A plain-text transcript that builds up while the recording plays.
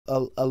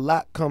a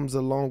lot comes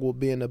along with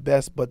being the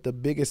best, but the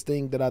biggest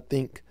thing that I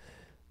think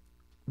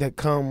that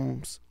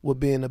comes with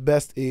being the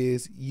best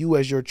is you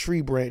as your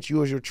tree branch,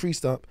 you as your tree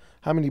stump.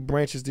 How many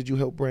branches did you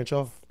help branch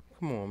off?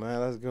 Come on, man,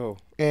 let's go.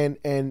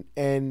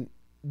 And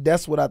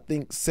that's what I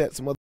think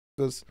sets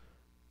motherfuckers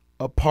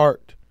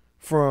apart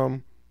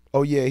from,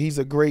 oh yeah, he's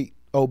a great,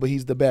 oh, but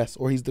he's the best,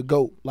 or he's the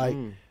GOAT. Like,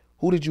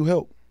 who did you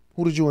help?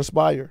 Who did you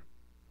inspire?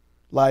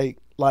 Like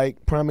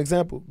prime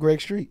example,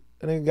 Greg Street.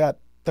 And then got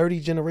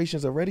 30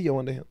 generations of radio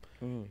under him.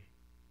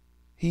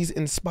 He's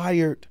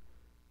inspired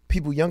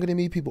people younger than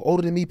me, people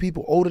older than me,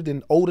 people older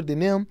than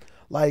them.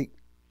 Like,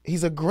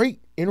 he's a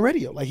great in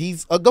radio. Like,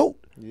 he's a GOAT.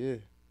 Yeah.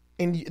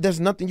 And there's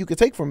nothing you can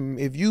take from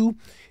him.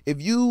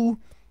 If you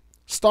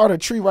start a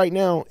tree right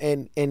now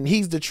and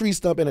he's the tree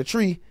stump in a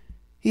tree,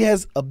 he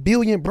has 1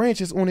 billion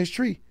branches on his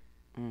tree.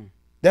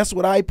 That's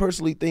what I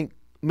personally think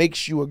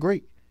makes you a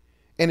great.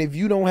 And if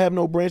you don't have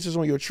no branches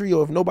on your tree,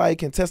 or if nobody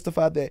can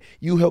testify that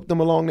you helped them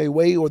along their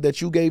way, or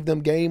that you gave them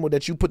game, or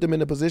that you put them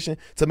in a position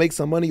to make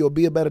some money or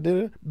be a better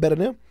than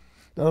them,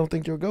 I don't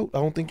think you're a GOAT. I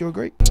don't think you're a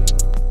great.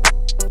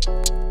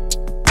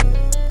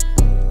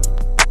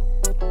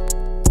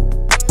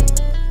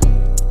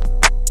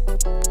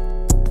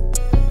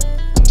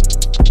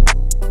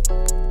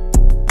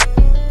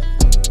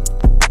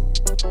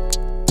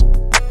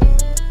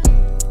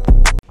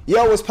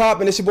 Yo, what's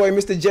poppin'? It's your boy,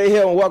 Mr. J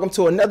Hill, and welcome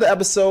to another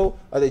episode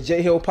of the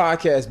J Hill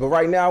Podcast. But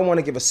right now, I want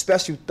to give a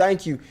special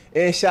thank you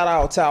and shout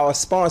out to our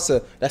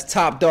sponsor, that's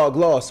Top Dog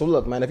Law. So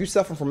look, man, if you're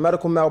suffering from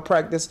medical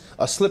malpractice,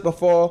 a slip and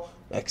fall,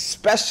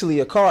 especially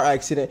a car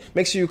accident,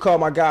 make sure you call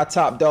my guy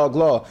Top Dog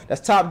Law.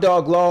 That's Top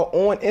Dog Law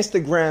on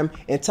Instagram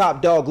and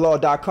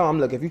topdoglaw.com.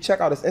 Look, if you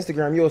check out his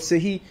Instagram, you'll see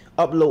he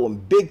uploading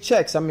big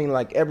checks. I mean,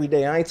 like, every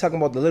day. I ain't talking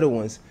about the little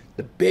ones,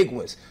 the big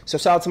ones. So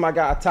shout out to my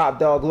guy Top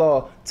Dog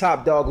Law,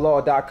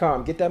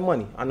 topdoglaw.com. Get that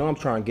money. I know I'm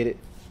trying to get it.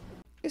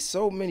 It's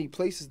so many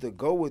places to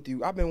go with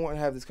you. I've been wanting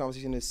to have this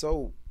conversation. It's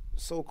so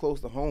close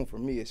to home for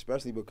me,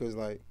 especially because,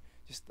 like,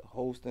 just the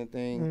hosting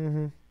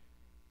thing.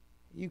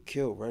 You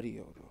kill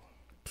radio, though.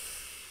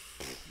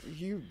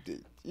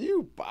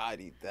 You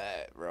bodied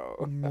that,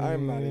 bro. Man.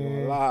 I'm not even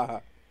gonna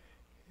lie.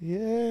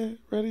 Yeah,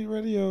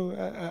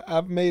 radio.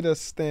 I've made a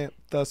stamp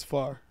thus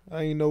far.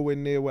 I ain't nowhere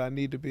near where I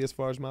need to be as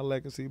far as my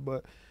legacy,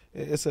 but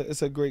it's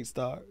a great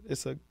start.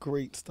 It's a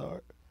great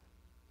start.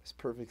 It's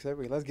perfect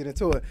segue. Let's get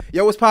into it.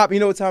 Yo, what's pop? You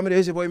know what time it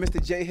is? Your boy,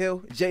 Mr. J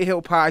Hill, J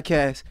Hill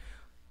Podcast.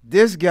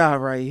 This guy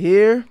right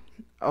here,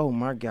 oh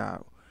my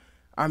God.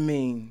 I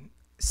mean,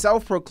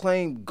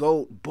 self-proclaimed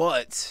GOAT,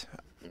 but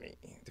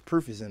the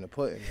proof is in the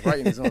pudding. The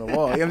writing is on the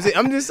wall. You know what I'm saying?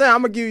 I'm just saying,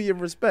 I'm going to give you your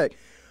respect.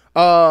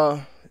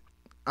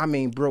 I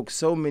mean, broke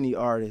so many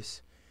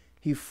artists.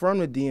 He from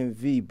the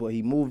DMV, but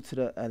he moved to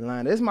the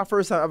Atlanta. This is my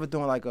first time ever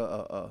doing like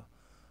a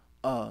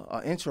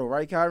intro,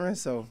 right, Kyron?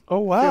 So, oh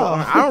wow,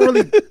 I don't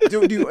really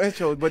do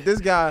intros, but this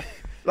guy,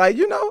 like,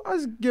 you know, I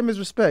just give him his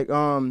respect.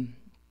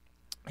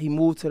 He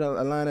moved to the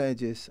Atlanta and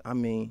just, I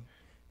mean,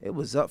 it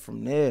was up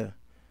from there.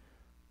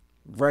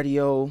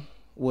 Radio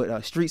with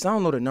Streetz. I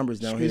don't know the numbers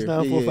down Streetz here.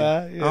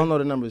 945. Yeah. I don't know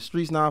the numbers.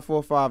 Streetz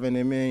 945, and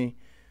I mean,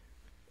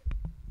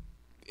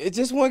 it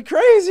just went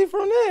crazy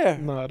from there.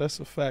 Nah, that's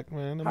a fact,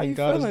 man. I mean, How you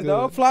God feeling, is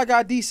dog? good.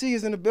 FlyGuy DC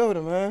is in the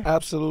building, man.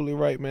 Absolutely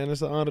right, man.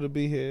 It's an honor to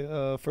be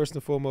here. First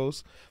and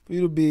foremost, for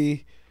you to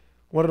be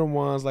one of them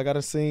ones, like, I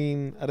done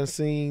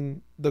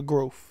seen the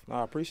growth.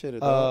 I appreciate it,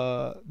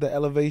 dog. The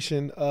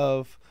elevation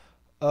of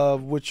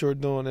what you're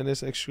doing, and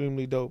it's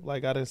extremely dope.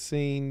 Like, I done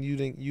seen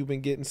you've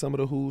been getting some of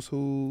the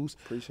who's.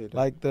 Appreciate that.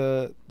 Like,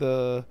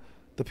 the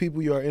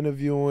people you are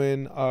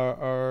interviewing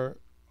are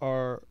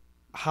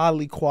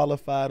highly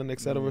qualified and et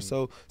cetera.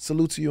 So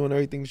salute to you on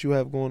everything that you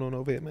have going on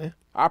over here, man.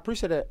 I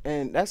appreciate that.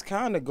 And that's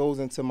kind of goes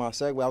into my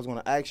segue. I was going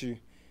to ask you,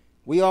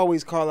 we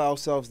always call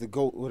ourselves the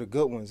GOAT, or the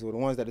good ones, or the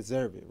ones that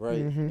deserve it, right?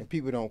 And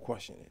people don't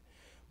question it.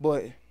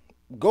 But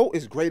GOAT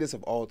is greatest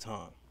of all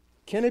time.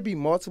 Can it be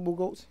multiple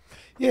GOATs?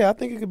 Yeah, I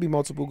think it could be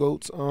multiple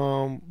GOATs.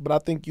 But I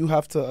think you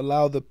have to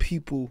allow the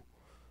people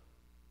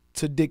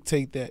to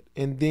dictate that,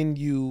 and then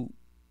you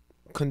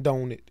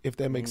condone it, if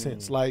that makes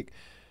sense. Like,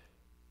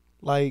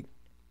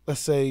 let's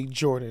say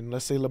Jordan,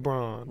 let's say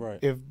LeBron. Right.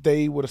 If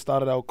they would have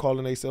started out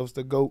calling themselves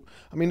the GOAT,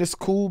 I mean, it's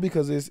cool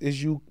because it's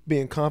you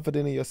being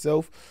confident in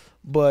yourself.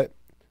 But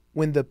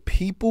when the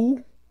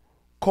people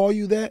call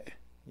you that,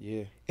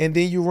 yeah, and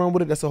then you run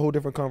with it, that's a whole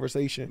different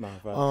conversation.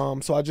 Nah,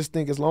 so I just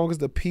think as long as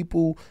the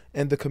people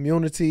and the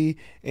community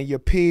and your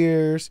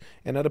peers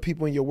and other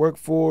people in your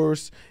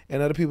workforce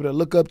and other people that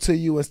look up to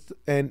you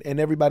and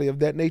everybody of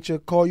that nature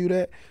call you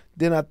that,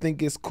 then I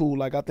think it's cool.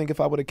 Like, I think if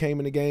I would have came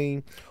in the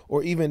game,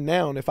 or even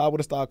now, if I would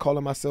have started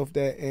calling myself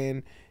that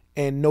and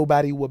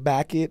nobody would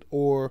back it,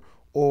 or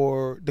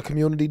the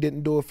community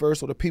didn't do it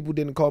first, or the people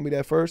didn't call me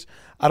that first,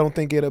 I don't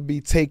think it'll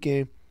be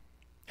taken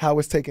how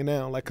it's taken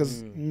now. Like,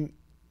 because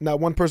not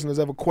one person has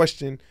ever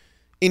questioned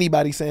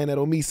anybody saying that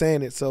or me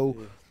saying it. So,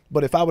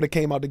 but if I would have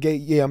came out the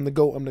gate, yeah, I'm the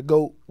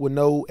GOAT with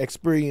no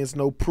experience,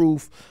 no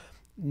proof,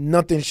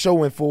 nothing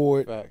showing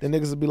for it, then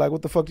niggas would be like,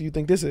 what the fuck do you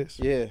think this is?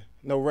 Yeah,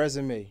 no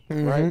resume,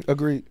 right?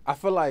 Agreed. I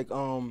feel like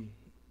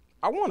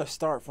I want to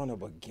start from the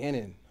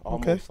beginning,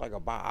 almost like a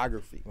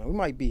biography. Man, we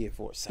might be here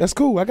for a second. That's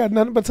cool. I got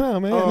nothing but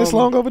time, man. This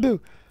long overdue.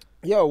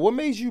 Yo, what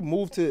made you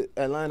move to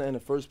Atlanta in the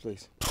first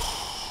place?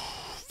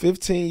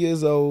 15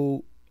 years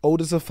old,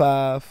 oldest of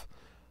 5.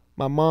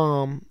 My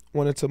mom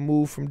wanted to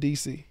move from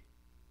D.C.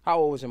 How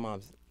old was your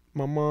mom?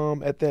 My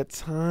mom at that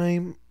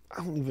time, I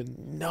don't even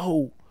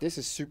know. This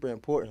is super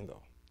important,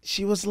 though.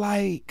 She was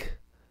like,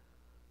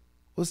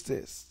 what's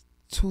this,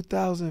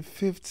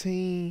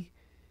 2015?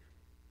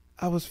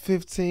 I was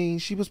 15.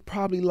 She was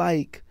probably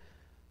like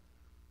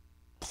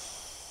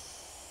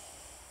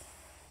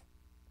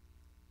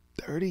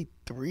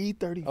 33,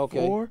 34.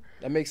 Okay.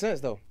 That makes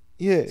sense, though.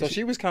 Yeah. So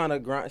she was kind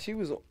of she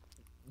was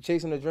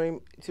chasing a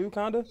dream too,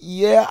 kind of?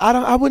 Yeah,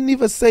 I wouldn't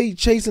even say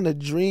chasing a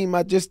dream.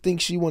 I just think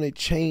she wanted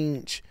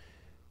change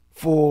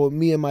for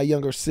me and my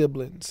younger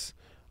siblings.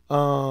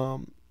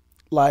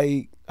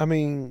 Like, I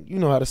mean, you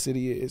know how the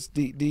city is.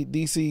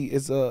 DC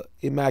is a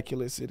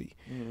immaculate city.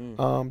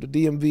 Mm-hmm. The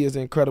DMV is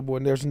incredible,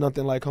 and there's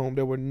nothing like home.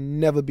 There will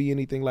never be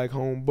anything like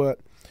home. But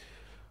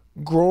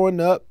growing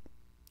up,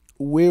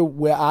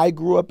 where I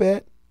grew up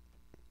at,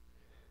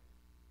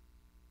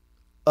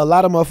 a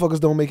lot of motherfuckers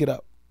don't make it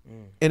out.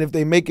 And if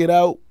they make it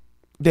out,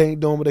 they ain't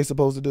doing what they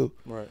supposed to do.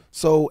 Right.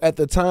 So at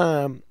the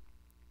time,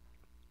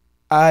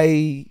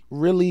 I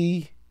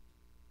really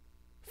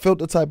felt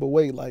the type of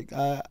way. Like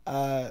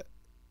it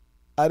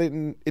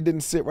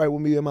didn't sit right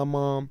with me and my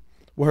mom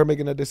with her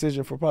making a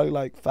decision for probably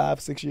like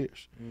 5-6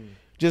 years.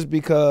 Just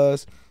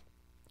because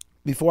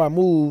before I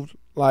moved,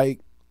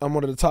 like, I'm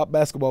one of the top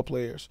basketball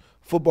players.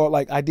 Football,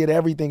 like, I did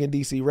everything in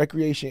DC,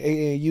 recreation,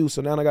 AAU.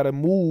 So now I got to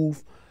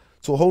move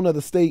to a whole nother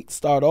state,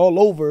 start all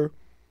over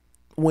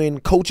when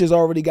coaches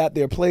already got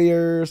their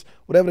players,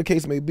 whatever the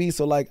case may be.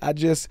 So, like, I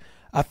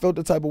felt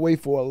the type of way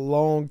for a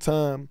long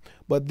time.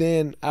 But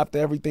then after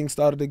everything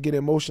started to get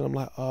emotional, I'm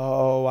like,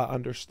 oh, I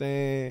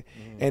understand.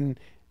 And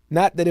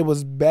not that it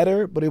was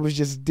better, but it was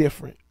just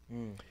different.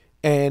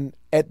 And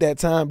at that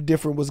time,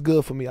 different was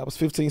good for me. I was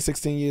 15,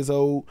 16 years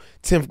old,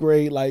 10th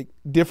grade. Like,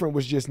 different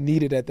was just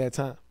needed at that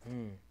time.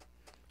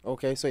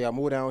 Okay, so y'all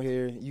moved down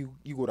here. You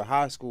go to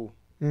high school.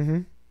 Mm-hmm.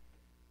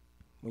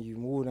 When you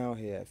moved down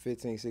here at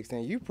 15,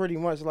 16, you pretty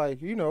much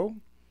like, you know,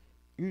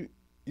 you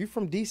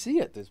from D.C.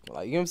 at this point.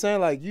 Like, you know what I'm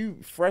saying? Like, you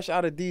fresh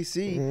out of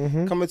D.C.,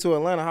 coming to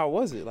Atlanta. How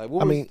was it? Like,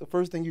 what was the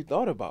first thing you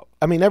thought about?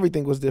 I mean,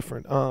 everything was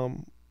different.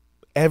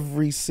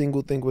 Every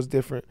single thing was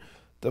different.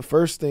 The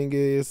first thing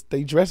is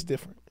they dress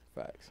different.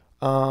 Facts.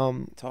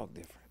 Talk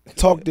different.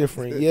 Talk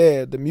different,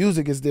 yeah. The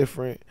music is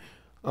different.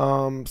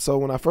 So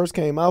when I first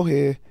came out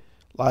here,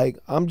 like,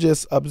 I'm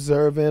just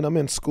observing. I'm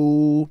in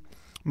school.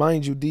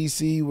 Mind you,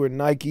 DC, we're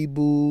Nike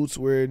boots,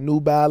 we're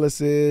New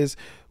Balances,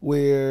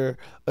 we're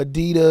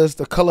Adidas,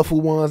 the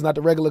colorful ones, not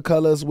the regular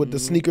colors, with the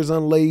sneakers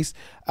unlaced.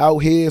 Out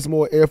here, it's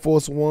more Air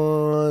Force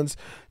Ones,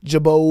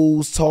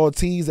 Jabos, tall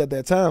tees at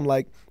that time.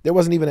 Like, there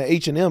wasn't even an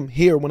H&M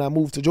here when I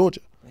moved to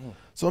Georgia.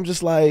 So I'm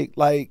just like,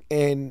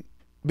 and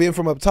being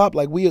from up top,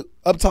 like, we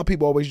up top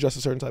people always dress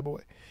a certain type of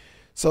way.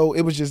 So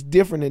it was just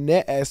different in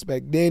that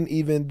aspect. Then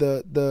even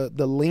the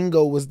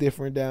lingo was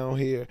different down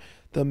here.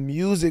 The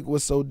music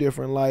was so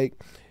different. Like,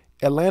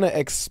 Atlanta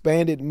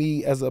expanded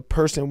me as a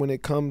person when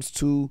it comes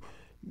to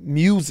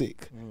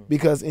music.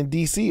 Because in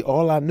DC,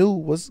 all I knew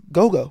was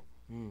go-go.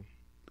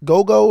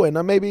 Go-go, and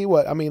maybe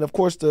what? I mean, of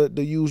course, the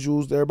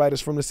usuals, everybody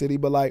that's from the city.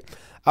 But, like,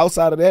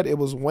 outside of that, it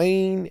was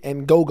Wayne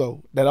and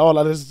go-go. That all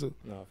I listened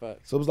to. No,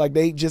 facts. So it was like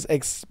they just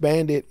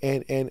expanded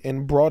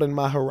and broadened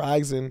my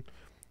horizon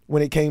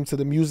when it came to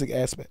the music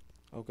aspect.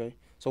 Okay.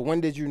 So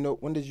when did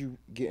you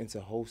get into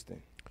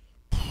hosting?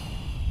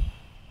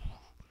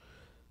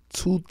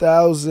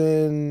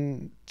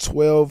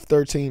 2012,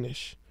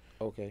 13-ish.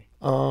 Okay.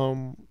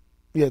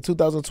 Yeah,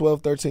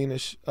 2012,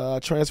 13-ish.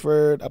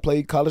 Transferred. I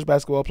played college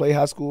basketball, played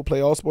high school,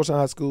 played all sports in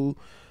high school.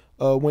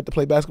 Went to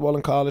play basketball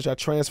in college. I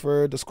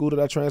transferred. The school that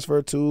I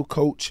transferred to,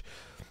 coach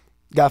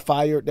got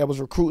fired. That was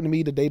recruiting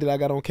me the day that I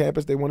got on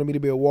campus. They wanted me to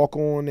be a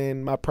walk-on,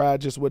 and my pride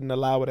just wouldn't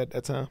allow it at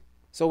that time.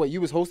 So wait, you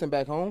was hosting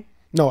back home?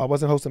 No, I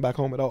wasn't hosting back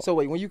home at all. So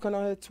wait, when you come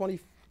down here,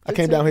 2015? I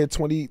came down here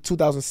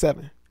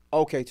 2007.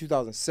 Okay,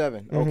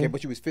 2007. Okay,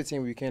 but you was 15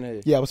 when you came here.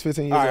 Yeah, I was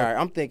 15 years old. All right,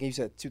 I'm thinking you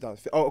said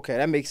 2015. Oh, okay,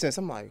 that makes sense.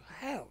 I'm like,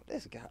 hell,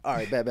 this guy. All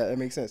right, bad. That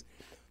makes sense.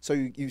 So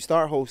you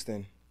start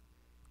hosting,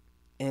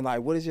 and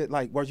like, what is it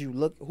like?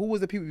 Who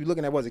was the people you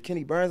looking at? Was it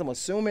Kenny Burns? I'm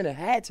assuming it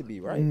had to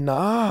be, right?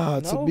 Nah,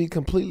 to be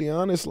completely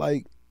honest,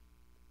 like,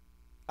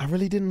 I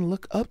really didn't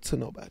look up to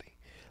nobody.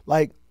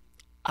 Like,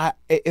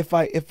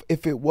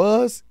 if it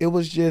was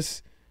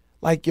just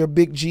like your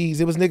big G's.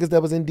 It was niggas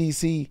that was in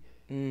DC.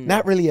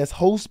 Not really as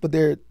hosts, but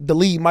they're the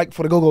lead mic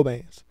for the go-go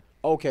bands.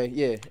 Okay,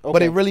 yeah. Okay.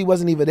 But it really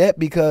wasn't even that,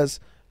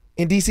 because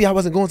in DC I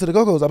wasn't going to the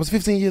go-go's. I was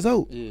 15 years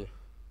old. Yeah.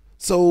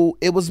 So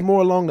it was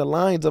more along the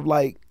lines of,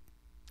 like,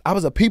 I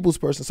was a people's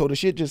person, so the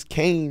shit just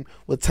came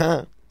with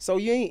time. So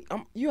you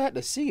had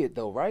to see it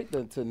though, right?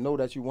 To know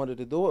that you wanted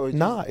to do it? Or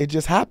Nah, it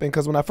just happened,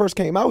 because when I first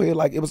came out here,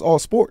 like, it was all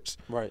sports.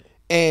 Right.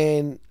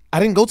 And I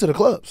didn't go to the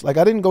clubs. Like,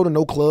 I didn't go to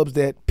no clubs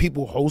that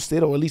people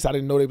hosted, or at least I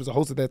didn't know they was a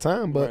host at that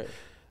time. But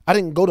I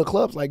didn't go to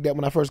clubs like that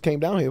when I first came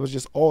down here. It was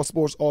just all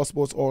sports, all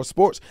sports, all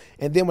sports.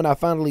 And then when I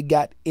finally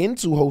got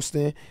into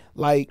hosting,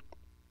 like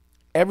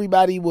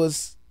nobody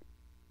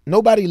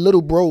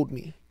little broed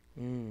me.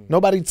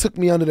 Nobody took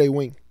me under their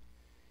wing.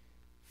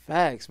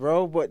 Facts,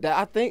 bro. But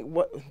I think,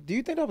 do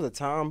you think that was a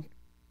time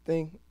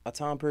thing, a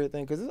time period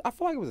thing? Because I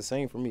feel like it was the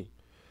same for me.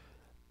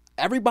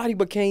 Everybody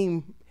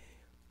became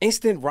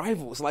instant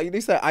rivals. Like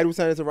they said, idol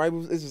turned into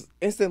rivals. It just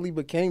instantly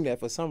became that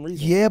for some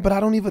reason. Yeah, but I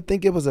don't even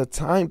think it was a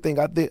time thing.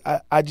 I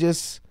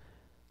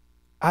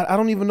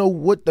don't even know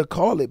what to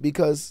call it,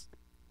 because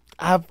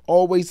I've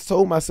always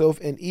told myself,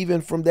 and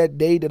even from that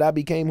day that I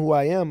became who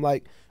I am,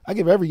 like I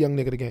give every young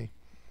nigga the game.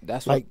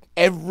 That's like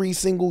every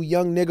single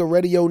young nigga,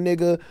 radio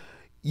nigga,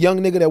 young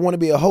nigga that want to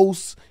be a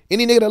host,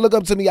 any nigga that look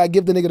up to me, I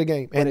give the nigga the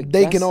game, and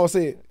they can all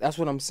say it. That's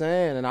what I'm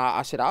saying, and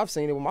I've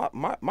seen it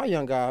with my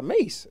young guy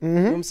Mace. Mm-hmm. You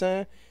know what I'm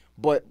saying?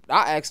 But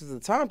I asked it's the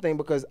time thing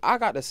because I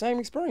got the same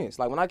experience.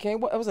 Like when I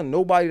came, it wasn't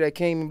nobody that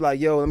came and be like,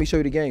 yo, let me show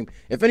you the game.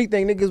 If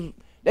anything, niggas,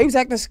 they was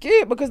acting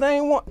scared because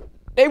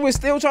they was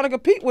still trying to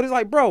compete with it. It's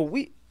like, bro,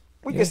 we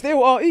can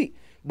still all eat.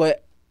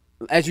 But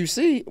as you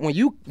see, when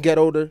you get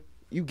older,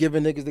 you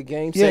giving niggas the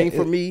game. Same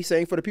for me,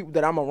 same for the people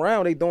that I'm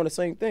around, they doing the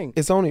same thing.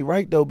 It's only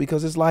right though,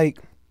 because it's like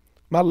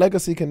my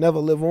legacy can never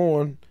live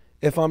on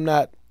if I'm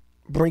not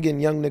bringing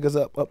young niggas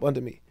up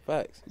under me.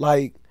 Facts.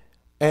 Like,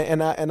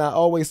 and I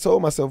always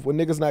told myself, when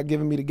niggas not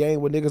giving me the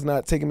game, when niggas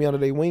not taking me under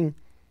their wing,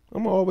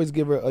 I'm gonna always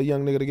give a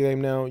young nigga the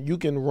game. Now, you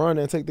can run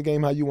and take the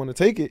game how you want to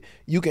take it.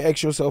 You can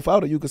X yourself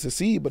out or you can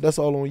succeed, but that's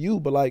all on you.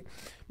 But like,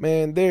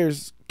 man,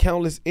 there's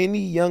countless,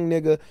 any young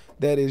nigga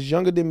that is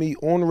younger than me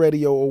on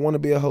radio or want to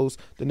be a host,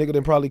 the nigga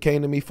then probably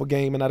came to me for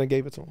game and I done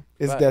gave it to him.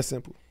 It's that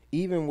simple.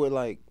 Even with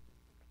like,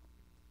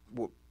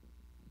 what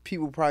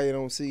people probably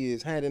don't see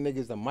is handing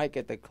niggas the mic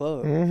at the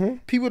club. Mm-hmm.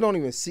 People don't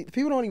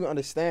even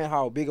understand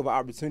how big of an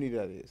opportunity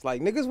that is.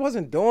 Like niggas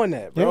wasn't doing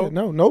that, bro. Yeah,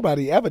 no,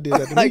 nobody ever did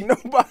that to like me.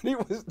 nobody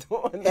was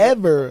doing that.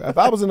 Ever. If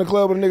I was in the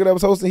club with a nigga that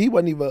was hosting, he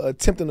wasn't even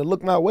attempting to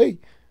look my way.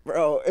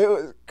 Bro, it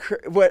was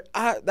but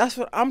that's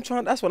what I'm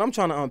trying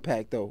to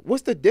unpack though.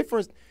 What's the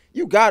difference?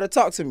 You gotta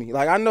talk to me.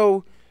 Like I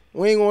know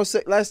we ain't gonna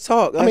say let's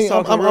talk.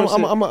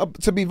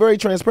 To be very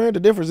transparent, the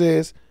difference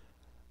is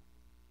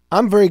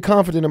I'm very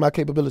confident in my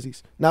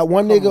capabilities. Not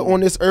one nigga on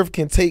this earth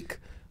can take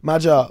my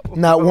job.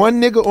 Not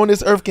one nigga on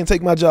this earth can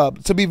take my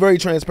job, to be very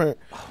transparent.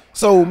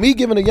 So me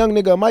giving a young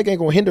nigga a mic ain't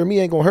gonna hinder me,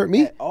 ain't gonna hurt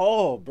me. At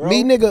all, bro.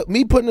 Me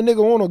putting a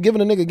nigga on or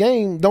giving a nigga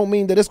game don't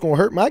mean that it's gonna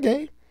hurt my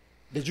game.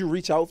 Did you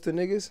reach out to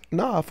niggas?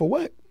 Nah, for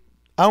what?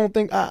 I don't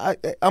think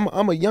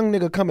I'm a young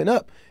nigga coming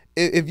up.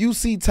 If you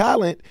see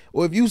talent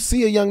or if you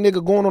see a young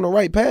nigga going on the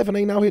right path and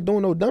ain't out here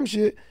doing no dumb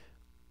shit,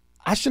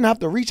 I shouldn't have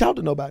to reach out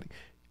to nobody.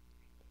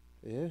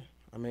 Yeah.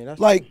 I mean,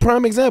 that's like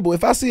prime example.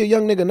 If I see a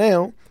young nigga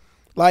now,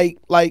 like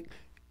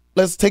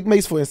let's take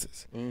Mace for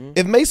instance. Mm-hmm.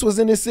 If Mace was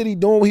in this city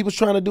doing what he was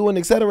trying to do and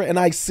etc., and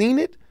I seen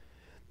it,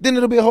 then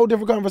it'll be a whole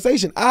different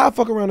conversation. I'll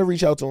fuck around and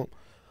reach out to him.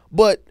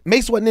 But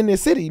Mace wasn't in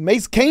this city.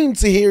 Mace came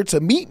to here to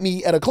meet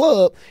me at a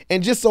club,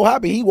 and just so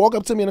happy he walked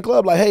up to me in the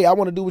club like, hey, I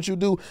want to do what you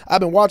do.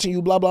 I've been watching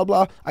you, blah, blah,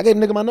 blah. I gave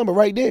the nigga my number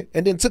right there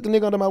and then took the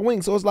nigga under my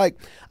wing. So it's like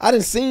I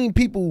done seen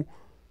people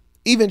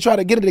even try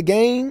to get into the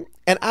game,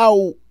 and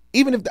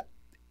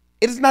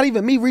it's not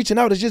even me reaching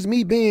out. It's just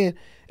me being,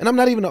 and I'm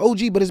not even an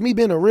OG, but it's me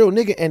being a real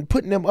nigga and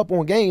putting them up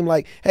on game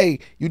like, hey,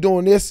 you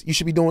doing this, you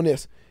should be doing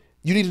this.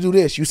 You need to do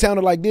this. You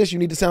sounded like this, you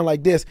need to sound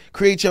like this.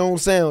 Create your own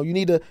sound. You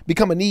need to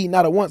become a need,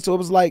 not a want. So it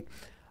was like,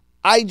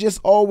 I just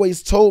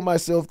always told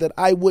myself that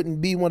I wouldn't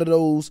be one of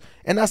those,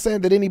 and not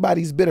saying that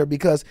anybody's bitter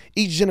because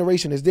each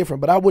generation is different,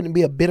 but I wouldn't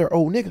be a bitter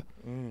old nigga.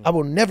 I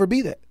will never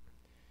be that.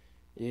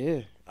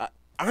 Yeah.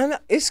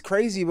 It's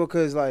crazy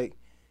because like,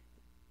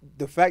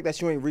 the fact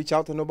that you ain't reach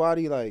out to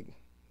nobody, like,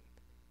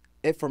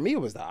 for me,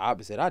 it was the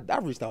opposite. I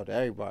reached out to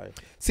everybody.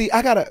 See,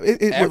 I gotta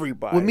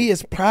everybody. With me,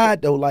 it's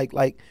pride though. Like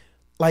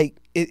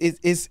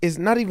it's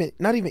not even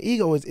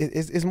ego.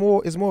 It's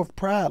more of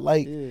pride.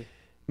 Like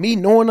me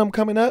knowing I'm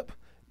coming up,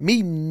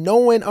 me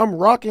knowing I'm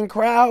rocking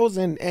crowds,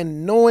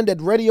 and knowing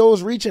that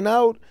radio's reaching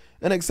out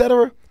and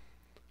etc.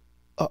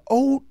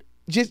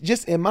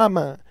 Just in my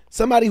mind,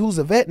 somebody who's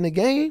a vet in the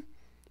game,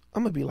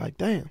 I'm gonna be like,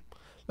 damn,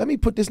 let me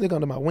put this nigga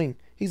under my wing.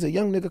 He's a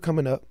young nigga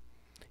coming up.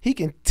 He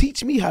can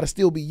teach me how to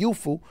still be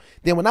youthful.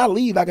 Then when I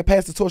leave, I can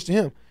pass the torch to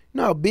him. You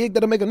know how big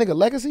that'll make a nigga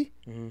legacy?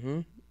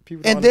 Mm-hmm.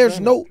 And there's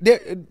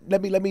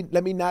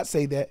let me not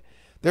say that.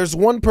 There's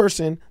one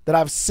person that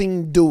I've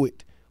seen do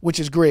it, which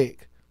is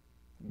Greg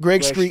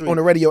Street on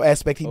the radio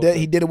aspect. He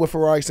did it with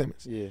Ferrari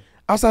Simmons. Yeah.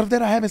 Outside of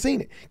that, I haven't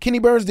seen it. Kenny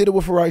Burns did it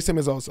with Ferrari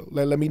Simmons also.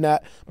 Let me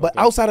not. But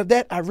outside of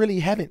that, I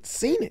really haven't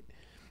seen it.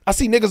 I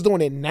see niggas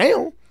doing it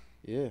now.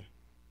 Yeah.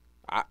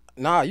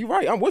 Nah, you're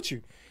right. I'm with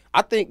you.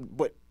 I think,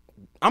 but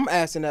I'm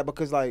asking that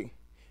because, like,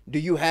 do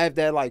you have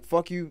that, like,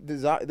 fuck you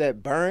desire,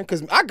 that burn?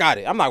 Because I got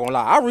it. I'm not going to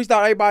lie. I reached out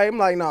to everybody. I'm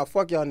like, nah,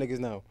 fuck y'all niggas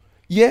now.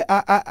 Yeah,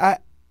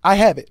 I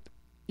have it.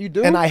 You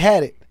do? And I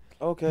had it.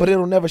 Okay. But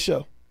it'll never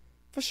show.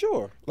 For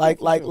sure. Like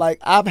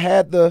I've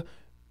had the,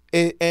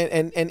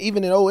 And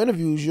even in old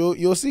interviews,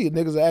 you'll see it.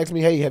 Niggas will ask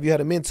me, hey, have you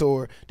had a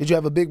mentor? Did you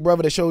have a big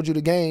brother that showed you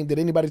the game? Did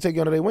anybody take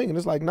you under their wing? And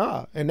it's like,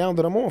 nah. And now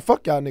that I'm on,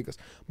 fuck y'all niggas.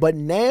 But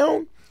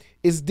now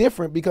it's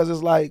different because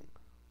it's like,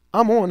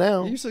 I'm on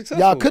now. You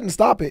successful. Y'all couldn't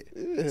stop it.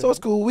 Yeah. So it's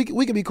cool. We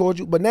can be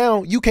cordial. But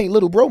now you can't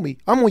little bro me.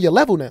 I'm on your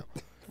level now.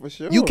 For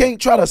sure. You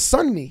can't try to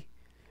sun me.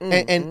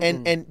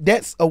 And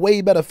that's a way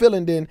better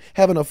feeling than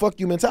having a fuck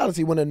you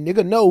mentality when a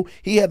nigga know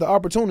he had the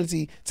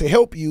opportunity to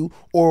help you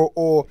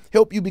or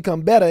help you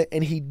become better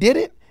and he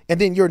didn't, and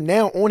then you're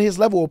now on his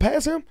level or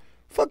past him.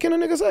 Fuck can a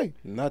nigga say?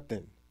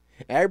 Nothing.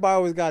 Everybody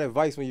always got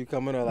advice when you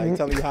come in there, like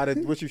telling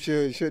you what you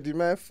should do.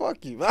 Man,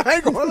 fuck you. I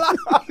ain't gonna lie.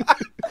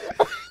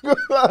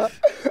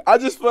 I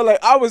just feel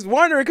like I was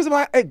wondering because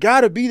it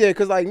gotta be there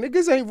because like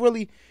niggas ain't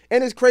really,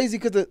 and it's crazy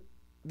because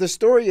the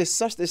story is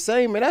such the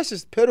same, and that's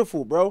just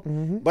pitiful, bro.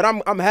 But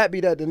I'm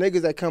happy that the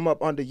niggas that come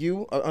up under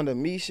you, under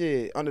me,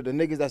 shit, under the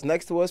niggas that's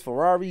next to us,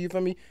 Ferrari, you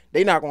feel me?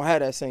 They not gonna have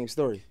that same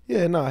story.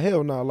 Yeah, nah,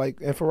 hell nah. Like,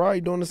 and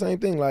Ferrari doing the same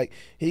thing. Like,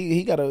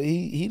 he got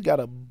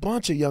a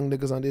bunch of young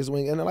niggas under his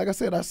wing, and like I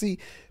said, I see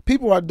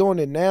people are doing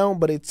it now,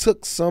 but it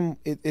took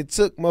it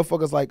took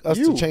motherfuckers like us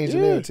to change the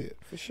narrative.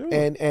 For sure.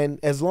 And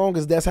as long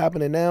as that's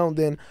happening now,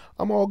 then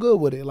I'm all good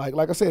with it.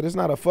 Like I said, it's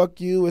not a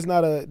fuck you. It's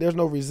not there's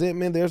no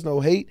resentment. There's no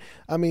hate.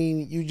 I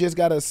mean, you just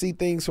got to see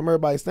things from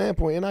everybody's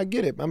standpoint, and I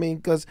get it. I mean,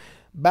 because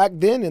back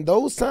then in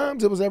those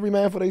times, it was every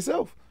man for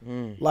themselves.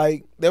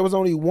 Like, there was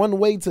only one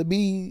way to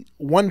be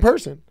one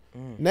person.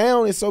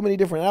 Now there's so many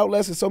different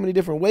outlets and so many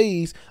different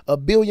ways. A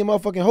billion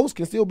motherfucking hosts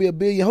can still be a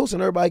billion hosts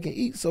and everybody can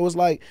eat. So it's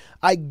like,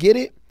 I get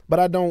it, but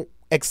I don't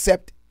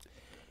accept it.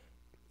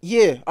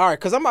 Yeah, all right,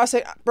 because I'm about to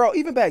say, bro,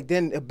 even back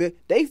then,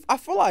 I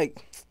feel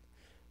like,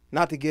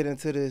 not to get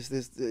into this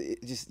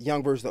just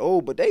young versus the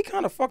old, but they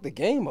kind of fucked the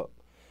game up.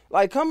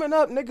 Like, coming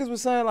up, niggas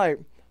was saying, like,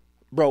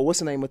 bro, what's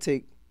the name of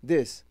take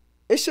this?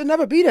 It should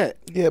never be that.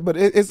 Yeah, but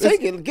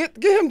get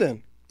him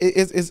then.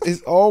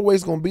 It's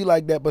always gonna be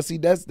like that. But see,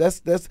 that's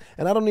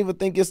and I don't even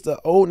think it's the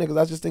old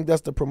niggas. I just think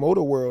that's the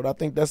promoter world. I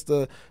think that's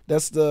the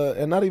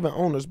and not even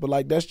owners, but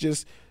like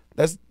that's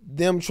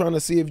them trying to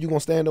see if you gonna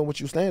stand on what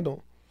you stand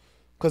on.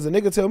 Cause the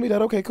nigga tell me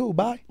that, okay, cool,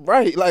 bye.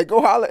 Right, like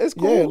go holler, it's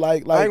cool. Yeah,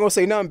 like I ain't gonna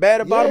say nothing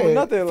bad about him or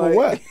nothing. For like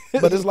what?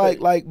 But it's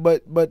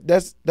but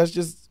that's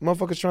just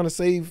motherfuckers trying to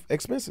save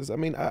expenses. I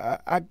mean,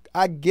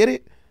 I get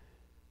it,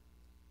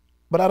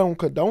 but I don't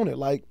condone it.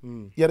 Like,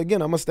 yet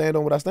again, I'm gonna stand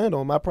on what I stand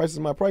on. My price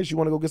is my price. You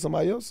wanna go get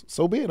somebody else?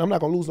 So be it. I'm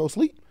not gonna lose no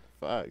sleep.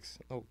 Facts.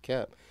 No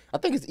cap. I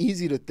think it's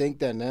easy to think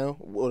that now,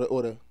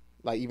 or the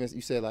like even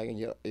you said like in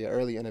your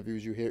early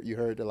interviews you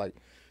heard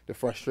the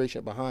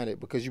frustration behind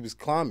it because you was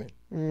climbing.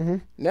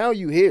 Now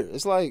you hear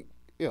it's like,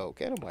 yo,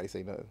 can't nobody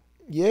say nothing.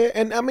 Yeah,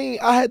 and I mean,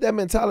 I had that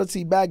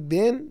mentality back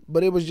then,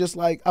 but it was just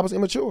like I was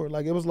immature.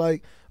 Like, it was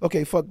like,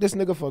 okay, fuck this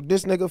nigga,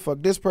 fuck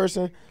this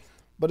person.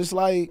 But it's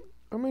like,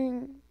 I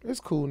mean, it's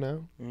cool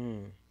now.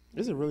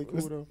 Is it really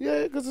cool though?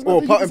 Yeah, because it's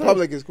nothing. In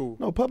public is cool.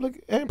 No,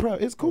 public and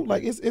private, it's cool.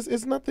 Like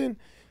it's nothing.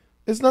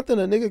 It's nothing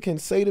a nigga can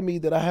say to me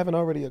that I haven't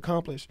already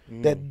accomplished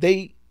that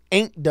they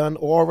ain't done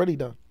or already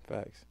done.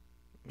 Facts.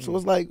 So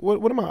it's like,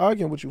 what am I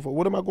arguing with you for?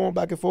 What am I going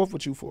back and forth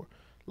with you for?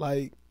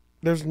 Like,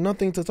 there's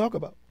nothing to talk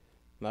about.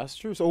 That's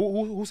true. So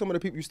who's some of the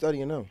people you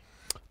studying now?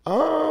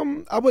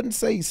 I wouldn't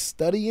say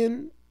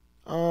studying,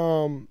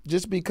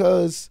 just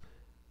because,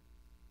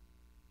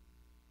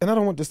 and I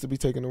don't want this to be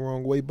taken the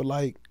wrong way, but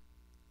like,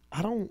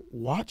 I don't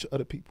watch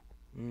other people.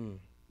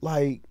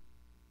 Like,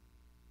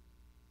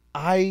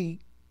 I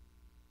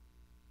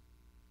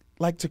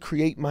like to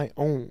create my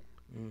own.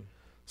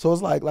 So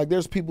it's like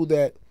there's people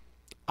that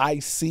I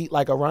see,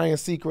 like a Ryan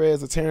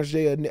Seacrest, a Terrence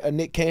J, a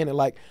Nick Cannon,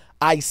 like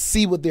I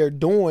see what they're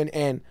doing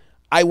and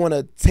I want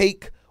to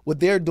take what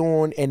they're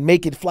doing and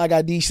make it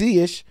FlyGuy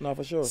DC-ish. No,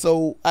 for sure.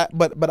 So,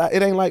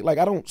 it ain't like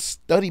I don't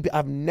study.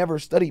 I've never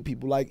studied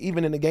people. Like,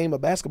 even in the game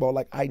of basketball,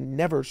 like I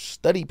never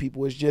study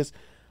people. It's just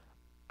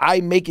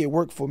I make it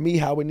work for me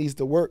how it needs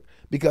to work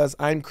because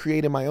I'm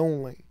creating my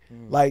own lane.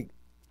 Like,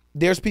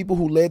 there's people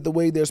who led the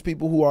way. There's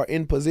people who are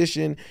in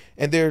position,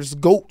 and there's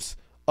GOATs,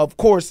 of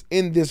course,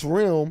 in this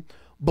realm.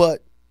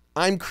 But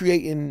I'm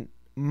creating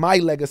my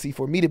legacy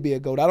for me to be a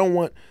GOAT. I don't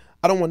want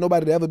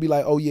nobody to ever be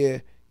like, oh yeah,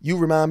 you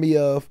remind me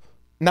of,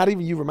 not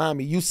even you remind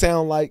me, you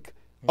sound like,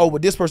 oh,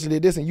 but this person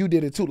did this and you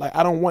did it too. Like,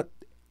 I don't want,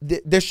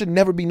 there should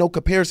never be no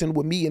comparison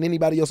with me and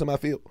anybody else in my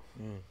field.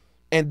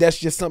 And that's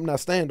just something I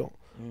stand on.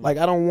 Like,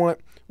 I don't want,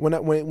 when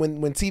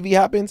TV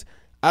happens,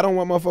 I don't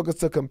want motherfuckers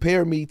to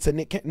compare me to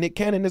Nick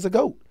Cannon as a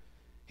GOAT.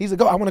 He's a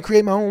GOAT. I want to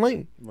create my own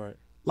lane. Right.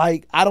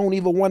 Like, I don't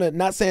even want to,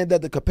 not saying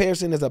that the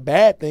comparison is a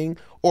bad thing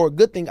or a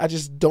good thing. I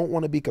just don't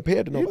want to be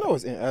compared to nobody. You know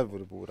it's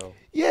inevitable though.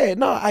 Yeah,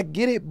 no, I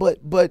get it, but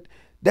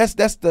that's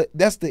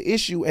the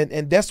issue,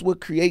 and that's what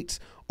creates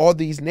all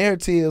these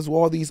narratives where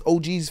all these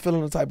OGs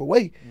feeling the type of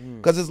way.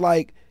 Because it's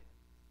like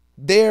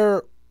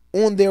they're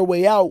on their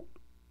way out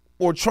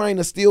or trying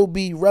to still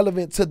be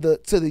relevant to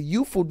the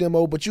youthful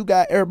demo, but you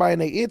got everybody in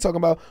their ear talking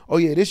about, oh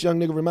yeah, this young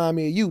nigga remind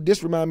me of you,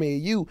 this remind me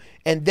of you,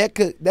 and that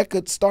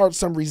could start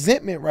some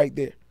resentment right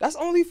there. That's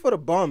only for the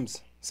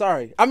bums.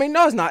 Sorry. I mean,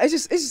 no, it's not.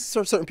 It's just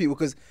certain people.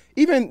 Because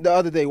even the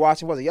other day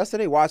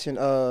yesterday watching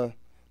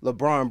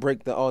LeBron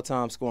break the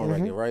all-time scoring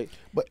record, right?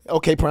 But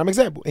okay, prime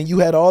example. And you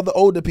had all the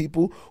older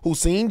people who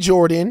seen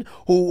Jordan,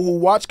 who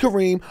watched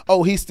Kareem.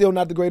 Oh, he's still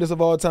not the greatest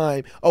of all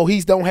time. Oh,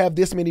 he's don't have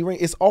this many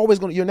rings. It's always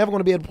you're never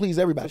gonna be able to please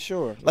everybody. For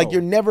sure. Like No.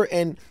 you're never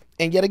and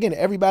yet again,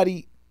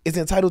 everybody is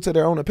entitled to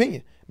their own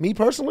opinion. Me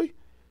personally,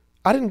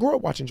 I didn't grow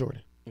up watching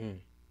Jordan.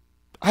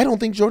 I don't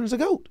think Jordan's a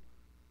GOAT.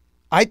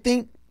 I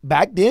think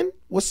back then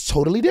was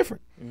totally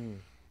different.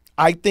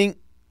 I think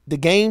the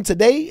game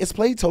today is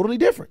played totally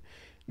different.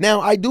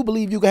 Now, I do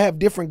believe you can have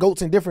different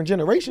GOATs in different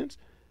generations,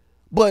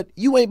 but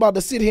you ain't about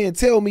to sit here and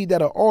tell me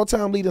that an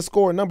all-time leading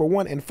scorer, number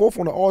one, and fourth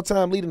on the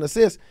all-time leading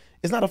assist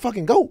is not a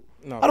fucking GOAT.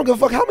 No, I don't give a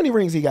fuck how many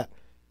rings he got.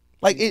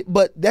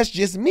 But that's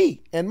just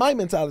me and my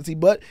mentality.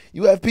 But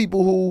you have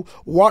people who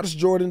watched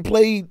Jordan,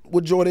 played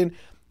with Jordan,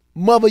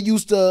 mother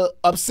used to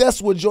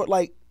obsess with Jordan,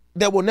 like,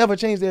 that will never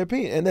change their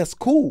opinion, and that's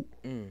cool.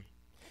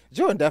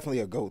 Jordan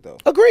definitely a GOAT, though.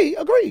 Agree.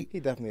 He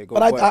definitely a GOAT.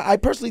 But I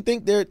personally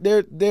think there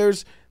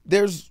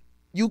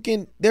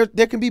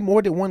can be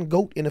more than one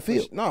GOAT in the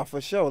field. No, for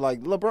sure.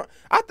 Like LeBron,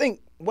 I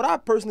think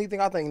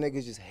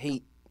niggas just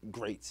hate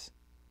greats.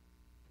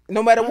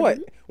 No matter what.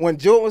 When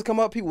Jordan was come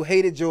up, people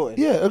hated Jordan.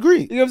 Yeah,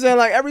 agree. You know what I'm saying?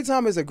 Like every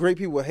time it's a great,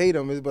 people hate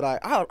him. But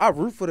I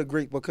root for the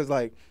great because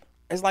like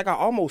it's like I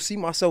almost see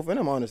myself in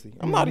him. Honestly,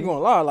 I'm not even gonna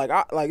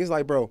lie. It's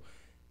like, bro,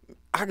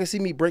 I can see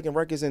me breaking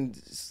records and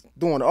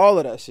doing all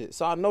of that shit.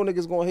 So I know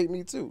niggas gonna hate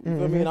me too. You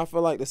feel me? And I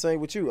feel like the same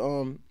with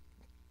you.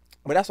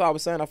 But that's why I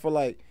was saying I feel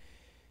like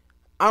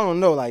I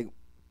don't know, like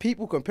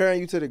people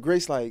comparing you to the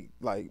greats like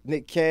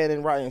Nick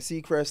Cannon, Ryan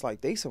Seacrest,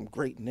 like they some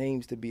great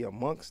names to be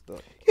amongst them.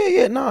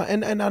 Yeah, nah,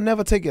 and I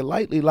never take it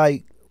lightly.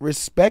 Like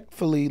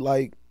respectfully,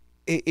 like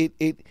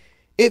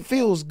it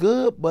feels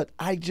good, but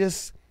I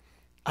just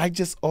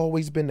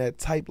always been that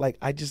type. Like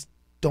I just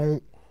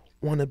don't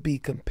want to be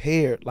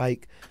compared.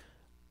 Like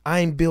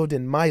I'm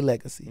building my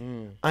legacy.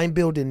 I'm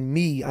building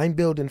me. I'm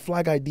building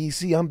FlyGuy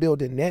DC. I'm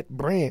building that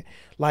brand.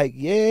 Like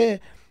yeah,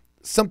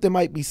 something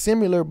might be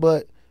similar,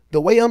 but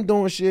the way I'm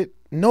doing shit,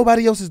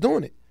 nobody else is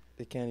doing it.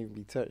 They can't even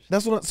be touched.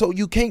 That's what. So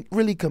you can't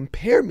really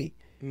compare me.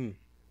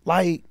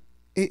 Like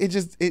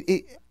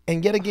it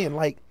and yet again,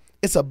 like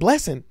it's a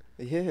blessing.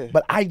 Yeah.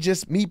 But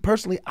me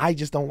personally, I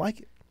just don't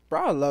like it.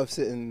 Bro, I love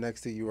sitting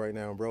next to you right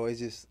now, bro. It's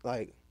just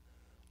like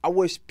I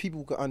wish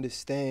people could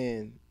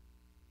understand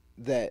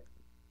that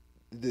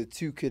the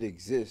two could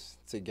exist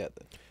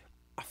together.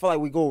 I feel like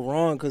we go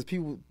wrong because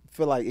people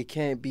feel like it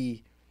can't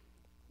be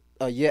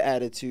a your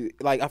attitude.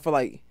 Like I feel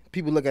like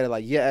people look at it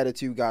like your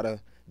attitude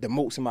gotta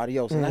demote somebody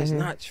else, and that's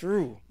not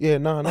true. Yeah,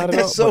 no, not at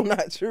all. That's so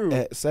not true.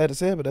 Sad to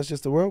say, but that's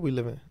just the world we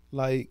live in.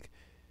 Like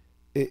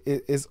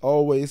it's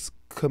always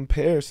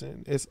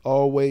comparison. It's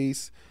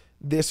always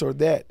this or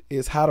that.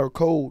 It's hot or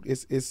cold.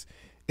 It's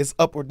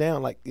up or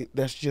down. Like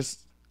that's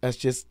just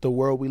the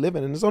world we live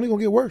in, and it's only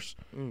gonna get worse.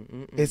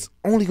 It's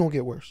only gonna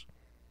get worse.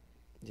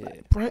 Yeah,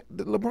 like,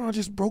 LeBron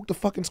just broke the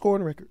fucking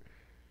scoring record.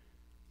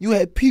 You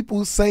had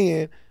people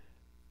saying,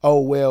 "Oh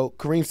well,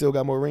 Kareem still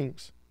got more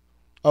rings.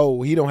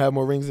 Oh, he don't have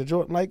more rings than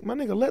Jordan." Like my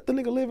nigga, let the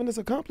nigga live in this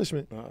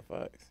accomplishment.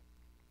 Facts.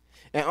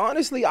 And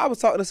honestly, I was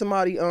talking to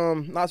somebody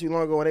not too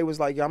long ago, and they was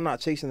like, "Yeah, I'm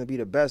not chasing to be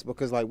the best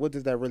because like, what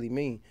does that really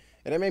mean?"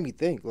 And it made me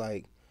think,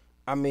 like,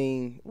 I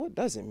mean, what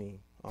does it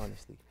mean,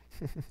 honestly,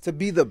 to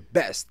be the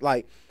best?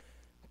 Like,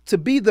 to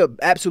be the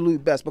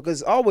absolute best,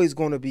 because it's always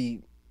going to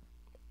be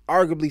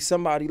arguably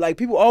somebody, like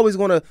people always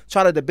going to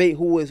try to debate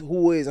who is and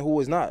who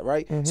is not,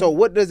 right? So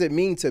what does it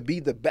mean to be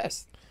the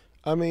best?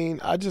 I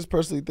mean, I just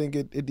personally think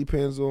it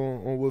depends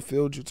on what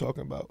field you're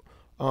talking about.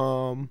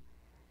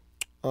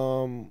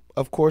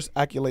 Of course,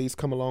 accolades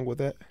come along with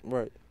that.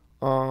 Right.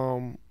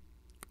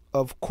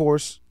 Of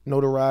course,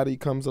 notoriety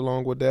comes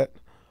along with that.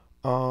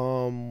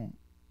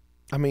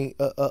 I mean,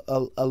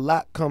 a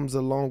lot comes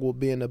along with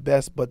being the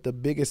best, but the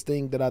biggest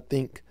thing that I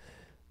think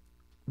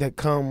that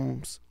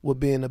comes with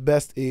being the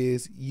best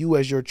is you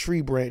as your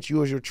tree branch,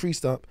 you as your tree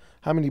stump.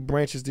 How many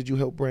branches did you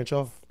help branch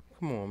off?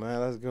 Come on, man,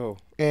 let's go.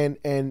 And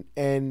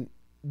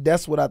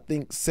that's what I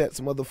think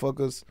sets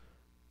motherfuckers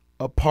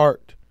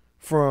apart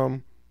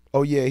from,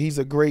 oh yeah, he's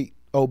a great,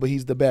 oh but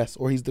he's the best,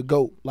 or he's the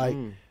GOAT. Like,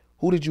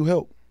 who did you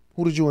help?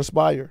 Who did you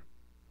inspire?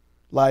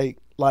 Like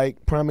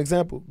prime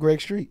example,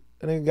 Greg Street.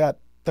 And then got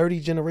 30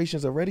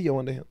 generations of radio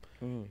under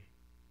him.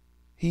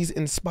 He's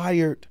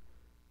inspired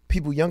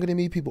people younger than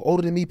me, people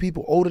older than me,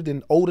 people older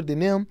than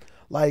them.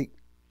 Like,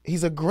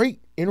 he's a great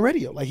in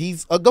radio. Like,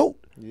 he's a GOAT.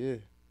 Yeah.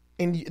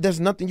 And there's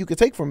nothing you can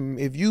take from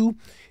him.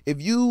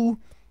 If you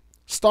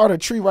start a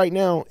tree right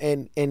now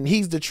and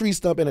he's the tree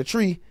stump in a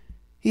tree,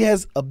 he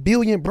has 1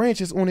 billion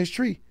branches on his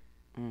tree.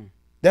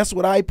 That's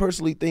what I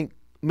personally think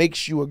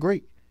makes you a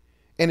great.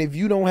 And if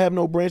you don't have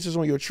no branches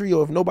on your tree,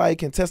 or if nobody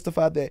can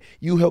testify that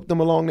you helped them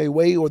along their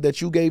way, or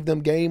that you gave them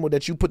game, or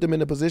that you put them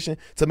in a position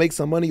to make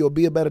some money or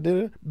be a better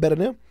than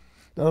them,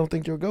 I don't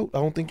think you're a GOAT. I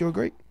don't think you're a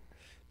great.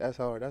 That's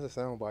hard. That's a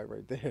soundbite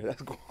right there.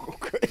 That's going to go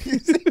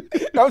crazy.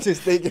 I was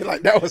just thinking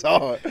like that was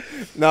hard.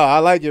 No, I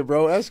like it,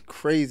 bro. That's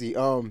crazy.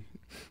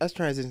 let's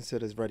transition to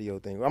this radio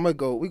thing. We're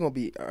gonna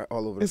be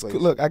all over the place.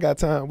 Cool. Look, I got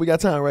time. We got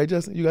time, right,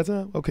 Justin? You got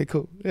time? Okay,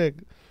 cool. Yeah.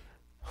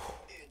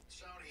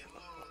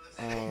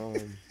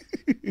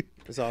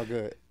 It's all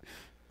good.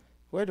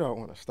 Where do I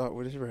want to start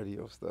with this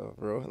radio stuff,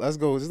 bro? Let's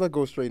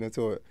go straight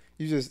into it.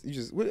 You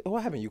just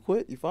what happened? You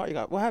quit? You fired?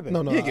 What happened?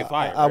 No, you didn't get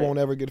fired. I won't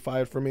ever get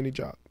fired from any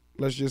job.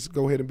 Let's just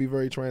go ahead and be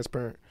very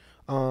transparent.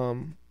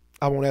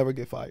 I won't ever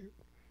get fired.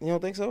 You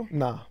don't think so?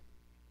 Nah.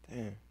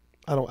 Damn.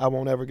 I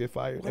won't ever get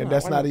fired. Why And not?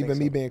 that's Why not not even think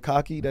me so? being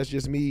cocky. That's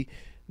just me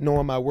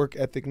knowing my work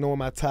ethic, knowing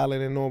my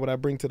talent, and knowing what I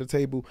bring to the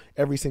table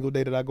every single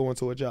day that I go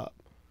into a job.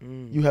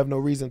 You have no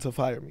reason to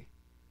fire me.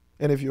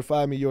 And if you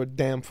fire me, you're a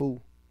damn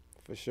fool.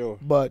 For sure.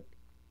 But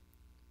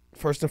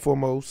first and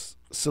foremost,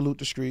 salute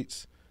the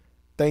Streetz.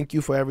 Thank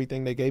you for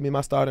everything. They gave me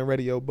my start in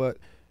radio. But,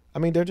 I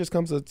mean, there just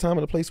comes a time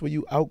and a place where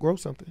you outgrow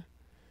something.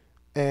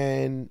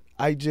 And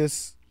I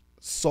just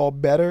saw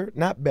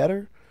not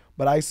better,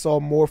 but I saw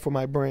more for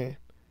my brand.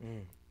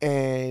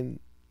 And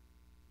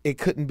it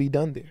couldn't be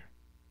done there.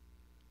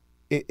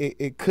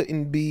 It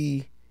couldn't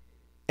be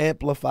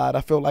amplified.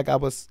 I felt like I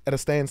was at a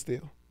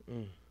standstill.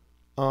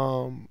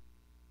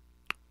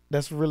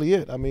 That's really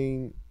it. I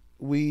mean,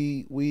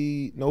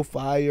 we no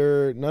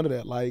fire, none of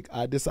that. Like,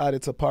 I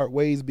decided to part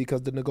ways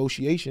because the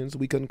negotiations,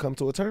 we couldn't come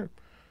to a term.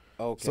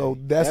 Okay. So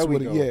that's There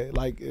we what go.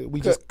 like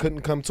we just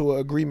couldn't come to an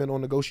agreement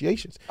on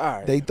negotiations. All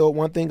right. They thought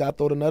one thing, I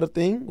thought another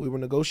thing. We were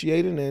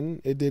negotiating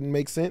and it didn't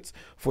make sense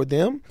for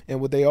them,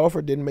 and what they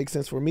offered didn't make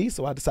sense for me,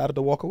 so I decided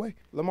to walk away.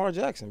 Lamar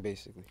Jackson,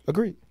 basically.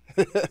 Agreed.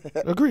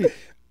 Agreed.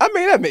 I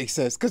mean, that makes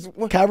sense because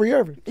Kyrie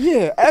Irving.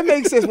 yeah, that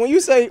makes sense. When you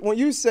say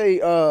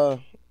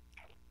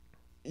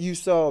you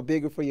saw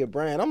bigger for your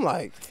brand, I'm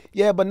like,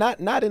 Yeah, but not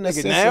in a nigga,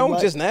 sense now, of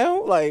like, just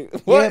now, like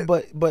what? yeah,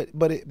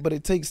 but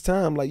it takes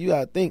time. Like, you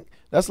gotta think.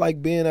 That's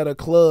like being at a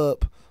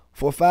club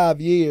for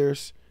 5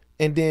 years,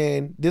 and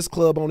then this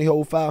club only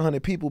hold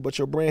 500 people, but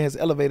your brand has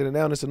elevated, and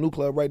now it's a new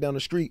club right down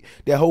the street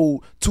that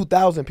hold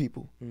 2,000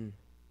 people,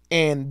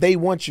 and they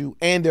want you,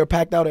 and they're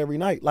packed out every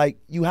night. Like,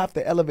 you have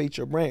to elevate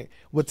your brand.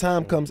 With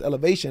time comes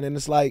elevation, and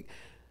it's like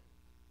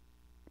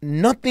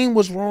nothing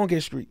was wrong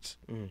at Streetz.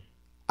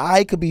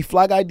 I could be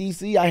FlyGuy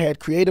DC. I had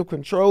creative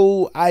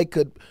control. I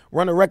could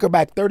run a record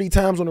back 30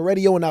 times on the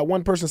radio and not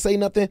one person say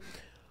nothing.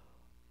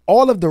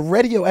 All of the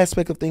radio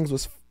aspect of things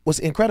was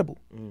incredible.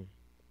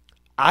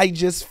 I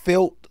just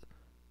felt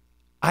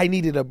I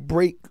needed a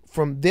break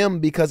from them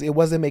because it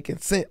wasn't making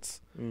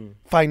sense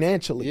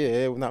financially.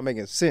 Yeah, it was not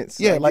making sense.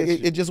 Yeah, I like get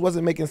you. it just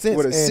wasn't making sense.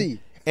 With a and, C.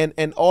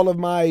 And all of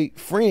my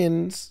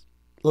friends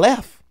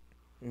left.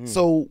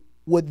 So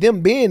with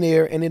them being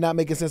there and it not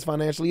making sense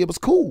financially, it was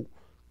cool.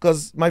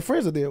 Because my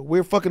friends are there.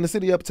 We're fucking the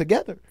city up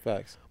together.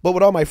 Facts. But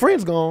with all my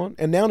friends gone,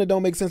 and now it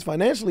don't make sense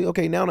financially,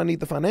 okay, now I need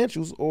the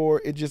financials,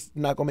 or it just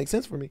not going to make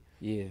sense for me.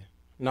 Yeah.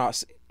 No,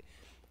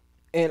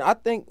 and I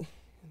think,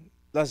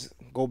 let's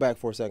go back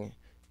for a second.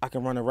 I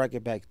can run a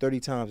record back 30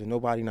 times and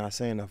nobody not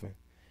saying nothing.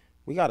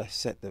 We got to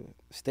set the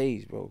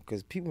stage, bro,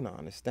 because people not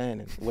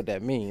understanding what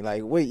that mean.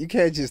 Like, wait, you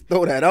can't just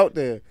throw that out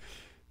there.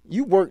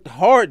 You worked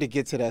hard to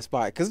get to that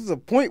spot, because there's a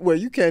point where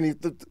you can't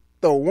even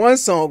throw one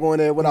song on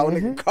there without a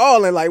nigga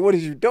calling, like, what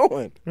is you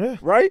doing? Yeah.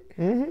 Right?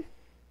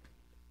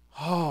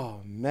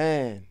 Oh,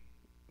 man.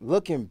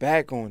 Looking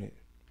back on it,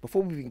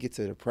 before we even get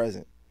to the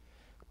present,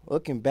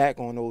 looking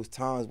back on those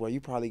times where you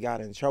probably got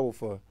in trouble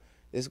for,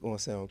 it's going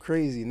to sound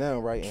crazy now,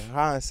 right, in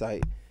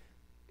hindsight,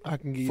 I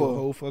can give you a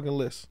whole fucking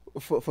list.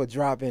 for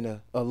dropping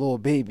a little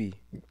baby.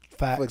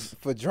 Facts.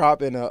 For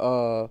dropping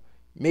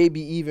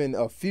maybe even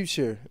a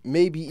Future,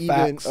 maybe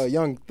even Facts. a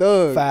Young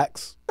Thug.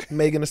 Facts.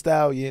 Megan Thee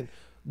Stallion,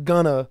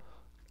 Gunna,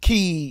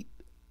 Key,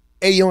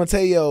 Ayo and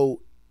Teo,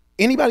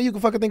 anybody you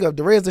can fucking think of,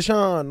 Derez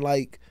Deshaun,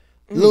 like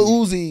Lil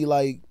Uzi,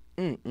 like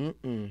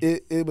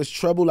it was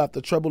trouble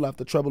after trouble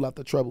after trouble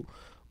after trouble.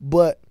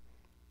 But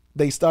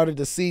they started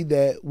to see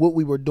that what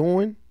we were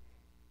doing,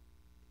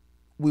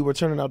 we were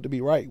turning out to be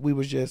right. We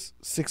was just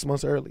 6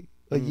 months early,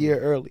 a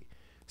year early.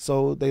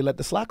 So they let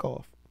the slack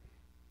off.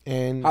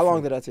 And How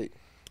long did that take?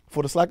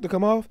 for the slack to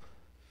come off?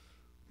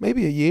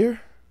 Maybe a year.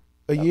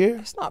 A year?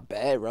 It's not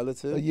bad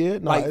relative. A year?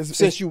 No, like it's-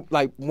 since you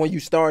like when you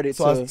started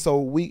So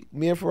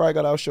me and Farai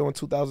got our show in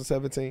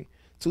 2017.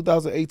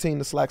 2018,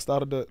 the slack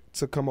started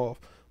to come off.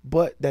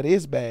 But that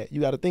is bad. You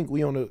got to think,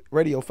 we on the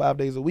radio 5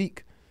 days a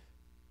week.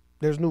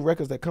 There's new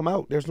records that come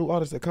out. There's new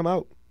artists that come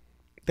out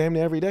damn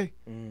near every day.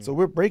 So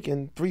we're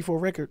breaking 3-4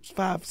 records,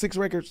 5-6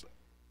 records.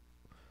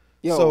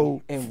 Yo,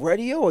 so and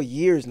radio a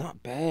year is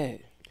not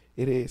bad.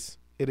 it is.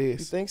 It You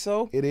is. think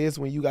so? It is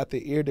when you got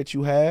the ear that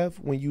you have,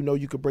 when you know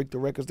you could break the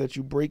records that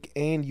you break,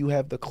 and you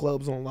have the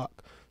clubs on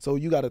lock. So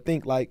you got to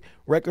think, like,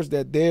 records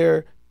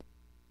that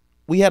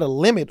we had a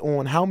limit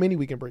on how many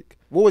we can break.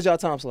 What was y'all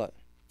time slot?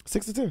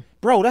 6 to 10.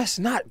 Bro, that's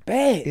not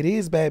bad. It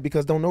is bad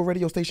because don't no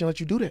radio station let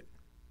you do that.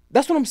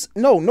 That's what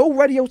no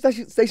radio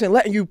station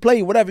letting you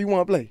play whatever you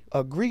want to play.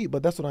 Agreed,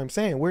 but that's what I'm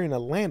saying. We're in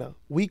Atlanta.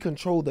 We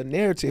control the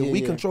narrative. Yeah,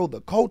 we yeah. control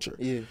the culture.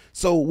 Yeah.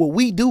 So what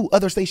we do,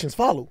 other stations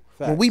follow.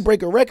 When Facts. we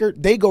break a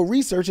record, they go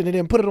research it and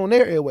then put it on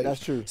their airwaves.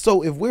 That's true.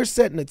 So if we're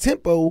setting a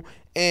tempo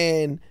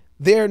and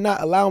they're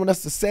not allowing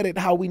us to set it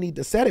how we need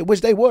to set it,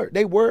 which they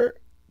were,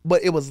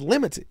 but it was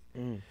limited.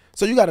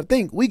 So you got to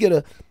think, we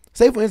get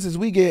say for instance,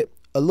 we get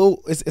a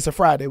little, it's a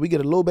Friday, we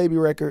get a Lil Baby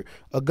record,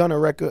 a Gunna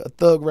record, a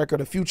Thug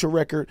record, a Future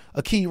record,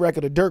 a Key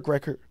record, a Dirk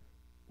record.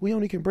 We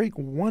only can break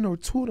 1 or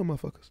 2 of them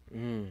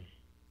motherfuckers.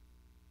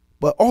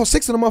 But all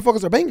 6 of them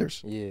motherfuckers are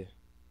bangers. Yeah.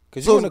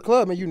 Because you're in the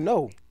club and you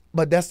know.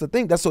 But that's the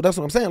thing. That's what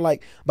I'm saying.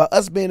 Like, by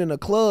us being in a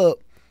club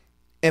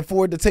and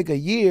for it to take a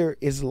year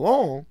is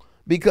long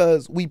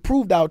because we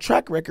proved our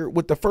track record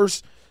with the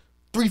first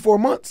 3-4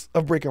 months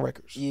of breaking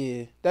records.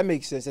 Yeah, that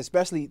makes sense.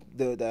 Especially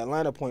the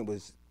Atlanta point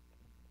was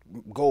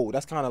gold.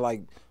 That's kind of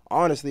like,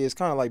 honestly, it's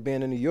kind of like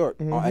being in New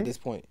York at this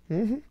point.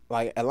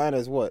 Like, Atlanta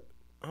is what?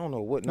 I don't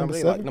know what number.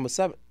 Like number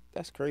 7.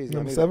 That's crazy.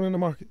 Number 7 in the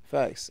market.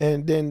 Facts.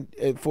 And then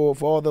for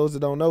all those that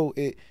don't know,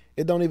 it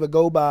don't even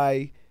go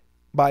by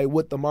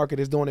what the market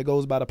is doing. It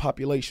goes by the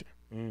population.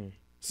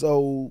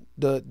 So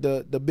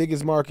the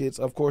biggest markets,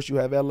 of course, you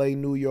have LA,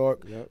 New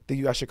York. Then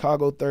you got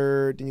Chicago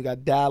 3rd. Then you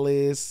got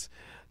Dallas.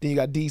 Then you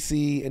got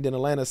DC, and then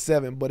Atlanta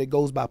 7. But it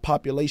goes by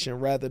population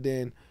rather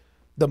than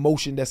the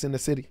motion that's in the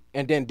city.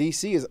 And then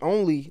DC is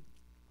only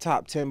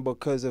top 10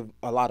 because of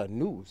a lot of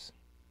news.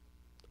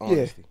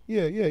 Honestly.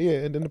 Yeah.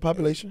 And then the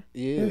population.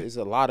 Yeah, it's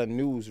a lot of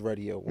news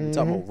radio. When we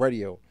talk about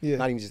radio,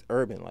 not even just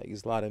urban, like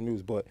it's a lot of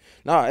news. But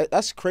nah,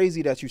 that's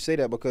crazy that you say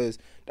that because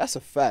that's a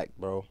fact,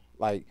 bro.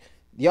 Like,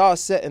 y'all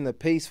setting the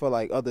pace for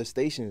like other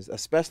stations,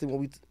 especially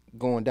when we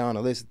going down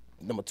the list,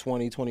 number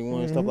 20,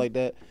 21, stuff like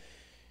that.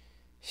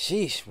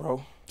 Sheesh,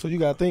 bro. So you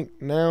gotta think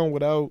now,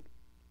 without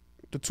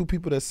the 2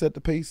 people that set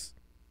the pace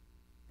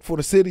for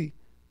the city,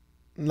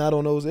 not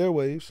on those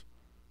airwaves.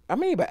 I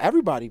mean, but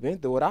everybody been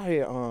through it. I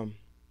hear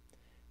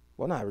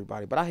well, not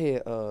everybody, but I hear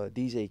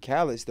DJ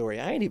Khaled's story.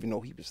 I didn't even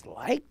know he was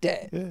like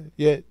that.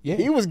 Yeah.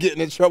 He was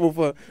getting in trouble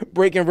for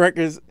breaking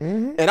records.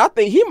 And I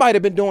think he might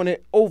have been doing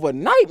it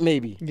overnight,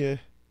 maybe. Yeah.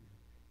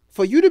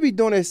 For you to be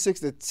doing it 6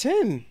 to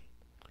 10.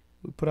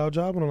 We put our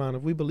job on the line.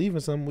 If we believe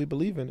in something, we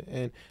believe in it.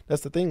 And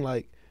that's the thing.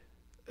 Like,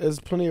 there's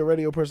plenty of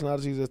radio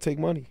personalities that take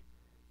money.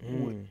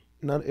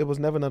 It was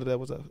never none of that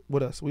was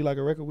with us. We like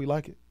a record, we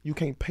like it. You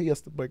can't pay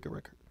us to break a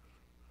record.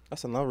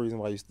 That's another reason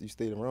why you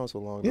stayed around so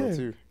long, though,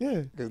 too.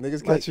 Yeah. Because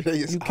niggas like,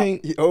 catch you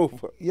can't. you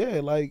over.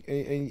 Yeah, like,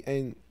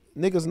 and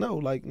niggas know.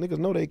 Like, niggas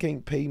know they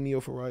can't pay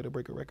Neo Ferrari to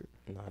break a record.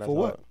 Nah, that's for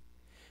what? Hard.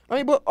 I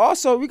mean, but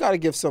also, we got to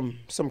give some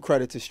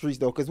credit to Streetz,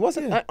 though, because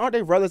aren't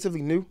they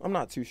relatively new? I'm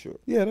not too sure.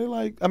 Yeah, they're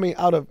like, I mean,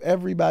 out of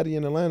everybody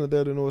in Atlanta,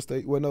 they're the North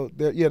State. Well, no,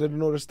 they're the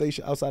North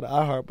station outside of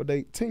iHeart, but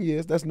they 10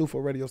 years, that's new for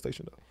a radio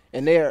station, though.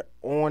 And they're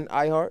on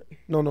iHeart?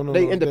 No.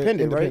 They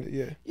independent, right?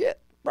 Yeah. Yeah.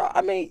 Bro,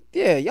 I mean,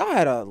 yeah, y'all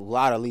had a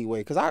lot of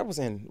leeway because I was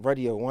in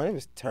Radio 1. It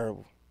was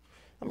terrible.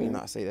 I mean,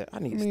 not say that. I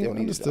still need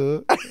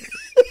understood.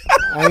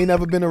 I ain't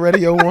never been to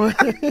Radio 1.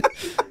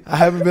 I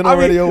haven't been on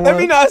Radio 1. Let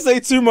me not say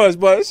too much,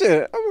 but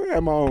shit, I'm gonna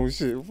have my own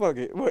shit. Fuck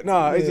it. But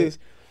nah, it's just.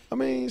 I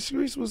mean,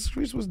 Streetz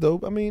was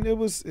dope. I mean, it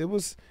was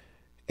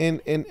in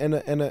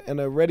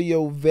a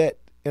radio vet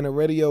and a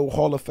radio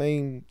Hall of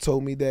Fame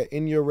told me that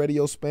in your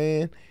radio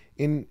span,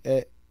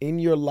 in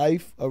your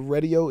life of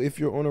radio, if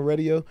you're on a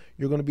radio,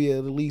 you're going to be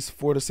at least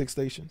 4 to 6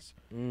 stations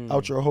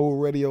out your whole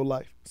radio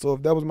life. So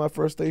if that was my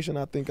first station,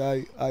 I think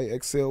I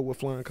excelled with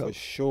flying colors.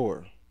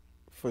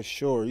 For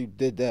sure. You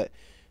did that.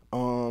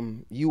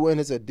 You went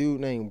as a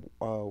dude named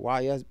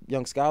YS,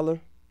 Young Scholar.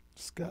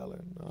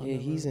 Scholar. No, yeah,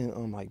 he's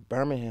in like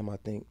Birmingham, I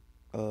think.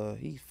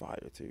 He's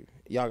fire too.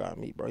 Y'all got to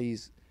meet, bro.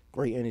 He's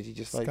great energy,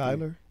 just like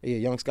Skyler. Yeah,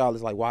 Young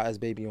Scholar's like YS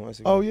Baby on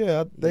Instagram. Oh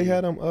yeah, they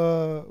had him.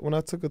 When I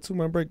took a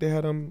 2-month break, they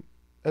had him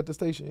at the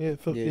station. Yeah,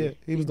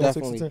 he was doing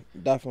 6 to 10.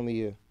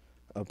 Definitely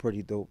a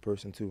pretty dope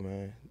person too,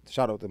 man.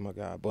 Shout out to my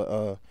guy.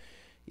 But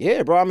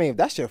yeah, bro. I mean, if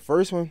that's your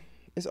first one,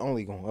 it's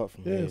only going up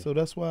from here. Yeah, so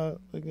that's why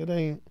like it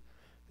ain't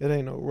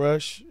no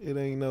rush. It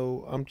ain't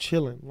no I'm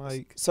chilling.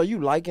 Like, so you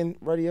liking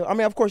radio? I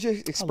mean, of course your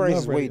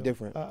experience is way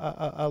different.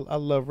 I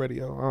love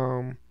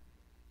radio.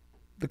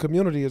 The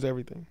community is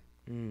everything.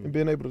 And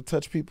being able to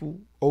touch people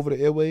over the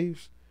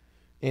airwaves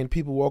and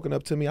people walking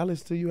up to me, I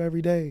listen to you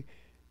every day.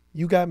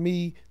 You got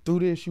me through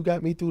this, you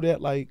got me through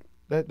that. Like,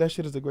 that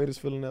shit is the greatest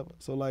feeling ever.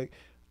 So, like,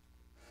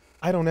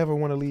 I don't ever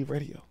want to leave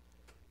radio.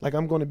 Like,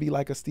 I'm going to be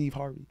like a Steve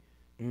Harvey.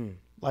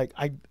 Like,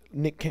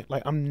 Nick can't,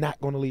 like, I'm not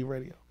going to leave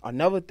radio.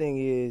 Another thing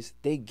is,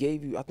 they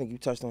gave you, I think you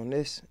touched on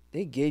this,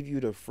 they gave you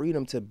the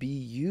freedom to be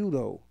you,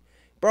 though.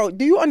 Bro,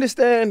 do you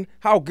understand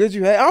how good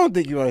you had? I don't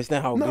think you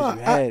understand how good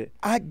you had it.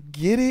 I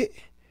get it,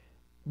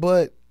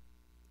 but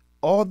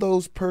all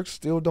those perks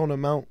still don't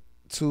amount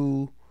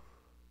to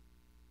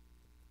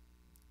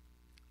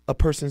a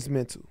person's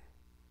mental.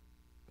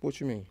 What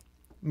you mean?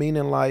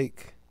 Meaning,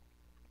 like,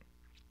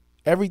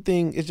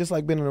 everything is just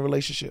like being in a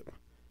relationship.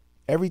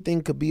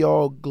 Everything could be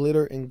all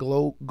glitter and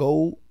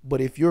gold,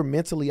 but if you're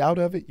mentally out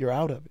of it, you're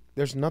out of it.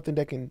 There's nothing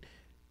that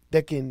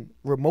can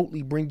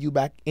remotely bring you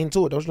back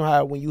into it. Don't you know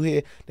how when you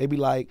hear they be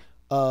like,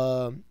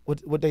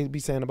 what they be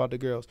saying about the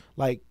girls,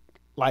 like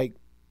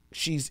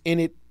she's in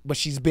it, but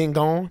she's been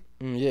gone.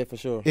 Yeah, for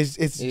sure. It's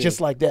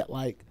just like that.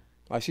 Like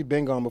Like she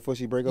been gone before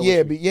she break up.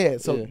 Yeah, with you.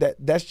 but so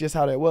that's just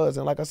how that was.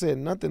 And like I said,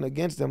 nothing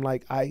against them.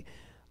 Like I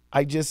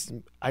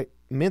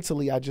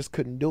mentally I just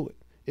couldn't do it.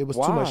 It was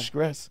too much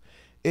stress.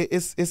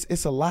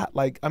 It's a lot.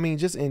 Like, I mean,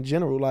 just in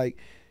general, like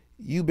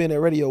you've been at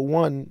Radio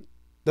 1,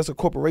 that's a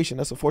corporation,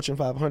 that's a Fortune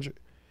 500.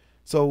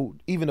 So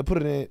even to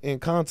put it in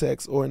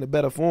context or in a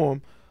better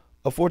form,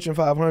 a Fortune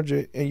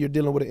 500 and you're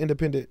dealing with an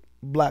independent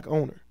black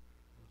owner.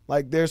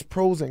 Like there's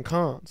pros and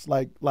cons.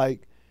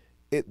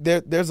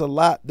 There's a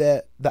lot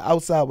that the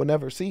outside would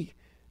never see.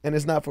 And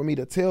it's not for me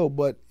to tell,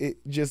 but it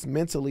just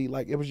mentally,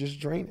 like it was just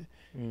draining.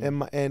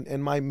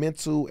 And my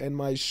mental and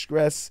my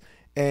stress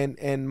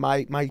and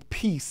my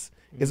peace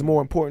is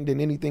more important than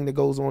anything that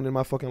goes on in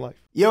my fucking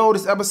life. Yo,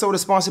 this episode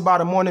is sponsored by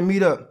The Morning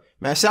Meetup.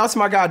 Man, shout out to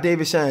my guy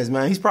David Shands,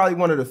 man. He's probably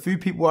one of the few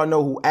people I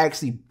know who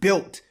actually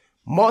built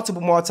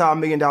multiple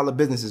multi-million-dollar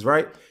businesses,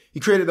 right? He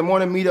created The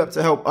Morning Meetup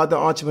to help other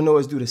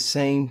entrepreneurs do the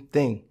same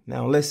thing.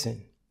 Now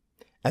listen,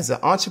 as an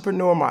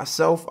entrepreneur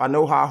myself, I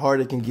know how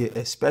hard it can get,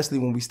 especially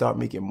when we start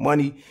making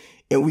money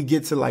and we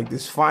get to like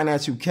this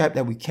financial cap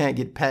that we can't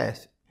get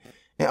past.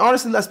 And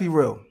honestly, let's be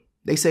real.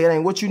 They say it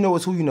ain't what you know,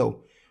 it's who you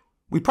know.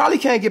 We probably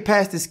can't get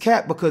past this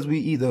cap because we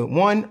either,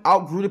 one,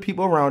 outgrew the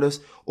people around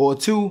us, or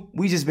two,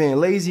 we just being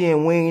lazy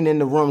and we ain't in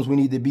the rooms we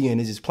need to be in.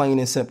 It's just plain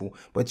and simple.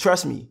 But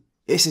trust me,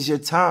 this is your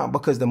time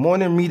because The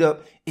Morning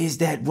Meetup is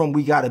that room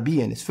we got to be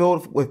in. It's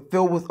filled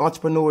with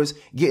entrepreneurs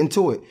getting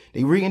to it.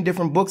 They reading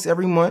different books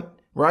every month,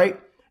 right?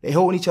 They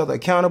holding each other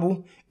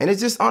accountable. And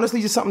it's just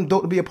honestly just something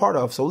dope to be a part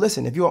of. So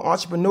listen, if you're an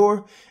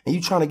entrepreneur and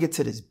you trying to get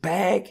to this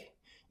bag,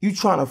 you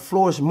trying to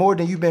flourish more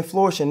than you've been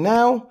flourishing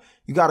now,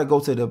 you got to go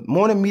to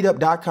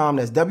themorningmeetup.com.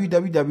 That's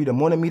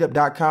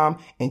www.themorningmeetup.com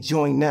and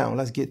join now.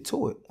 Let's get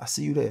to it. I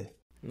see you there.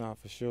 Nah,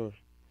 for sure.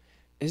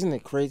 Isn't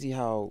it crazy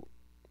how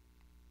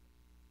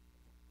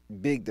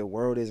big the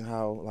world is and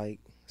how, like,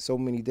 so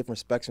many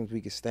different spectrums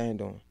we can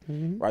stand on,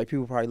 right?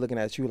 People probably looking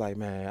at you like,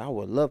 man, I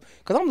would love,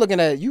 because I'm looking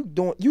at you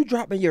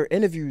dropping your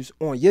interviews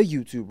on your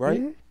YouTube,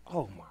 right?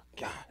 Oh, my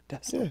God.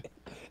 That's it.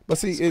 But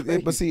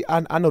see,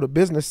 I know the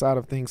business side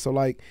of things. So,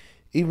 like,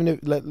 even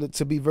if,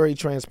 to be very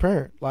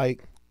transparent,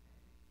 like,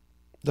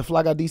 the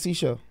FlyGuy DC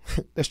show,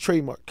 that's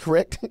trademark,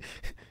 correct?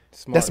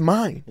 Smart. That's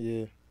mine.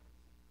 Yeah.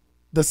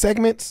 The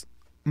segments,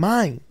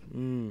 mine.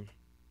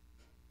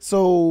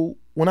 So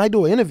when I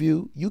do an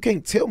interview, you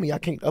can't tell me I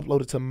can't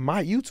upload it to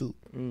my YouTube.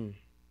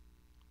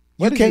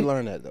 Where did you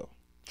learn that though?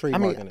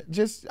 Trademarking it.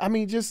 Just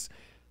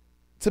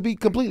to be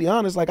completely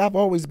honest, like I've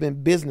always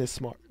been business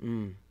smart.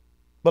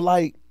 But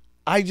like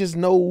I just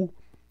know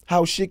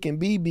how shit can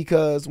be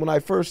because when I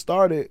first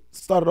started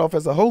off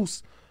as a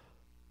host,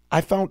 I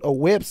found a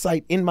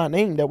website in my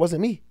name that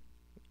wasn't me.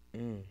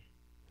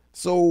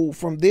 So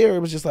from there, it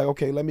was just like,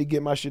 okay, let me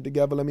get my shit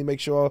together. Let me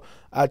make sure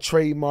I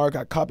trademark,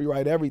 I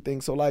copyright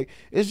everything. So like,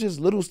 it's just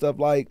little stuff.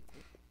 Like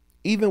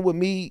even with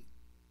me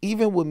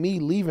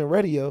leaving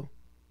radio,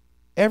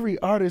 every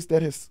artist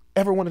that has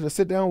ever wanted to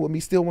sit down with me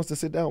still wants to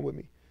sit down with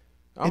me.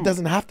 It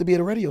doesn't have to be at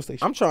a radio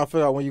station. I'm trying to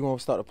figure out when you're going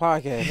to start a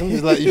podcast. I'm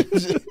just like,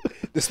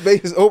 the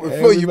space is open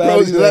for you, bro.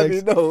 Just let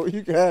me know.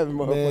 You can have it,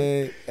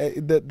 motherfucker.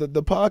 Man,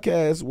 the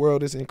podcast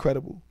world is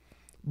incredible.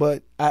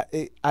 But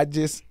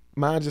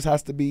mine just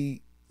has to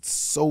be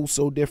so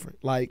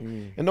different. Like,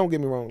 and don't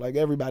get me wrong, like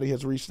everybody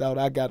has reached out.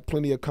 I got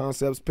plenty of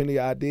concepts, plenty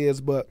of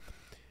ideas, but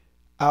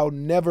I'll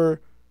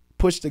never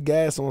push the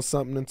gas on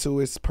something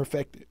until it's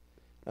perfected.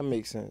 That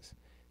makes sense.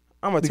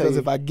 I'm gonna tell you, because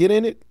if I get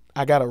in it,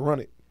 I gotta run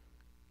it.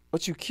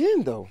 But you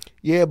can though.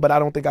 Yeah, but I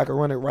don't think I can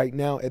run it right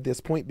now at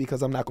this point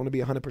because I'm not going to be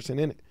 100%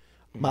 in it.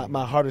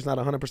 My heart is not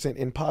 100%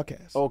 in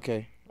podcasts.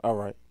 Okay, all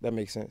right, that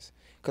makes sense.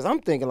 Because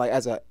I'm thinking like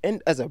as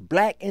a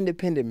black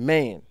independent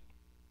man,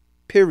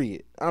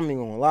 period. I'm not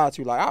even gonna lie to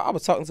you. Like I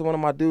was talking to one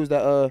of my dudes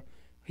that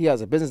he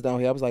has a business down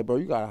here. I was like, bro,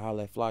 you gotta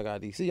holler at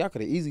FlyGuy DC. I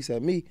could have easily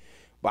said me,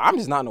 but I'm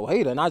just not no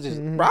hater. And I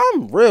just, bro,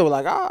 I'm real.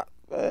 Like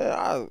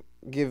I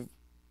give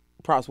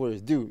props where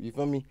it's due. You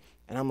feel me?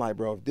 And I'm like,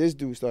 bro, if this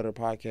dude started a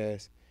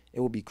podcast, it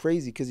would be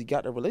crazy because he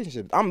got the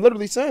relationship. I'm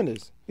literally saying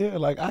this. Yeah,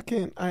 like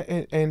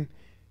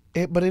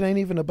but it ain't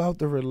even about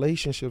the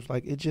relationships.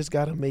 Like it just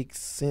gotta make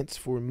sense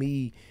for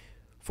me,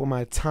 for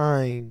my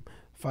time,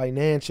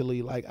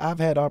 financially. Like I've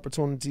had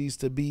opportunities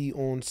to be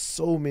on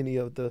so many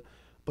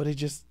but it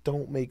just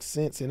don't make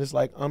sense. And it's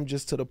like I'm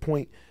just to the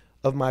point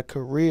of my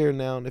career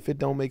now, and if it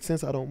don't make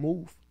sense, I don't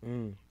move.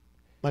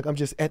 Like I'm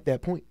just at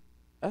that point.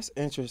 That's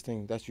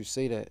interesting that you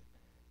say that,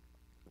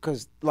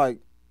 because like,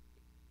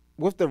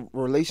 with the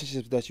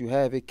relationships that you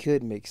have, it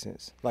could make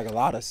sense, like a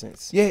lot of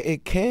sense. Yeah,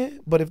 it can,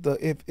 but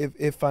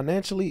if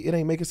financially it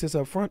ain't making sense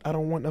up front, I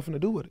don't want nothing to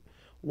do with it.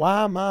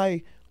 Why am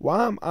I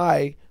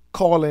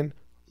calling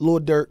Lil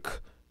Durk,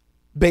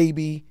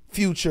 Baby,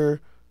 Future,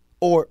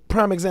 or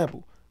prime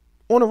example,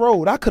 on the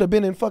road? I could have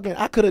been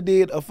I could have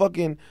did a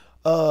fucking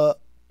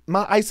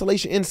my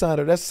Isolation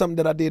Insider. That's something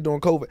that I did during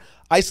COVID.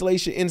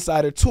 Isolation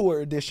Insider Tour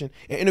Edition,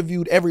 and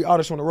interviewed every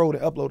artist on the road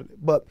and uploaded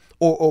it, but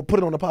or put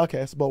it on the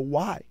podcast. But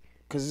why?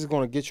 Because it's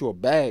going to get you a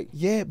bag.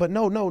 Yeah, but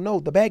no.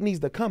 The bag needs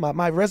to come.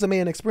 My resume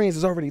and experience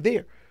is already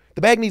there.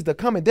 The bag needs to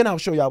come, and then I'll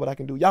show y'all what I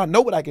can do. Y'all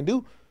know what I can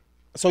do.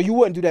 So you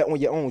wouldn't do that on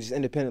your own, just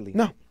independently?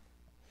 No.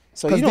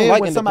 So you don't then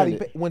like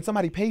when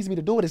somebody pays me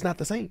to do it, it's not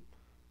the same.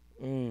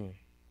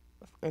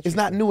 It's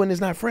not new and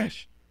it's not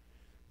fresh.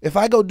 If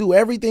I go do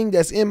everything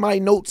that's in my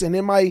notes and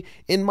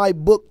in my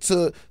book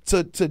to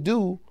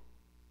do,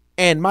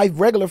 and my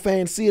regular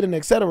fans see it and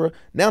etc.,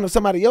 now if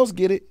somebody else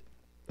get it,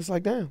 it's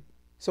like, damn.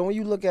 So when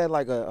you look at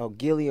like a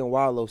Gilly and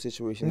Wallow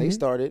situation, they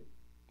started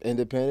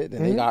independent,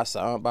 then they got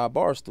signed by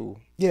Barstool.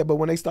 Yeah, but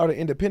when they started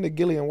independent,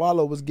 Gilly and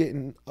Wallow was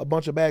getting a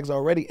bunch of bags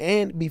already,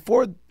 and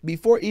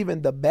before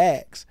even the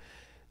bags,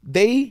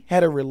 they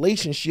had a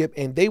relationship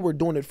and they were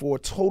doing it for a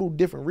total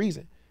different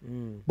reason.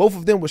 Both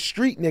of them were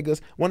street niggas,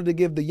 wanted to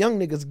give the young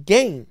niggas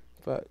game.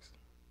 Facts.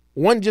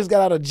 One just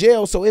got out of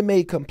jail, so it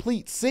made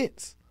complete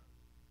sense.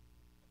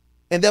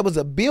 And that was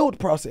a build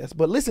process.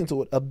 But listen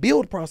to it, a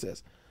build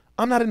process.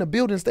 I'm not in the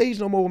building stage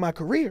no more with my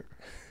career.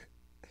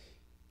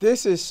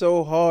 This is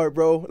so hard,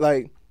 bro.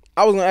 Like,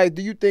 I was gonna ask,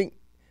 do you think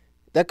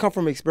that come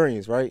from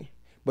experience, right?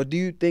 But do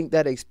you think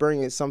that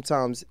experience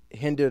sometimes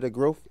hinder the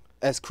growth,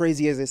 as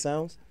crazy as it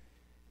sounds?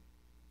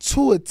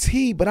 To a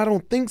T, but I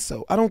don't think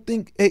so. I don't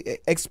think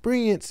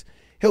experience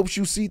helps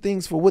you see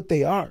things for what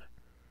they are.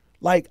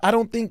 Like, I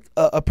don't think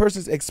a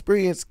person's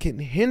experience can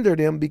hinder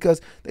them because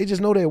they just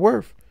know their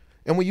worth.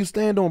 And when you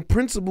stand on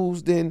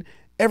principles, then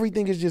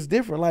everything is just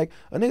different. Like,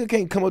 a nigga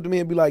can't come up to me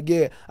and be like,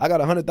 yeah, I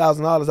got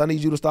 $100,000. I need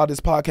you to start this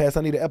podcast.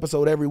 I need an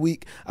episode every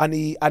week. I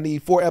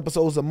need 4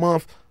 episodes a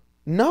month.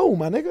 No,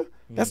 my nigga.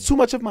 That's too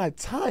much of my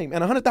time.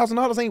 And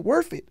 $100,000 ain't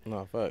worth it.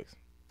 No, facts.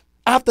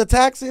 After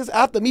taxes,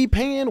 after me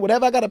paying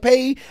whatever I got to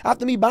pay,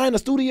 after me buying a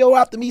studio,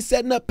 after me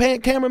setting up, paying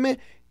cameramen,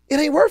 it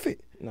ain't worth it.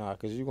 Nah,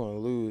 because you're going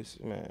to lose,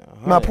 man.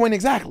 100. My point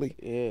exactly.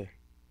 Yeah.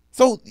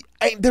 So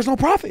there's no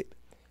profit.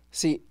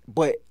 See,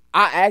 but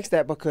I asked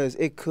that because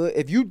it could,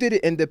 if you did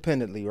it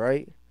independently,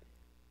 right?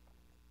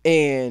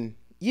 And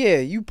yeah,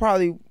 you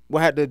probably will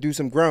have to do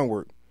some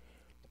groundwork.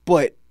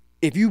 But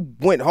if you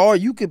went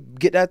hard, you could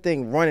get that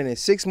thing running in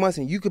 6 months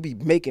and you could be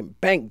making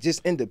bank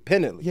just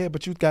independently. Yeah,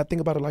 but you got to think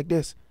about it like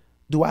this.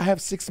 Do I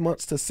have 6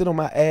 months to sit on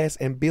my ass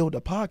and build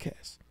a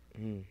podcast?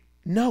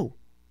 No.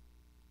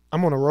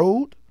 I'm on the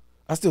road.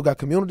 I still got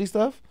community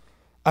stuff.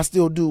 I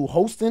still do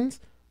hostings.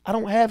 I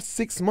don't have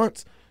 6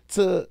 months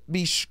to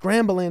be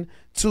scrambling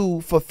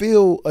to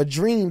fulfill a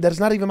dream that is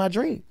not even my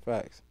dream.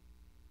 Facts.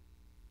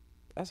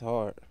 That's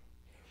hard.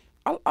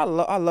 I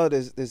love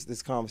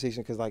this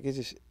conversation because like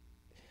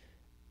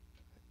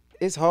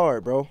it's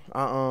hard, bro.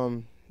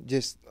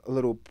 Just a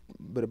little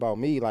bit about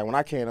me. Like when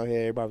I came out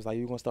here, everybody was like,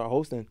 "You gonna start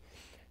hosting?"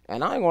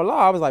 And I ain't gonna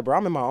lie, I was like, bro,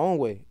 I'm in my own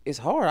way. It's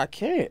hard. I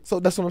can't.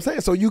 So that's what I'm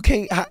saying. So you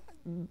can't.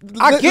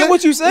 I get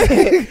what you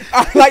saying.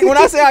 Like when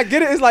I say I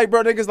get it, it's like,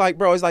 bro, niggas like,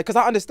 bro, it's like, cause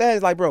I understand.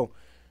 It's like, bro,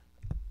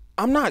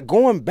 I'm not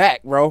going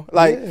back, bro.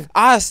 Like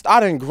I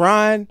done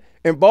grind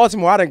in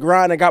Baltimore. I done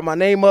grind and got my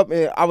name up,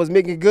 and I was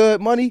making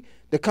good money.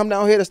 To come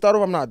down here to start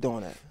over, I'm not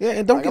doing that. Yeah,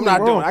 and don't like, get I'm me not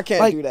wrong. doing. I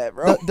can't do that,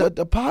 bro.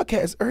 The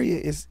podcast area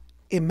is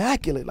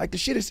immaculate. Like the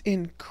shit is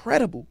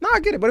incredible. No, I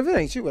get it, but if it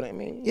ain't you, it ain't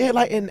me. Yeah,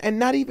 like and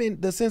not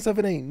even the sense of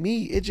it ain't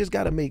me. It just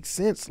gotta make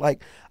sense.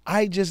 Like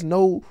I just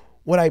know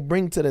what I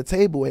bring to the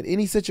table. And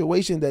any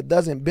situation that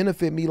doesn't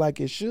benefit me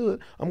like it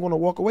should, I'm gonna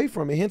walk away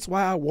from it. Hence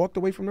why I walked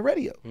away from the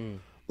radio.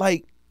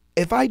 Like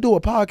if I do a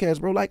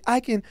podcast, bro, like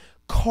I can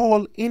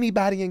call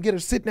anybody and get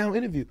a sit down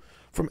interview.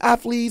 From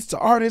athletes to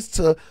artists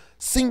to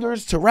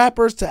singers to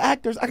rappers to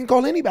actors, I can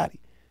call anybody.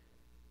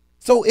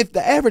 So if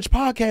the average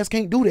podcast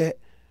can't do that,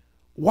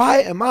 why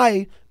am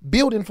I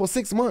building for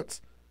 6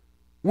 months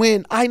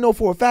when I know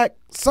for a fact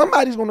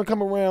somebody's going to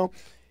come around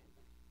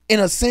in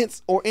a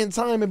sense or in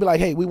time and be like,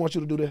 hey, we want you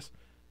to do this.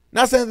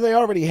 Not saying that they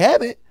already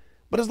have it,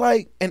 but it's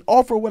like an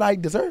offer what I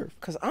deserve.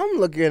 Because I'm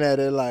looking at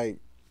it like,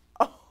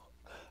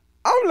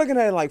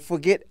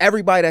 forget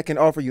everybody that can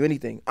offer you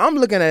anything. I'm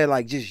looking at it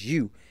like just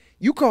you.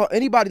 You call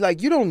anybody,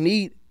 like you don't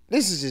need,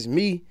 this is just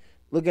me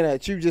looking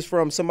at you just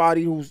from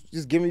somebody who's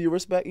just giving you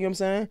respect, you know what I'm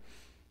saying?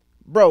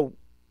 Bro,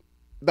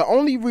 the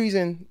only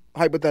reason,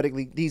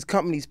 hypothetically, these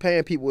companies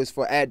paying people is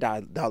for ad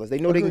dollars. They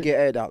know they can get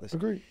ad dollars.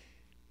 Agreed.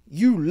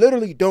 You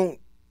literally don't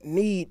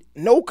need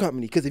no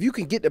company because if you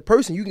can get the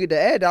person, you can get the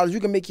ad dollars, you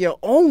can make your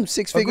own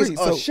 6 figures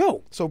a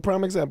show. So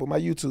prime example, my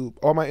YouTube,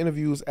 all my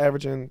interviews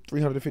averaging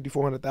 350,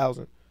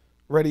 400,000,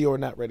 radio or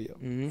not radio,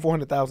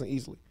 400,000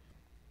 easily.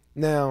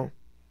 Now,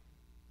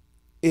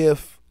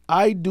 if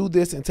I do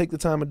this and take the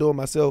time to do it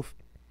myself,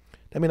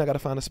 that means I got to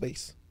find a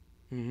space.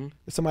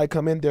 If somebody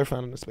come in, they're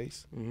finding a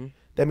space.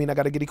 That means I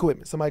got to get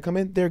equipment. Somebody come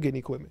in, they're getting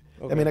equipment.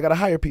 That means I got to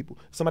hire people.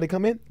 Somebody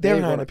come in, they're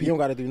hiring people. You don't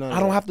got to do nothing. I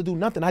don't have to do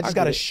nothing. I just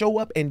got to show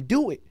up and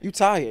do it. You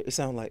tired, it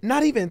sounds like.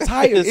 Not even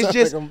tired. It's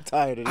just like I'm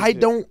tired of this I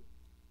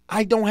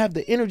shit. don't have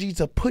the energy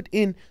to put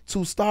in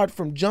to start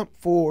from jump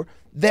for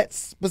that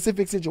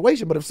specific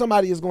situation. But if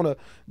somebody is going to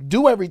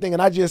do everything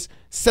and I just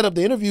set up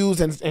the interviews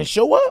and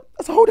show up,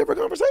 that's a whole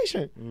different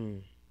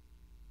conversation.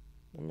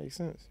 That makes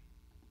sense.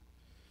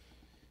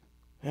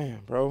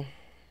 Damn, bro.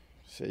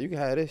 Shit, you can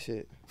have this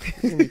shit.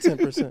 Give me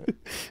 10%.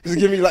 Just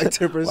give me like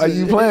 10%. Why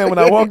you playing? When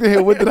I walked in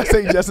here, what did I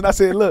say, Justin? I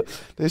said, look,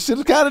 this shit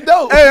is kind of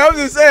dope. Hey, I'm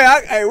just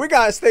saying. Hey, we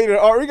got state of the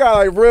art. We got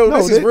like real. No,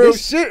 this is real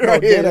shit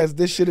right here.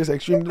 This shit is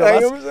extremely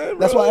dope.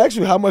 That's why I asked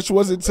you how much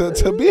was it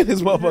to be in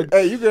this motherfucker.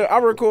 Hey, you can. I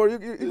record. You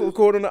can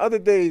record on the other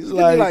days. Give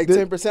me like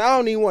 10%. I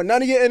don't even want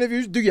none of your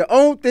interviews. Do your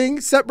own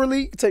thing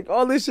separately. Take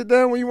all this shit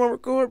down when you want to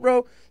record,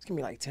 bro. Just give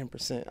me like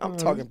 10%. I'm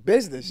talking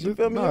business. You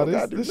feel me? No,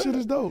 this shit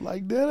is dope.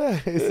 Like dead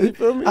ass. You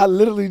feel me? I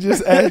literally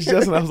just asked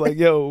Justin. I was like,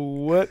 yo,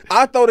 what?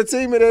 I throw the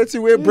team in there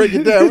too. We'll break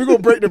it down. We're gonna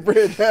break the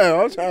bread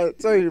down. I'm trying to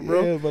tell you,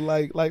 bro. Yeah, but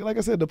like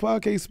I said, the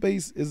podcast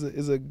space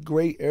is a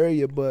great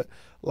area, but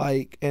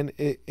like and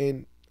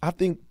I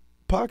think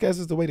podcast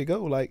is the way to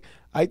go. Like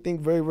I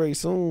think very, very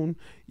soon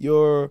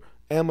your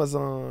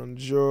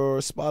Amazons, your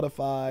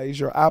Spotify's,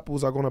 your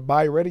Apples are gonna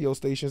buy radio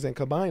stations and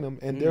combine them,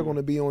 and they're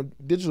gonna be on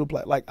digital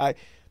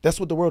that's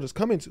what the world is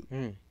coming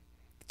to.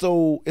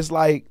 So it's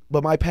like,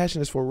 but my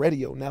passion is for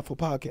radio, not for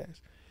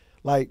podcasts.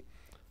 Like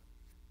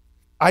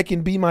I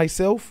can be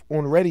myself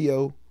on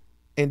radio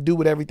and do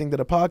with everything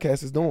that a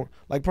podcast is doing.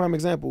 Like prime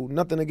example,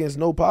 nothing against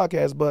no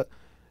podcast, but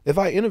if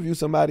I interview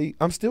somebody,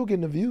 I'm still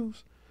getting the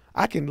views.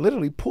 I can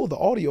literally pull the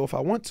audio if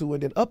I want to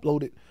and then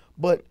upload it.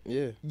 But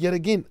yet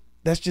again,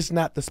 that's just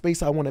not the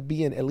space I want to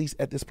be in, at least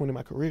at this point in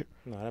my career.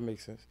 No, that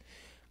makes sense.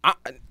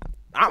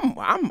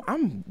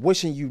 I'm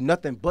wishing you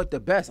nothing but the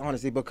best,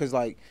 honestly, because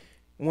like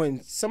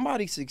when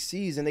somebody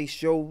succeeds and they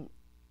show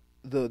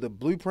the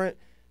blueprint,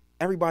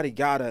 everybody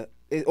gotta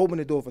open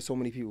the door for so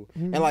many people.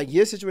 And like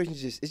your situation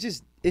is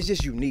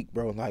just unique,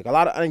 bro. Like a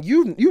lot of, and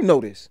you know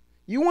this.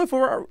 You went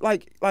for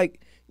like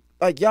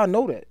y'all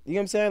know that. You know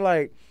what I'm saying?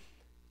 Like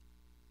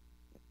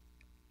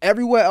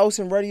everywhere else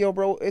in radio,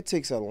 bro, it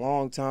takes a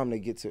long time to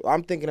get to.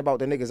 I'm thinking about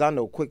the niggas I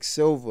know,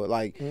 Quicksilver,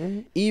 like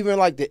even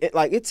like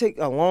it take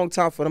a long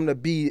time for them to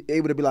be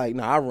able to be like,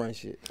 nah, I run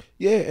shit.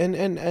 Yeah,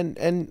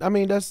 and I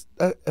mean that's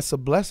a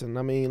blessing.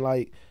 I mean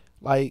like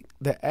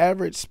the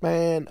average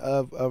span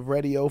of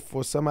radio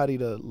for somebody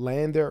to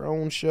land their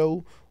own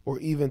show or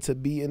even to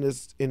be in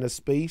a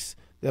space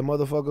that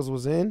motherfuckers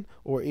was in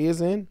or is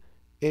in,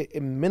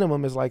 it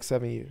minimum is like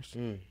 7 years.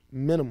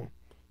 Minimum.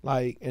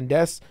 Like, and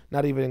that's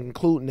not even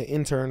including the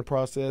intern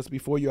process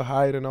before you're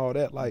hired and all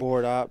that. Like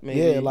board op, maybe.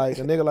 Yeah, like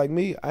a nigga like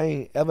me, I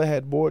ain't ever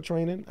had board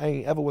training. I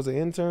ain't ever was an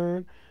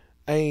intern.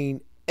 I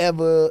ain't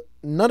ever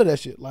none of that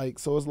shit. Like,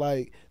 so it's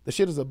like the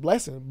shit is a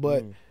blessing,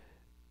 but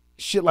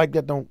shit like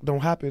that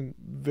don't happen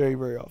very,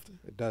 very often.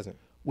 It doesn't.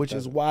 Which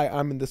is why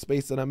I'm in the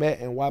space that I'm at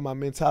and why my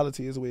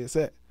mentality is where it's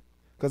at.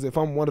 Because if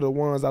I'm one of the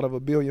ones out of a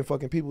billion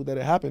fucking people that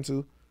it happened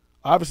to,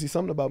 obviously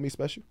something about me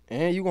special.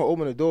 And you gonna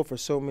open the door for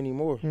so many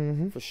more,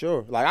 for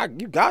sure. Like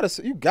you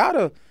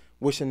gotta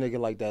wish a nigga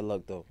like that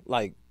luck though,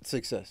 like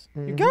success.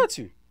 You got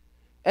to,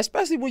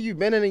 especially when you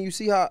been in and you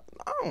see how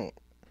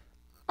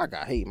I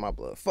got hate in my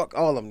blood. Fuck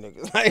all them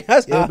niggas. Like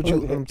that's how but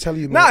I'm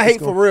telling you, man, not hate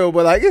for real,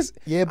 but like it's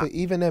but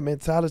even that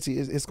mentality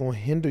it's gonna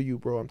hinder you,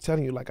 bro. I'm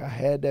telling you, like I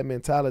had that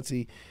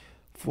mentality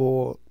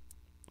for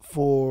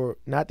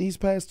not these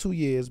past 2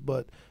 years,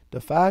 but the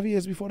 5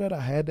 years before that,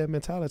 I had that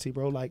mentality,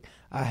 bro. Like,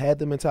 I had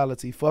the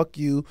mentality, fuck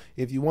you.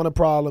 If you want a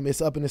problem,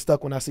 it's up and it's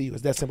stuck when I see you.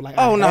 It's that simple. Like,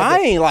 I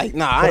ain't like,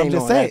 I ain't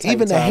just saying,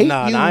 even to hate you,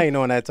 I ain't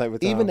on that type of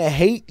time. Even to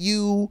hate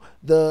you,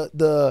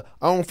 the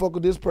I don't fuck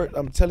with this person.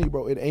 I'm telling you,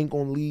 bro, it ain't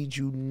gonna lead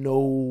you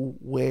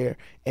nowhere.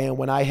 And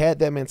when I had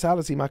that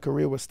mentality, my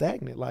career was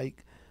stagnant.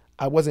 Like,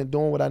 I wasn't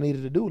doing what I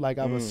needed to do. Like,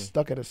 I was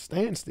stuck at a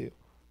standstill.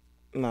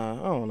 Nah,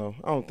 I don't know.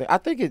 I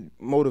think it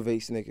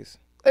motivates niggas.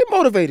 It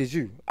motivated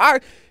you.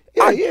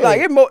 Like you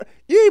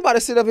ain't about to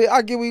sit up here.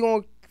 I get we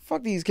gonna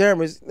fuck these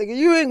cameras, nigga.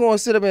 You ain't gonna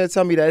sit up here and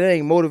tell me that it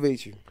ain't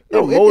motivate you.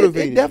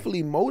 It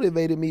definitely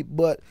motivated me,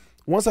 but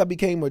once I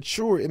became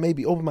mature, it made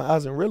me open my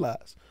eyes and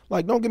realize.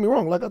 Like, don't get me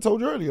wrong. Like I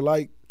told you earlier,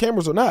 like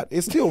cameras or not,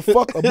 it's still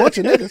fuck a bunch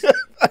of niggas. All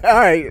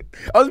right,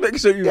 I was making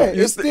sure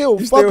it's still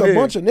fuck a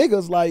bunch of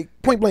niggas. Like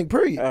point blank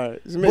period. All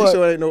right, just make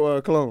sure it ain't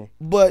no clone.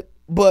 But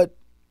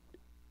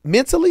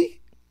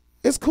mentally,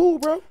 it's cool,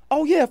 bro.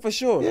 Oh yeah, for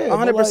sure. Yeah,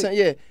 100%.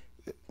 Yeah.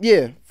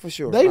 Yeah, for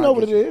sure. They know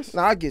what it is.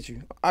 Nah, I get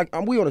you.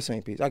 We on the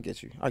same page. I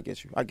get you.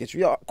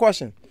 Yo,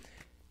 question.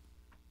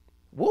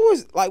 What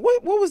was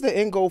the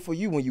end goal for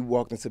you when you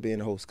walked into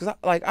being a host? Because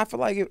I feel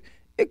like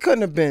it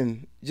couldn't have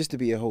been just to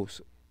be a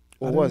host.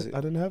 Or was it? I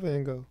didn't have an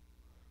end goal.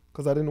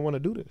 Because I didn't want to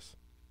do this.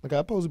 Like, I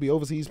was supposed to be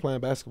overseas playing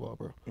basketball,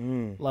 bro.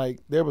 Like,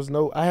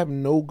 I have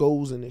no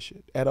goals in this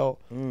shit at all.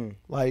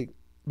 Like,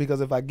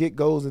 because if I get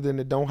goals and then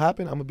it don't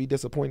happen, I'm going to be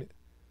disappointed.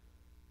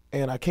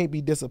 And I can't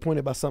be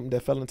disappointed by something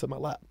that fell into my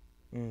lap.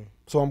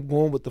 So I'm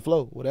going with the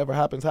flow. Whatever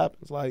happens,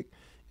 happens. Like,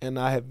 and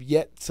I have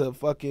yet to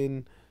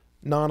fucking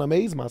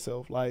non-amaze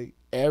myself. Like,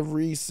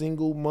 every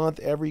single month,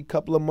 every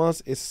couple of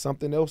months, it's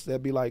something else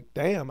that be like,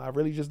 damn, I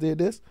really just did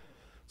this.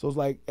 So it's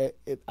like,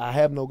 I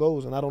have no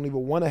goals, and I don't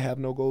even want to have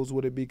no goals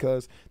with it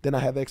because then I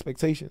have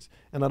expectations,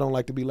 and I don't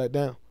like to be let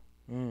down.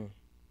 Damn,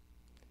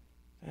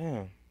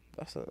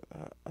 that's a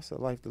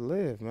life to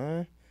live,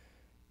 man.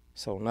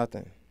 So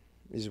nothing.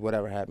 It's just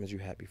whatever happens, you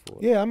happy for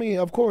it. Yeah, I mean,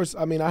 of course.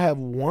 I mean, I have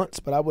wants,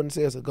 but I wouldn't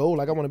say it's a goal.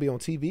 Like, I want to be on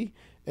TV,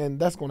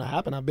 and that's going to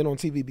happen. I've been on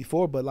TV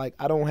before, but, like,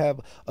 I don't have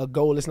a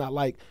goal. It's not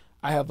like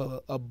I have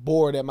a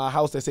board at my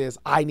house that says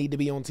I need to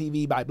be on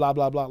TV by blah,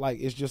 blah, blah.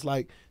 Like, it's just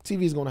like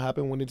TV is going to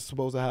happen when it's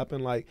supposed to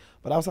happen. Like,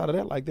 but outside of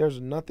that, like,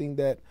 there's nothing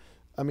that,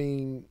 I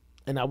mean,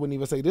 and I wouldn't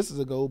even say this is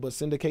a goal, but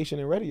syndication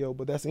and radio,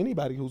 but that's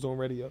anybody who's on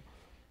radio.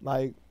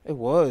 Like, it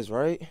was,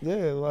 right?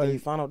 Yeah, like. And you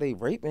found out they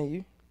raping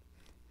you.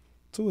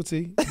 To a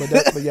T,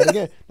 but yet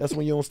again, that's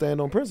when you don't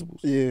stand on principles.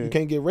 Yeah, you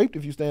can't get raped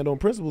if you stand on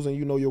principles and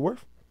you know your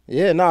worth.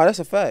 Yeah, no, that's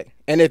a fact.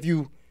 And if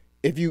you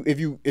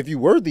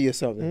worthy of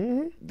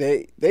something,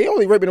 they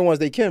only raping the ones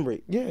they can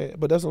rape. Yeah,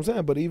 but that's what I'm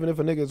saying. But even if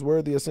a nigga is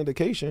worthy of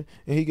syndication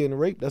and he getting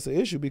raped, that's an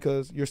issue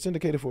because you're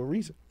syndicated for a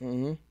reason.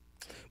 Mm-hmm.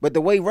 But the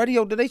way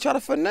radio, they try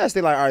to finesse.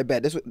 They like, all right,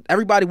 bet this.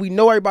 We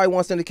know everybody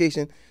wants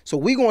syndication, so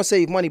we gonna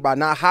save money by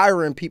not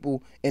hiring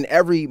people in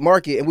every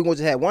market, and we gonna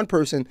just have one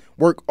person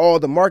work all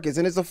the markets,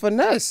 and it's a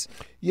finesse.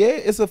 Yeah,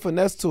 it's a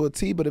finesse to a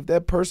T. But if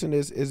that person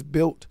is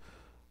built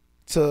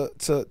to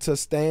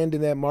stand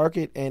in that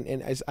market and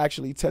is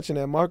actually touching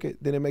that market,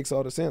 then it makes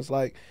all the sense.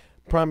 Like,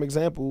 prime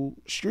example,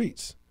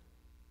 Streetz.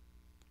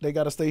 They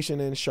got a station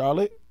in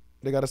Charlotte.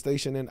 They got a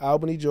station in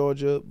Albany,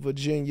 Georgia,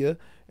 Virginia,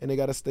 and they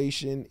got a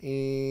station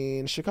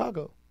in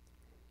Chicago.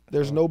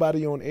 There's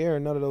nobody on air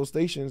in none of those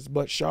stations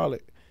but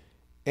Charlotte.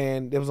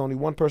 And there was only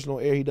one person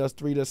on air. He does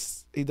 2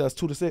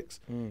 to 6.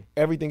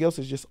 Everything else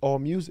is just all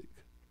music.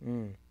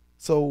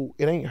 So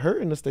it ain't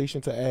hurting the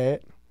station to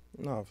add.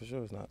 No, for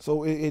sure it's not.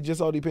 So it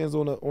just all depends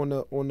on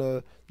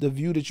the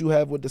view that you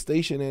have with the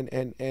station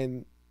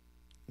and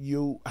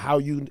you how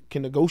you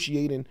can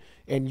negotiate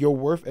and your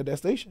worth at that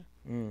station.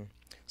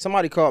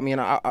 Somebody called me,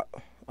 and I'm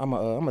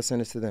gonna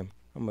send this to them.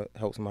 I'm gonna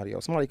help somebody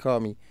else. Somebody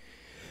called me.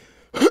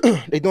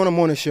 They doing a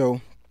morning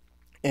show,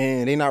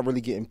 and they not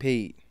really getting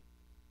paid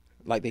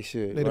like they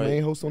should. They the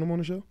main host on the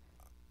morning show,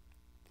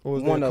 or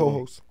is One there a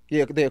co-host?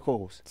 Yeah, they're a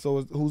co-host.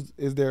 So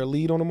is there a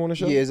lead on the morning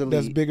show? Yeah, there's a lead.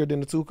 That's bigger than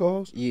the 2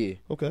 co-hosts. Yeah.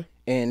 Okay.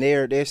 And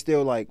they're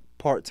still like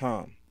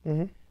part-time.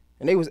 And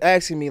they was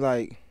asking me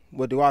like,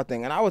 what do I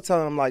think? And I was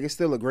telling them like, it's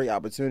still a great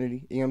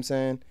opportunity. You know what I'm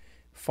saying?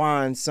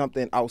 Find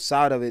something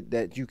outside of it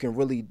that you can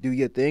really do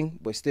your thing,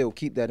 but still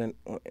keep that in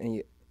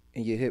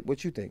your hip.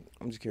 What you think?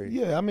 I'm just curious.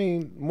 Yeah, I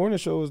mean, morning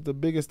show is the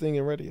biggest thing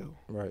in radio.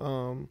 Right.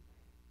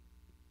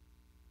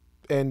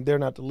 And they're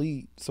not the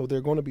lead, so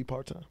they're going to be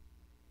part-time.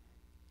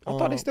 I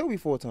thought they still be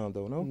full-time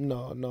though, no?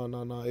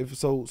 No. If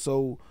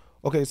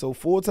so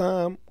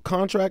full-time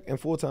contract and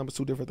full-time is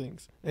 2 different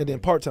things. And then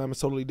part-time is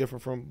totally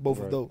different from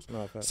both of those. No,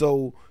 okay.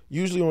 So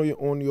usually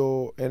on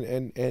your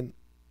and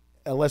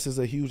unless it's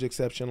a huge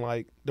exception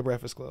like the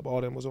Breakfast Club, all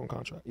them was on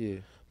contract. Yeah.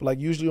 But like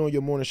usually on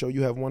your morning show,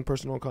 you have one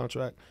person on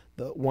contract,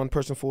 the one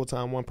person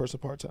full-time, one person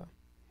part-time.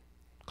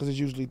 Because it's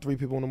usually 3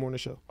 people on the morning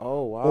show.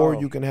 Oh, wow. Or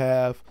you can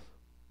have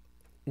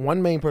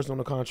one main person on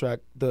the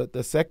contract,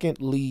 the second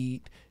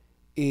lead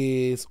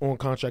is on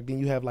contract, then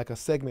you have like a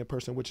segment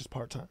person, which is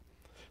part-time.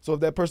 So if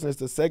that person is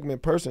the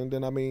segment person,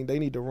 then I mean, they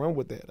need to run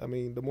with that. I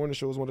mean, the morning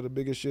show is one of the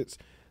biggest shits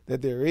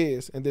that there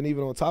is. And then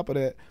even on top of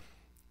that,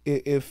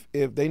 if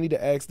they need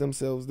to ask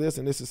themselves this,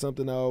 and this is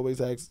something I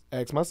always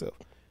ask myself,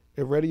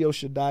 if radio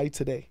should die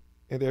today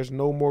and there's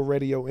no more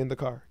radio in the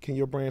car, can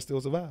your brand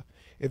still survive?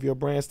 If your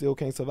brand still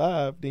can't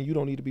survive, then you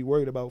don't need to be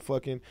worried about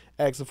fucking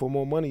asking for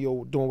more money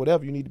or doing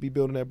whatever. You need to be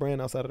building that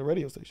brand outside of the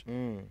radio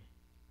station.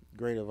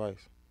 Great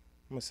advice.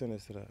 I'm going to send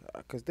this to that.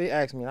 Because they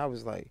asked me, and I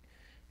was like,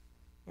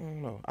 I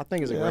don't know. I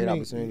think it's a great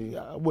opportunity.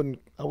 I wouldn't.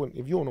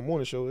 If you're on a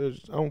morning show,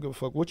 I don't give a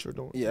fuck what you're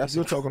doing. Yeah, if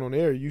you're talking on the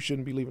air, you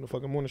shouldn't be leaving the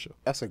fucking morning show.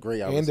 That's a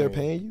great opportunity. And they're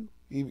paying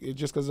you,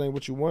 just because it ain't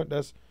what you want.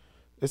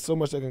 It's so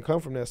much that can come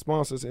from that.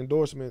 Sponsors,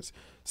 endorsements,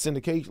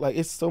 syndication. Like,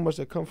 it's so much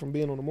that come from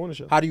being on the morning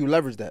show. How do you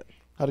leverage that?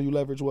 How do you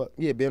leverage what?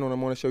 Yeah, being on the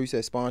morning show, you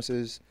said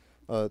sponsors,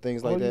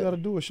 things like that. All you got to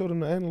do is show them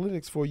the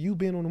analytics for you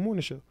being on the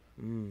morning show.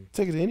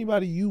 Take it to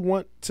anybody you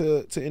want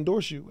to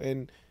endorse you.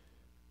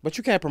 But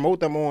you can't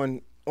promote them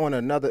on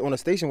a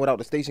station without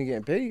the station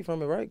getting paid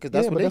from it, right? Because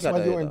that's what they got. That's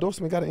why your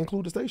endorsement got to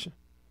include the station.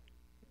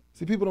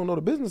 See, people don't know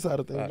the business side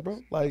of things, Facts. bro.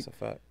 Like, that's a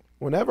fact.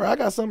 Whenever I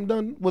got something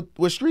done with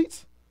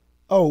Streetz,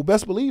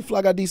 best believe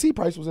FlyGuy DC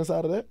price was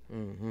inside of that.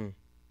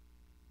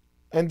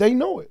 And they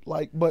know it.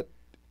 Like, but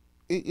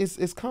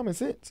it's common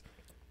sense.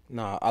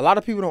 Nah, a lot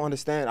of people don't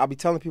understand. I'll be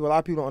telling people, a lot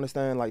of people don't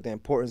understand like the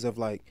importance of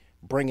like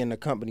bringing the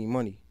company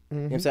money. You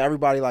know what I'm saying?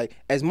 Everybody, like,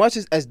 as much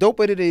as dope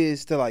as it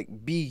is to like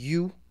be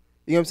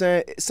you know what I'm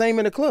saying? Same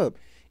in the club.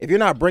 If you're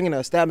not bringing the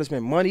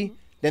establishment money,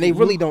 then they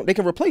really don't. They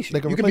can replace you.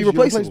 You can be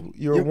replaceable.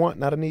 You're a want,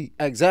 not a need.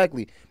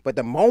 Exactly. But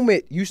the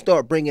moment you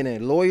start bringing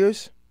in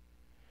lawyers,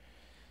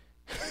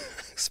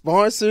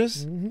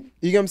 sponsors, you know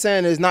what I'm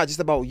saying? It's not just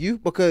about you,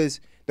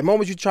 because the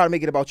moment you try to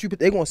make it about you,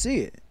 they're going to see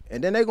it.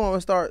 And then they're going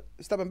to start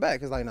stepping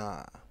back. It's like,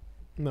 nah.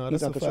 No,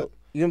 that's a fact. You know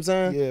what I'm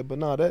saying? Yeah, but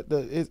no,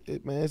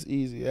 man, it's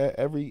easy.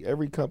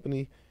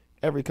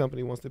 Every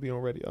company wants to be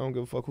on radio. I don't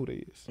give a fuck who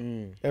they is.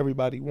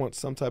 Everybody wants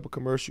some type of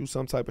commercial,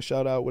 some type of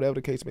shout out, whatever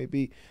the case may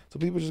be. So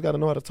people just got to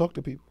know how to talk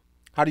to people.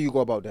 How do you go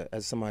about that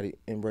as somebody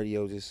in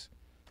radio? Just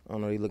I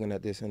don't know, they looking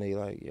at this and they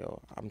like,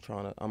 yo,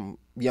 I'm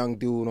young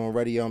dude on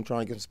radio. I'm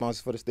trying to get some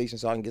sponsors for the station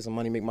so I can get some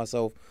money, make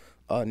myself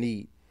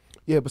need.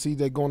 Yeah, but see,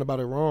 they're going about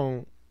it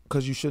wrong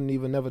because you shouldn't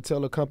even never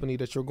tell a company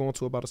that you're going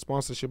to about a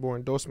sponsorship or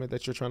endorsement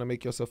that you're trying to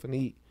make yourself a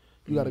need.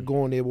 You got to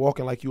go in there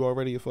walking like you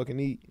already a fucking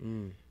need.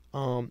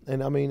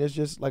 And I mean, it's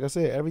just, like I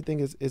said, everything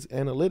is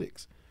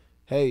analytics.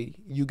 Hey,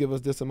 you give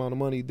us this amount of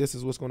money, this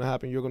is what's going to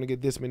happen. You're going to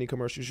get this many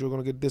commercials. You're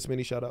going to get this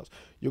many shout-outs.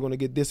 You're going to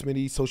get this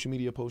many social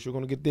media posts. You're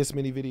going to get this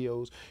many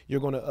videos. You're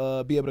going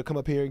to be able to come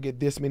up here and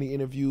get this many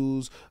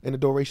interviews in the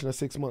duration of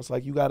 6 months.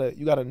 Like, you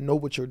gotta know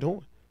what you're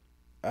doing.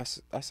 That's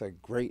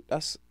great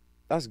advice.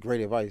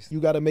 You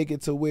got to make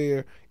it to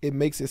where it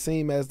makes it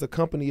seem as the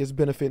company is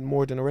benefiting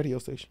more than the radio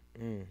station.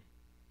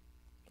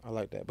 I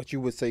like that. But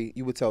you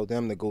would tell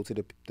them to go to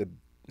the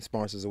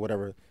sponsors or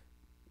whatever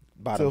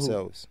by So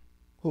themselves.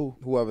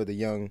 Whoever the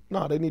young.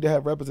 No, they need to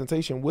have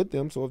representation with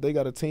them. So if they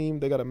got a team,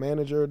 they got a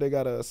manager, they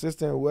got an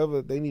assistant,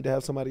 whoever, they need to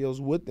have somebody else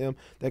with them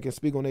that can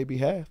speak on their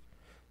behalf.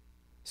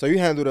 So you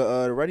handle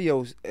the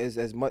radios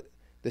as much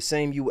the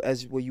same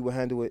as where you would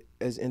handle it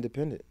as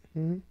independent.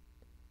 That's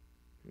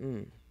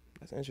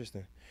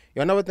interesting.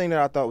 Another thing that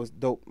I thought was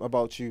dope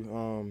about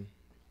you,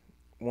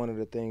 one of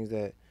the things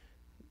that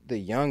the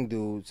young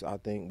dudes, I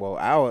think, well,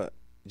 our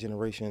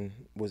generation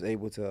was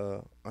able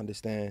to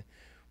understand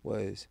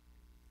was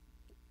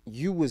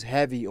you was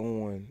heavy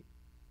on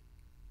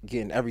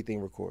getting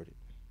everything recorded,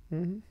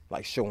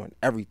 like showing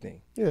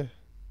everything. Yeah.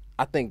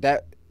 I think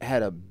that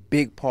had a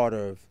big part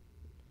of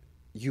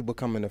you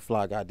becoming the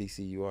fly guy DC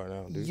you are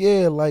now, dude.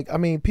 Yeah, like, I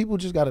mean, people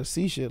just got to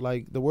see shit.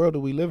 Like, the world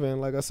that we live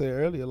in, like I said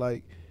earlier,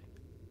 like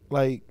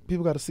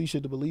people got to see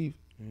shit to believe.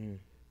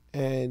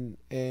 And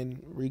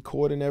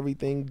recording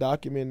everything,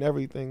 documenting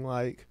everything.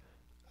 Like,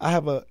 I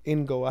have a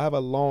end goal. I have a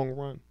long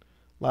run.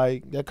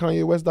 Like, that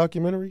Kanye West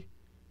documentary,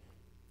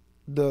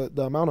 the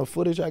amount of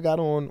footage I got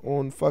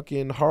on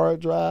fucking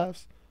hard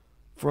drives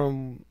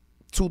from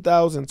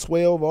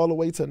 2012 all the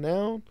way to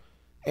now,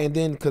 and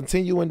then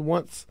continuing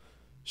once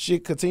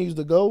shit continues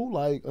to go,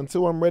 like,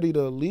 until I'm ready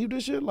to leave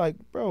this shit, like,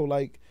 bro,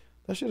 like,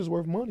 that shit is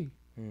worth money.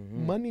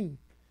 Money.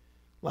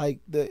 Like,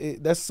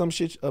 that's some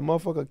shit a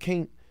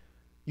motherfucker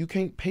you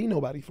can't pay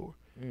nobody for.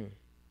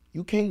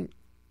 You can't.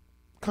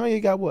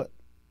 Kanye got what?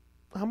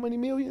 How many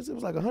millions? It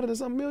was like 100 and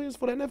something millions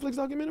for that Netflix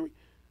documentary.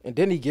 And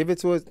then he gave it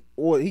to us,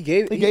 or he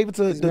gave it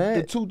to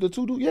the two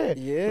dudes.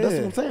 Yeah. But that's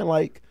what I'm saying.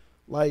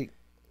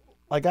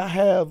 Like I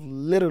have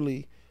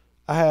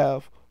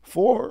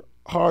 4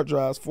 hard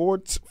drives, 4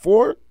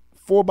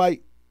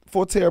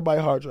 terabyte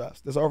hard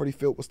drives that's already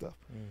filled with stuff.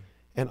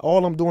 And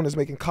all I'm doing is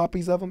making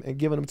copies of them and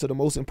giving them to the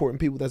most important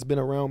people that's been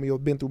around me or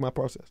been through my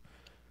process.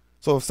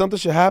 So if something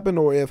should happen,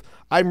 or if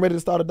I'm ready to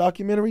start a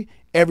documentary,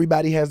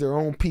 everybody has their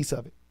own piece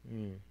of it.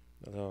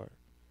 That's hard.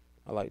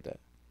 I like that.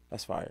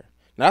 That's fire.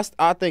 Now,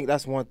 I think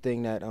that's one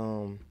thing that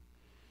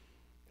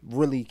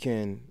really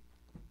can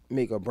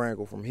make a brand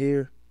go from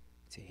here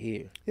to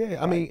here.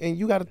 Yeah, I mean, and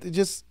you got to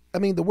just, I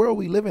mean, the world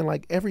we live in,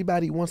 like,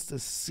 everybody wants to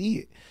see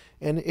it.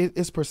 And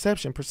it's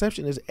perception.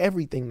 Perception is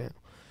everything now.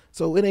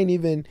 So it ain't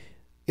even,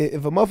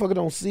 if a motherfucker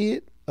don't see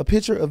it, a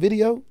picture, a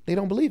video, they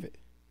don't believe it.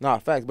 Nah,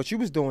 facts. But you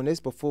was doing this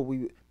before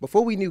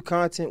we knew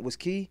content was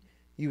key.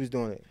 You was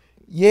doing it.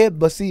 Yeah,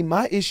 but see,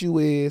 my issue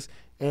is,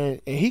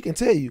 and he can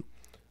tell you,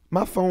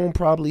 my phone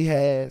probably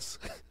has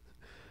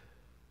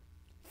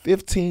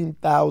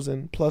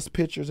 15,000 plus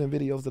pictures and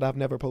videos that I've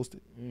never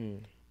posted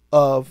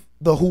of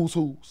the who's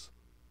who's.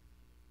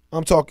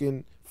 I'm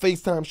talking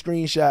FaceTime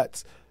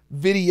screenshots,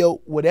 video,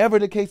 whatever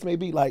the case may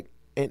be, like,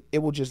 and it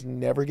will just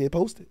never get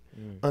posted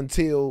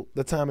until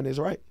the timing is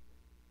right.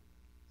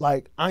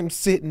 Like, I'm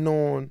sitting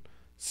on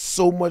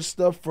so much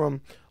stuff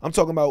from, I'm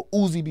talking about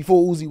Uzi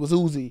before Uzi was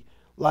Uzi,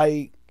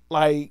 like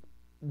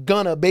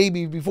Gunna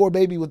Baby before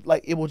Baby was,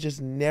 like, it will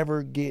just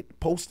never get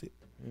posted.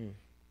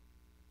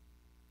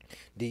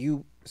 Do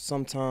you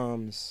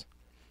sometimes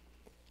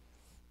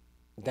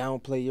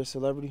downplay your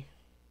celebrity?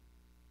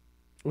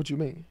 What you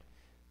mean?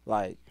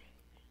 Like,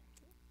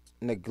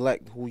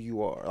 neglect who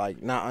you are,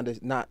 like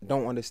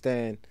don't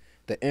understand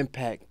the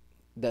impact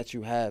that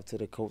you have to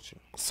the culture.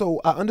 So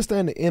I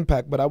understand the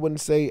impact, but I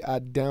wouldn't say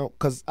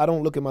because I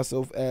don't look at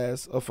myself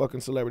as a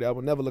fucking celebrity. I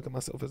would never look at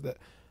myself as that.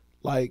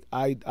 Like,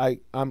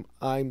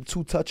 I'm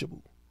too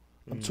touchable.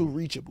 I'm too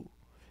reachable.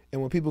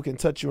 And when people can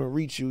touch you and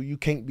reach you, you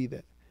can't be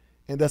that.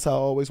 And that's how I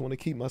always want to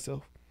keep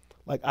myself.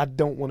 Like, I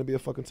don't want to be a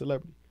fucking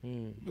celebrity.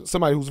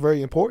 Somebody who's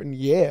very important,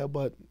 yeah,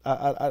 but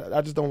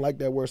I just don't like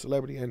that word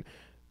celebrity. And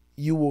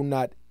you will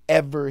not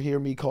ever hear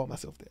me call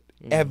myself that.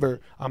 Ever.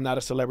 I'm not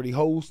a celebrity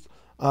host.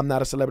 I'm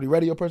not a celebrity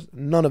radio person.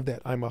 None of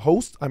that. I'm a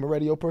host. I'm a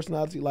radio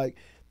personality. Like,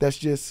 that's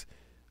just,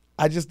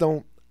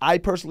 I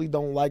personally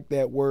don't like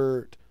that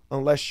word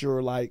unless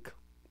you're like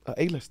a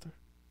A-lister.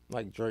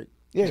 Like Drake.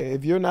 Yeah,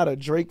 if you're not a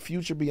Drake,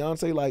 Future,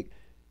 Beyonce, like,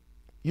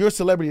 you're a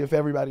celebrity if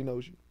everybody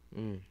knows you.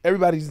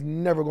 Everybody's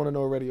never going to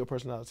know a radio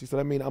personality. So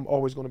that means I'm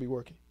always going to be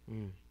working.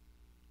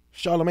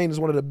 Charlamagne is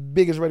one of the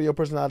biggest radio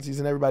personalities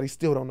and everybody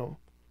still don't know him.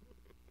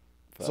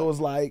 So it's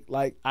like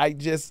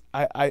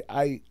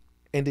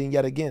and then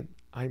yet again,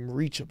 I'm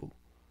reachable.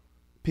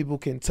 people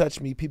can touch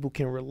me, people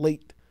can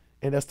relate,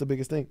 and that's the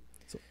biggest thing.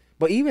 So,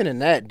 But even in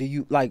that, do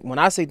you like when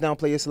I say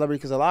downplay your celebrity?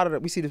 Because a lot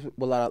of we see this with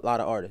a lot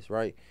of artists,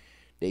 right?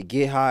 They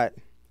get hot,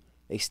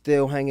 they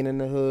still hanging in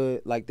the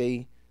hood, like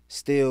they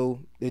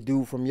still the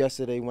dude from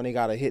yesterday when they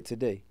got a hit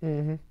today,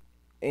 mm-hmm.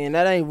 and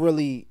that ain't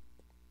really.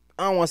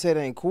 I don't want to say that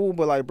ain't cool,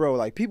 but like, bro,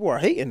 like people are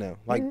hating now.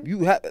 Like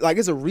you have, like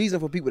it's a reason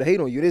for people to hate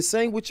on you. They're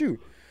saying with you.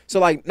 So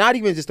like, not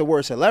even just the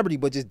word celebrity,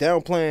 but just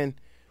downplaying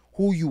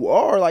who you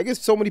are. Like, it's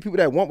so many people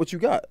that want what you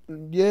got.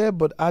 Yeah,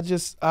 but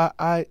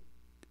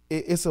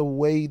it's a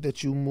way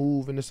that you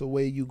move and it's a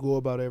way you go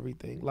about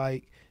everything.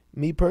 Like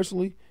me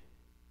personally,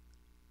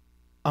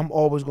 I'm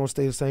always gonna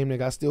stay the same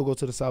nigga. I still go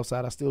to the South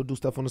Side. I still do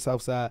stuff on the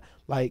South Side.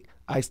 Like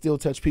I still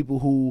touch people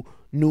who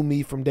knew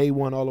me from day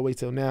one all the way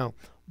till now.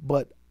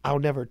 But I'll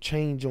never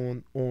change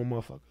on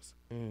motherfuckers.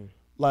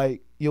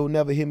 Like you'll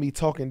never hear me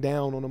talking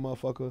down on a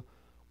motherfucker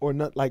or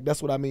not. Like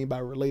that's what I mean by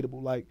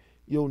relatable. Like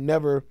you'll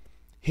never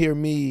hear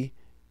me,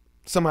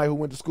 somebody who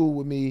went to school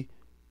with me,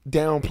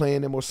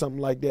 downplaying them or something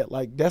like that.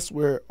 Like that's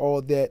where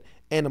all that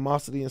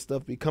animosity and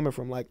stuff be coming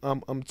from. Like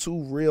I'm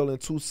too real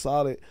and too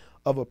solid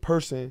of a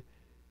person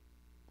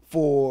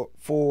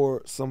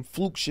for some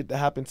fluke shit that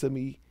happened to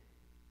me,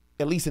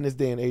 at least in this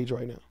day and age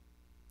right now.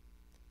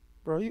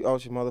 Bro, you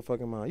out your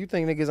motherfucking mind. You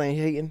think niggas ain't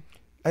hating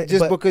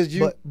just because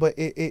you? But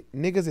it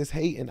niggas is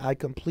hating. I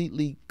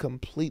completely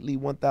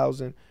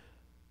 1000%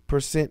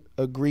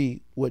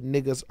 agree with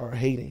niggas are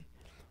hating.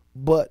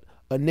 But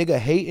a nigga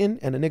hating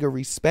and a nigga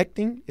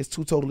respecting is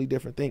two totally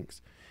different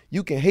things.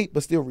 You can hate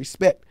but still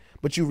respect.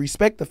 But you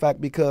respect the fact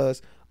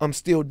because I'm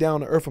still down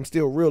to earth, I'm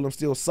still real, I'm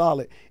still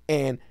solid.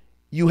 And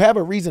you have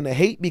a reason to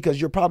hate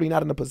because you're probably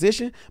not in a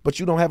position, but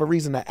you don't have a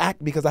reason to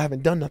act because I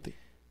haven't done nothing.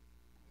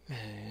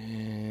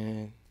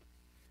 Man,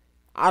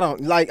 I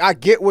don't like. I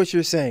get what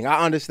you're saying.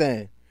 I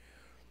understand.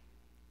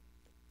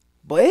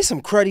 But it's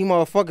some cruddy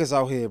motherfuckers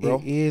out here, bro.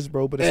 It is,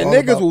 bro. But it's and all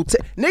niggas about,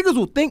 niggas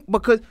will think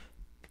because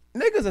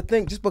niggas will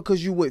think just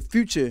because you with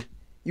Future,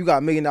 you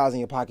got $1 million in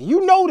your pocket.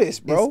 You know this,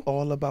 bro. It's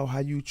all about how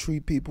you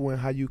treat people and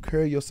how you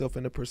carry yourself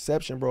in the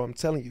perception, bro. I'm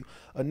telling you,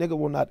 a nigga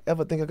will not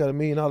ever think I got $1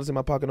 million in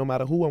my pocket no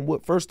matter who I'm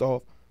with. First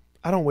off,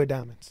 I don't wear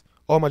diamonds.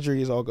 All my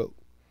jewelry is all gold.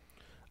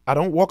 I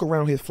don't walk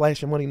around here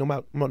flashing money no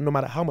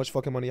matter how much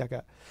fucking money I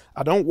got.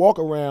 I don't walk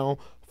around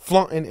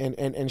flaunting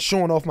and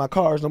showing off my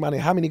cars no matter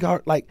how many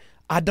cars. Like,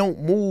 I don't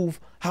move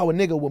how a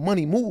nigga with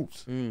money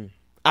moves.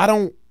 I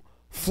don't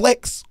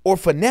flex or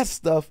finesse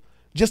stuff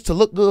just to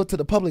look good to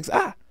the public's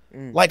eye.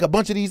 Like a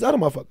bunch of these other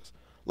motherfuckers.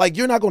 Like,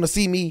 you're not going to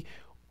see me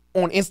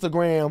on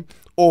Instagram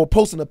or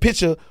posting a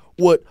picture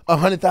with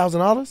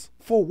 $100,000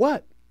 for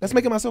what? That's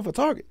making myself a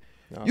target.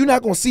 No, you're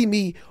not going to see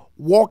me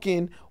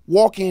walking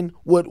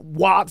with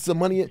wads of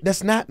money.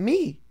 That's not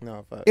me.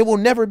 No, fact. It will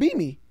never be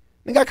me.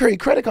 Nigga, I carry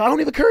credit card. I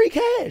don't even carry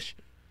cash.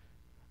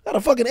 I got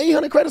a fucking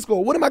 800 credit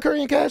score. What am I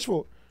carrying cash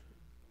for?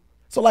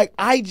 So, like,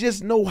 I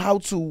just know how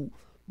to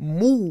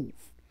move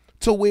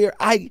to where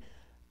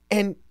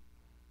and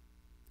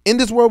in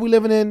this world we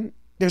living in,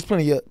 there's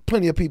plenty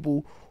of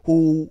people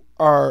who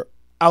are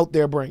out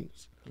their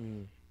brains.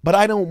 But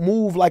I don't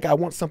move like I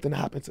want something to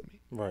happen to me.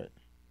 Right.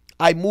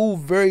 I move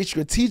very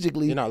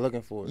strategically. You're not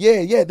looking for it.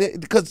 Yeah,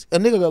 because a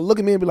nigga gonna look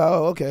at me and be like,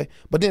 oh, okay.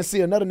 But then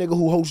see another nigga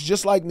who hosts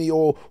just like me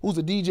or who's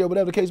a DJ or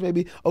whatever the case may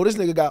be. Oh, this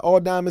nigga got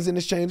all diamonds in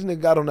his chain. This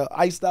nigga got on an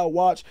iced out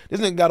watch. This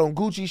nigga got on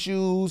Gucci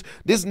shoes.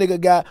 This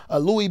nigga got a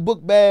Louis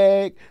book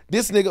bag.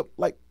 This nigga,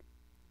 like,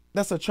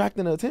 that's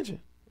attracting attention.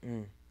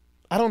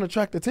 I don't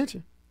attract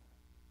attention.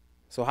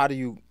 So how do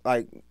you,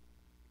 like,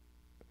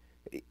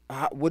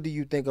 what do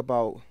you think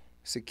about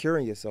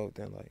securing yourself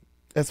then? Like,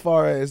 as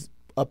far as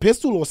a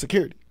pistol or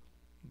security?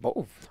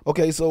 Both.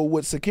 Okay, so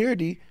with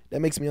security, that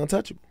makes me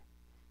untouchable.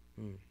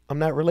 I'm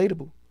not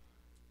relatable.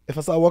 If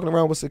I start walking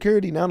around with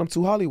security, now I'm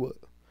too Hollywood.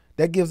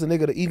 That gives a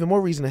nigga the even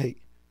more reason to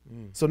hate.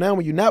 So now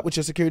when you're not with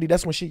your security,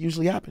 that's when shit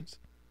usually happens.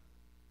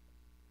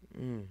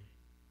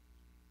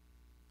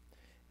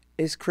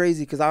 It's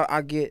crazy because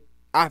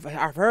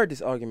I've heard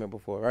this argument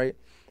before, right?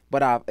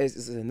 But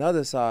it's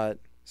another side.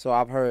 So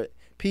I've heard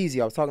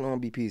Peasy. I was talking to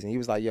him, Peasy, and he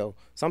was like, "Yo,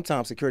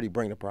 sometimes security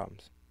bring the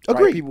problems."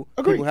 Agree. Right?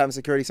 People having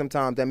security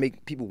sometimes that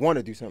make people want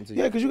to do something to you.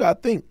 Yeah, because you gotta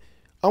think.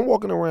 I'm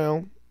walking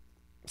around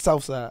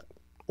Southside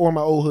or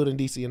my old hood in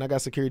DC, and I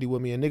got security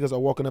with me, and niggas are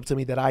walking up to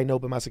me that I know,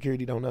 but my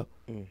security don't know.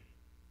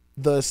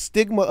 The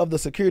stigma of the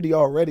security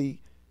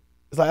already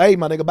is like, hey,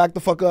 my nigga, back the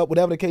fuck up,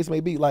 whatever the case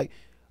may be. Like,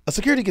 a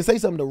security can say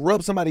something to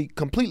rub somebody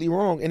completely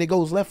wrong, and it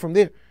goes left from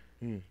there.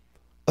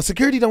 A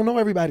security don't know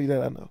everybody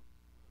that I know.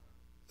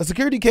 A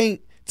security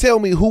can't tell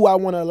me who I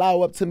want to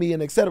allow up to me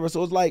and et cetera.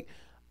 So it's like,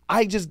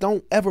 I just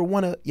don't ever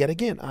want to, yet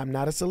again, I'm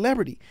not a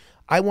celebrity.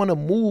 I want to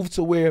move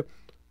to where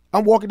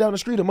I'm walking down the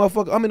street, a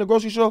motherfucker, I'm in the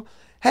grocery store.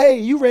 Hey,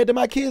 you read to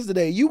my kids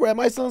today. You read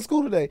my son's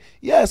school today.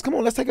 Yes, come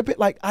on, let's take a pic.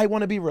 Like, I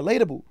want to be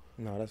relatable.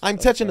 I'm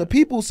touching the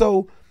people,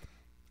 so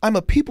I'm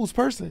a people's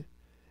person.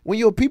 When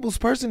you're a people's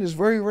person, it's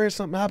very rare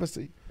something happens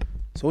to you.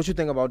 So what you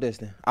think about this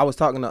then? I was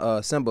talking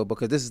to Simba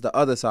because this is the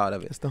other side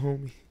of it. It's the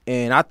homie.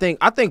 And I think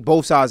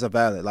both sides are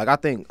valid. Like, I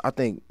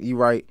think you're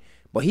right.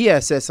 But he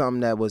had said something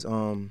that was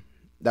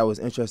that was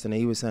interesting. And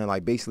he was saying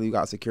like basically you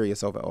got to secure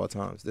yourself at all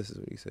times. This is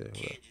what he said.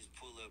 Can't just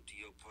pull up to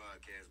your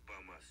podcast by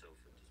myself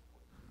at this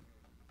point.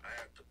 I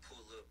have to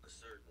pull up a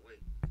certain way.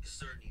 There's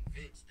certain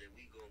events that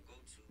we gonna go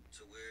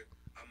to where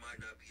I might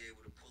not be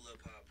able to pull up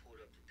how I pulled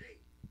up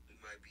today. We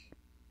might be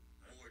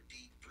more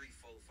deep, 3,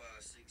 4,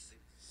 5, 6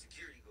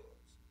 security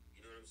guards.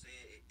 You know what I'm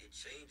saying? It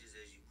changes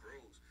as you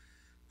grow,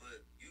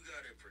 but you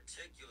gotta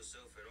protect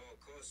yourself at all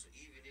costs. So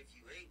even if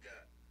you ain't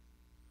got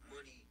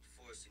money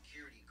for a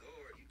security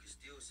guard, you can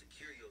still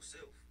secure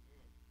yourself.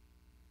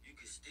 You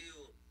can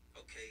still,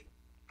 okay,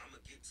 I'm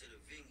gonna get to the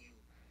venue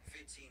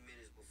 15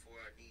 minutes before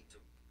I need to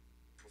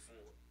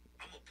perform.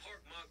 I'm gonna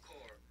park my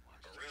car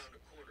around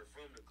the corner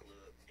from the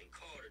club and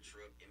call the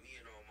truck, and me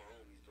and all my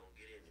homies gonna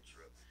get in the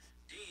truck.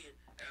 Then,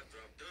 after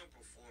I'm done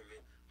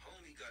performing,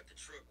 homie got the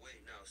truck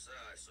waiting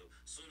outside. So,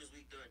 as soon as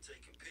we done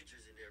taking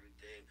pictures and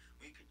everything,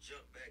 we could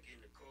jump back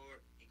in the car.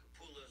 He could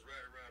pull us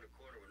right around the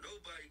corner where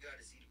nobody got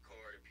to see the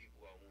car and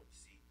people I want to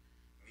see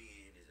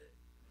me in is at.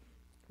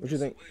 What you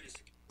think?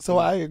 So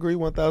I agree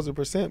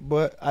 1,000%,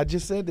 but I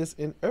just said this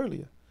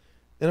earlier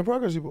in a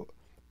progress report.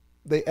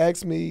 They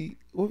asked me,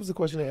 what was the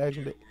question they asked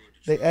me?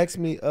 They asked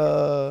me,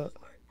 I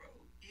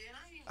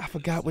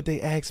forgot what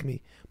they asked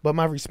me, but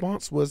my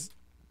response was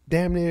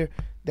damn near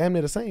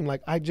the same.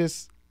 Like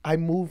I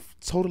move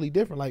totally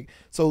different. Like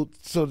so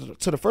to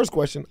the first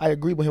question, I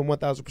agree with him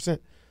 1,000%.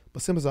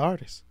 But Simba's an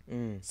artist.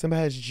 Simba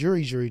has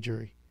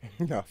jury.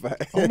 No,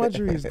 all my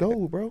jury is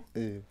gold, bro.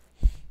 Yeah.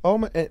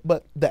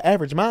 But the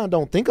average mind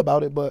don't think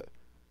about it. But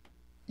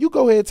you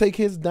go ahead and take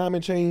his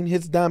diamond chain,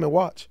 his diamond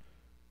watch.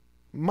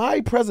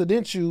 My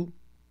presidential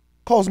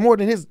costs more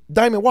than his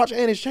diamond watch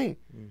and his chain.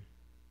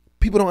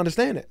 People don't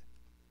understand that.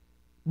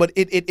 But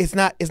it's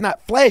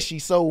not flashy.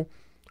 So,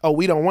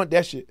 we don't want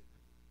that shit.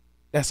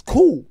 That's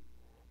cool.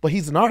 But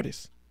he's an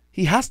artist.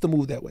 He has to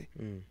move that way.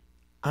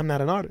 I'm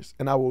not an artist,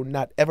 and I will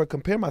not ever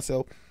compare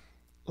myself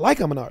like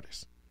I'm an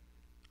artist.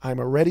 I'm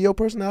a radio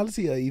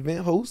personality, an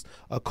event host,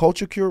 a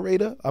culture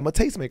curator. I'm a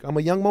tastemaker. I'm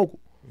a young mogul.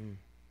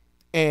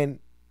 And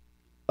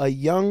a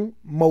young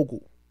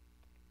mogul,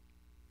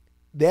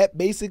 that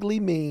basically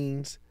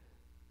means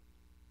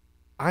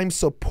I'm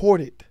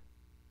supported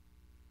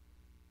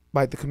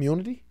by the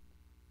community,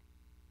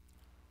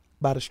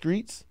 by the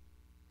streets,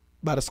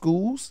 by the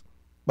schools,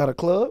 by the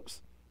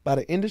clubs, by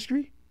the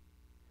industry.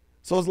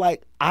 So it's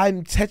like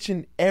I'm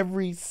touching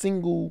every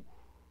single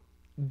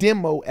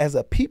demo as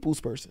a people's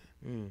person.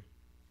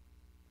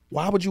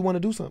 Why would you want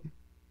to do something?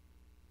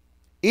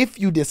 If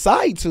you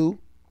decide to,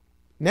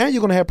 now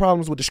you're going to have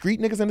problems with the street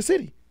niggas in the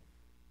city.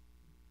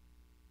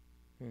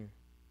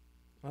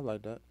 I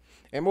like that.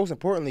 And most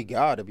importantly,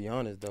 God, to be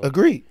honest, though.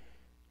 Agreed.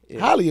 Yeah.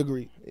 Highly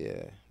agreed.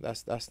 Yeah,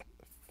 that's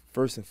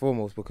first and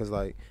foremost, because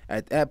like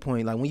at that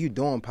point, like when you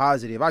doing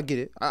positive, I get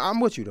it. I'm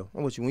with you though.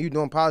 I'm with you. When you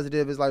doing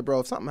positive, it's like, bro,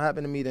 if something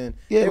happened to me, then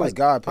it was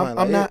God playing.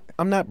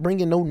 I'm not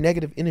bringing no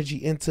negative energy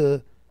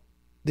into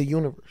the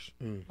universe.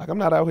 Like I'm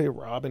not out here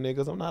robbing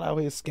niggas. I'm not out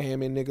here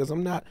scamming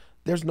niggas.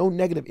 There's no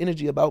negative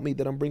energy about me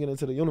that I'm bringing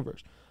into the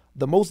universe.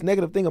 The most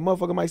negative thing a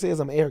motherfucker might say is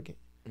I'm arrogant,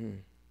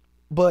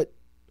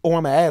 or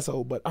I'm an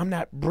asshole. But I'm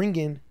not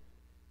bringing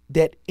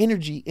that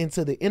energy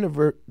into the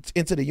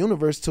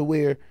universe to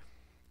where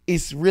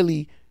it's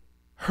really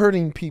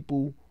hurting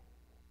people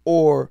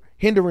or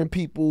hindering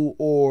people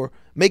or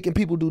making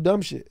people do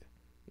dumb shit.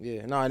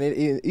 Yeah, no, and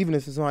even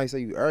if somebody say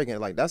you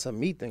arrogant, like that's a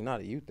me thing, not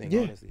a you thing.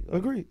 Yeah, honestly, like,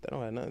 agreed. That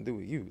don't have nothing to do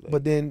with you. Like,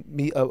 But then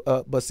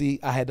but see,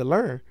 I had to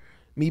learn.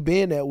 Me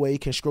being that way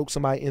can stroke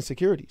somebody's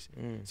insecurities.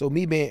 So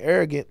me being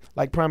arrogant,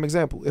 like prime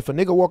example, if a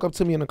nigga walk up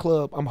to me in a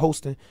club, I'm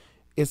hosting,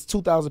 it's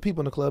 2,000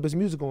 people in the club, it's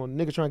music on,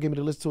 nigga trying to get me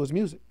to listen to his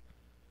music.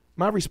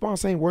 My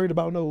response ain't worried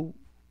about no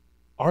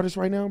artist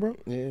right now, bro.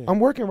 Yeah. I'm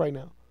working right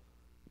now.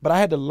 But I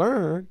had to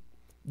learn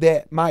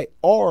that my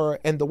aura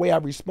and the way I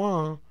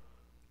respond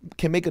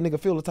can make a nigga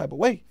feel the type of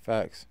way.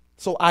 Facts.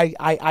 So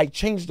I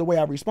changed the way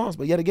I respond.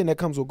 But yet again, that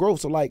comes with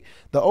growth. So like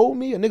the old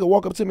me, a nigga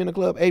walk up to me in the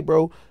club, hey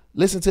bro,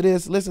 listen to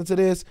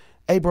this.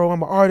 Hey bro,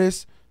 I'm an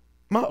artist.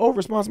 My old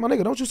response, my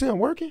nigga, don't you see I'm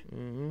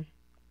working?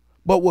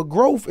 But with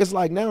growth, it's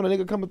like now the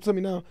nigga come up to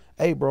me now,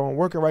 hey bro, I'm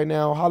working right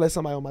now. Holler at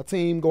somebody on my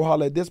team. Go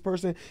holler at this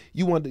person.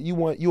 You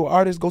an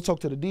artist? Go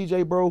talk to the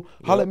DJ, bro.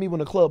 Holler at me when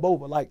the club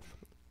over. Like,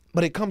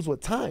 but it comes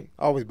with time.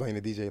 I always blame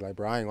the DJ, like,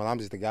 bro, I ain't gonna, I'm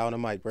just the guy on the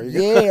mic, bro.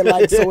 Yeah,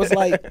 like so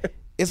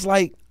it's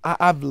like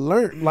I've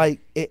learned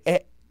like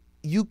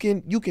you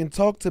can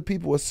talk to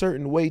people a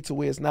certain way to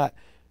where it's not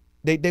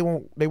they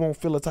won't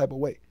feel a type of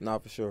way.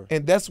 Not for sure.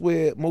 And that's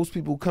where most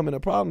people come into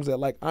problems at.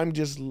 Like I'm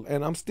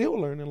still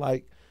learning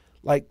like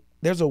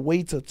there's a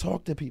way to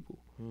talk to people.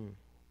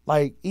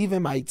 Like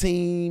even my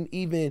team,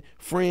 even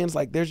friends,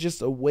 like there's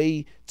just a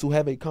way to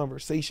have a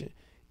conversation.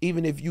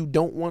 Even if you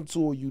don't want to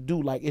or you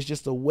do, like it's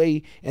just a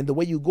way, and the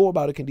way you go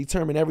about it can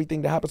determine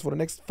everything that happens for the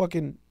next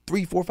fucking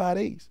 3, 4, 5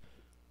 days.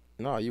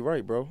 No, you're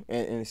right, bro.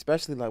 And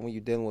especially like when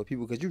you're dealing with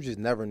people, because you just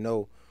never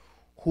know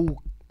who,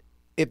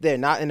 if they're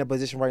not in a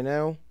position right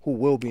now, who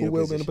will be in a position.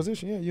 Who will be in a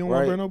position, yeah. You don't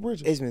want to burn no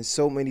bridges. It's been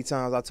so many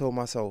times I told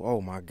myself,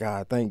 oh my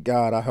God, thank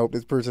God I helped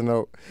this person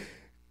out.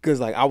 Because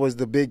like I was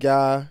the big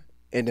guy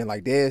and then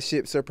like their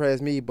shit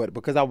surpassed me, but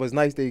because I was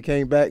nice, they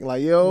came back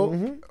like,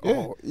 yo, Yeah.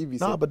 oh, you be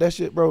Nah, but that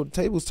shit, bro,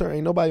 tables turn.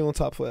 Ain't nobody on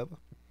top forever.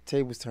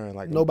 tables turn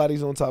like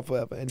Nobody's on top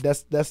forever. And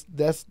that's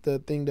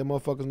the thing that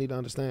motherfuckers need to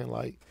understand.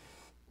 Like,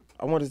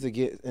 I wanted to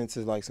get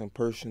into like some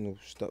personal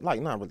stuff,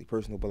 like not really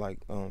personal, but like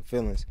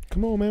feelings.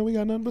 come on, man, we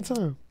got nothing but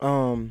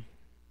time.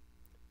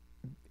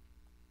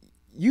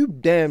 You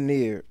damn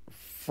near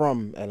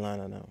from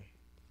Atlanta now.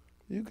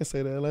 You can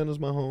say that Atlanta's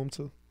my home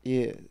too.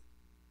 Yeah.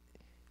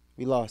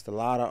 We lost a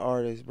lot of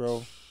artists,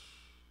 bro.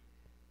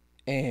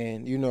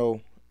 And, you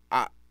know,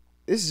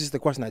 this is just the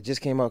question that just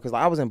came up because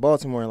like, I was in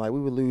Baltimore and like we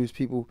would lose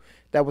people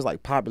that was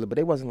like popular, but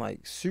they wasn't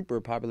like super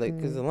popular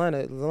because Atlanta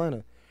is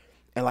Atlanta.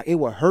 And like it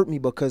would hurt me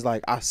because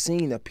like I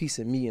seen a piece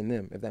of me in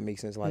them, if that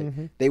makes sense. Like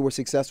they were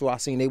successful. I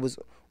seen they was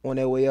on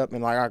their way up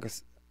and like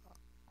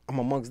I'm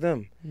amongst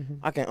them.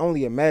 I can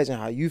only imagine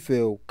how you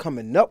feel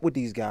coming up with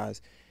these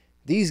guys.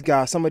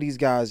 Some of these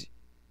guys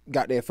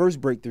got their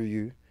first breakthrough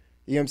you.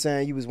 You know what I'm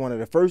saying? You was one of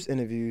the first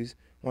interviews,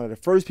 one of the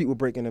first people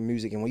breaking the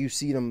music. And when you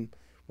see them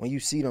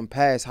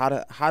pass,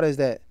 how does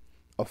that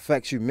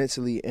affect you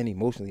mentally and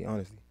emotionally,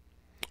 honestly?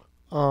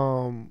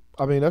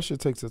 I mean, that shit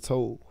takes a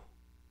toll.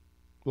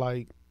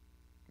 Like,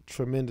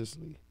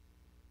 tremendously.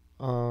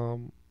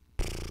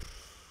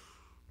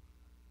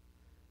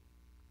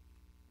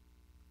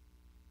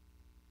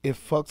 It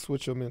fucks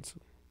with your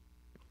mental.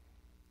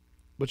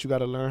 But you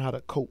gotta learn how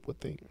to cope with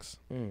things.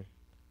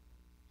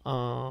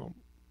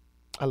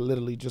 I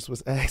literally just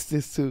was asked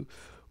this too,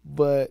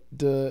 but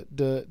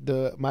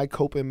my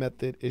coping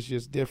method is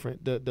just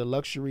different. The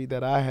luxury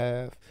that I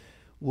have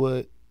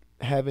with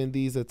having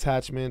these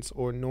attachments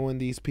or knowing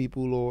these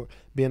people or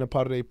being a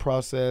part of their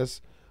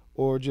process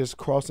or just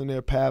crossing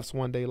their paths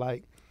one day,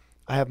 like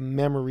I have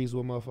memories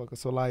with motherfuckers.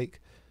 So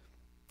like,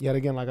 yet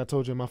again, like I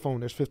told you in my phone,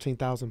 there's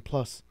 15,000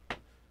 plus.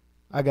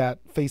 I got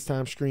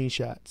FaceTime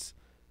screenshots,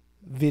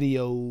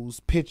 videos,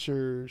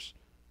 pictures,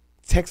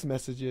 text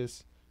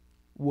messages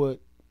with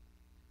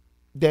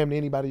damn near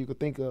anybody you could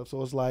think of.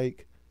 So it's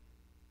like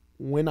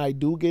when I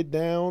do get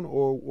down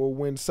or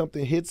when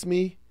something hits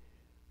me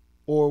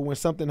or when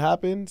something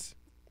happens,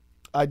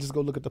 I just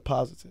go look at the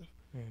positive.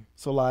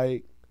 So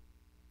like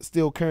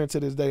still current to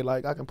this day,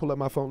 like I can pull up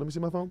my phone. Let me see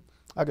my phone.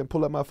 I can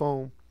pull up my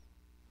phone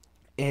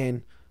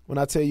and when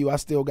I tell you I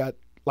still got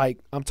like,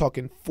 I'm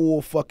talking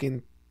full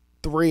fucking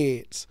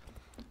threads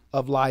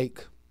of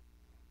like,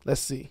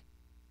 let's see,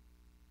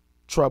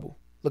 Trouble.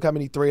 Look how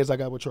many threads I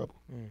got with Trouble.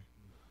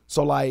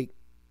 So like,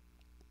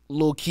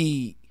 Lil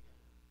Key,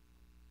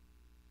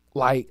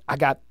 like I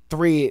got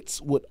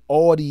threads with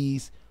all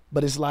these,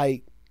 but it's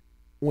like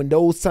when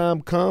those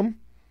times come,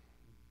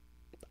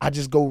 I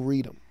just go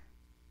read them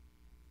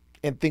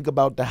and think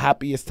about the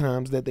happiest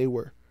times that they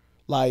were.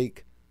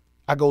 Like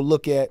I go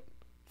look at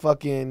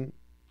fucking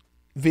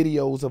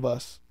videos of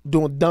us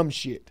doing dumb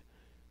shit,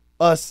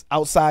 us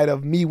outside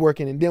of me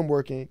working and them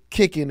working,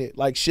 kicking it,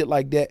 like shit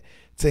like that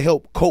to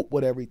help cope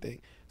with everything.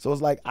 So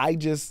it's like I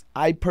just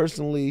have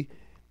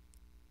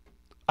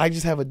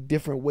a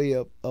different way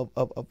of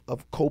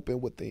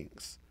coping with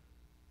things.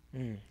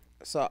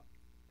 So,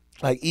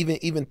 like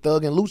even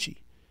Thug and Lucci,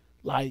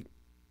 like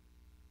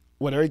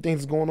what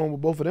everything's going on with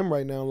both of them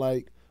right now.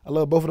 Like I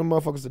love both of them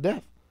motherfuckers to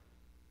death.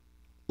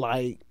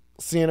 Like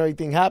seeing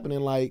everything happening,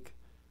 like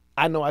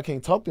I know I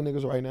can't talk to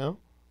niggas right now,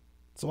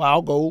 so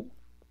I'll go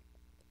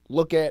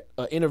look at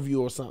an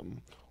interview or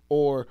something,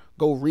 or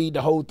go read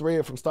the whole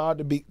thread from start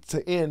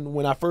to end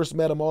when I first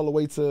met them all the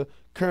way to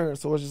current.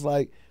 So it's just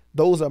like,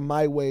 those are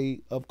my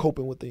way of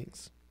coping with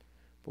things.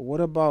 But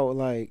what about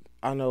like,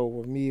 I know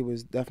with me it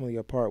was definitely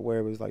a part where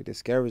it was like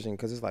discouraging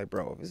because it's like,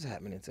 bro, if this is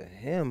happening to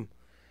him,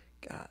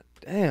 god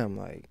damn,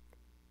 like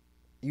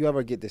you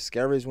ever get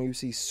discouraged when you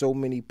see so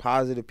many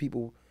positive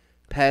people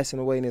passing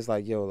away and it's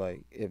like, yo,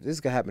 like if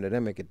this could happen to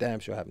them, it could damn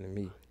sure happen to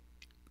me.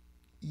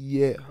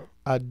 Yeah,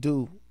 I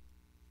do.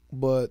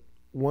 But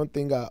one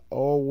thing I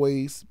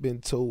always been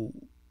told,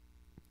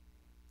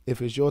 if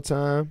it's your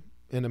time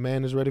and the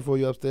man is ready for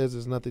you upstairs,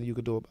 there's nothing you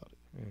could do about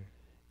it.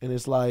 And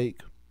it's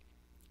like,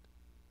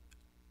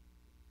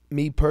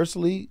 me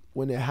personally,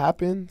 when it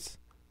happens,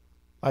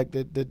 like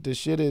the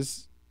shit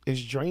is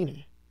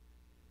draining.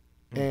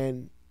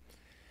 And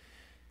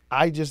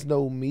I just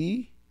know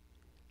me,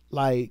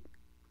 like,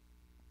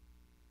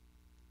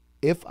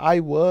 if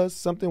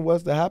something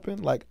was to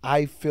happen, like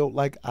I felt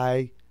like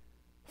I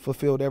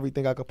fulfilled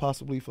everything I could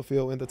possibly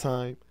fulfill in the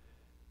time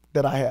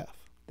that I have.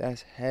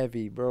 That's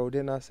heavy, bro.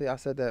 Didn't I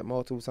said that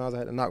multiple times? I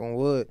had to knock on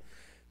wood.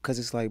 Cause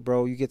it's like,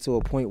 bro, you get to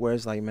a point where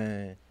it's like,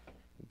 man,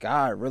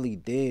 God really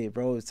did,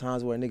 bro. There's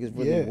times where niggas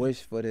really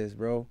wish for this,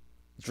 bro.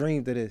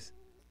 Dreamed of this.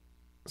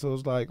 So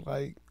it's like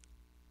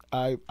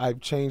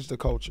I've changed the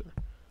culture.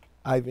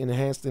 I've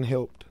enhanced and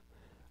helped.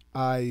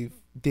 I've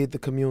did the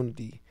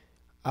community.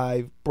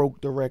 I've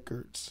broke the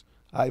records.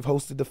 I've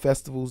hosted the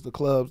festivals, the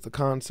clubs, the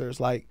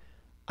concerts. Like,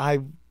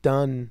 I've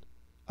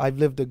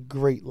lived a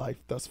great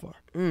life thus far.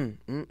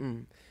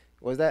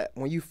 Was that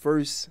when you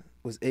first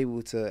was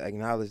able to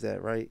acknowledge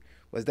that, right?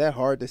 Was that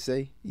hard to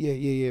say?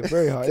 Yeah,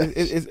 very hard.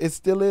 It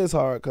still is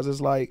hard because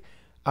it's like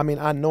I mean,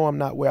 I know I'm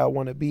not where I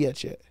want to be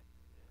at yet.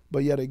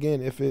 But yet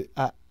again,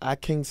 I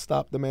can't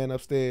stop the man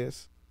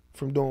upstairs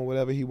from doing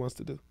whatever he wants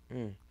to do.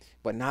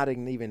 But not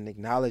even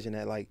acknowledging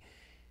that, like,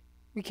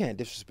 we can't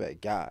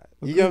disrespect God.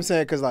 You know what I'm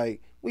saying? Because,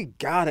 like, we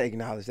got to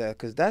acknowledge that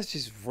because that's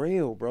just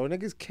real, bro.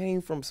 Niggas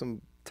came from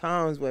some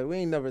times where we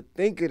ain't never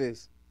think of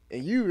this.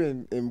 And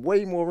you in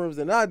way more rooms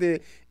than I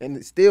did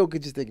and still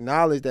could just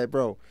acknowledge that,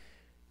 bro.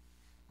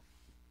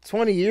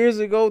 20 years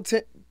ago,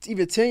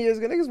 even 10 years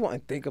ago, niggas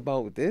wouldn't think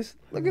about this.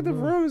 Look at the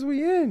rooms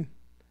we in.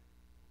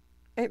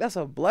 Ain't that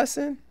a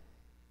blessing?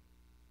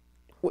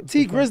 What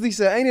T Grizzly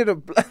said, ain't it a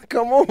black?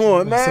 Come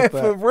on, man,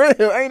 for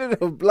real. Ain't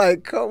it a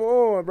black? Come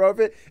on, bro.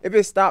 If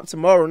it stopped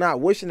tomorrow, not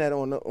wishing that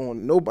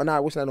on nobody,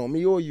 not wishing that on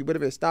me or you, but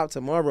if it stopped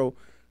tomorrow,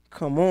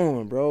 come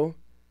on, bro.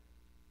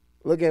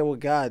 Look at what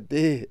God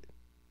did.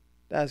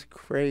 That's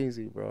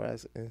crazy, bro.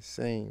 That's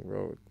insane,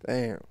 bro.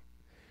 Damn.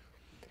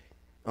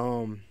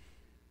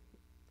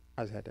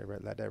 I just had to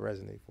let that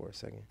resonate for a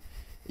second.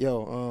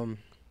 Yo,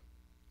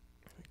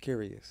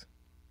 curious.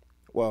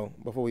 Well,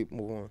 before we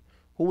move on,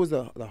 who was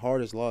the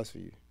hardest loss for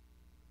you?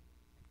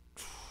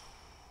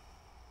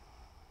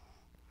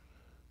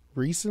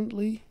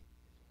 Recently?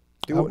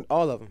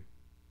 All of them.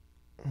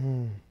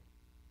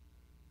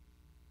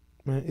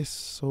 Man, it's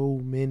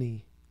so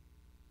many.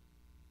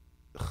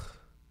 What's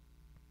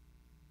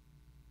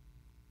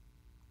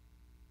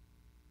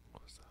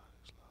the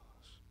hardest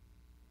loss?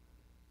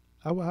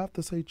 I would have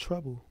to say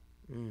Trouble.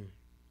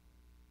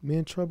 Me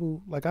and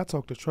Trouble, like I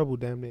talk to Trouble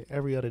damn near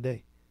every other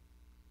day.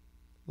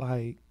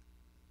 Like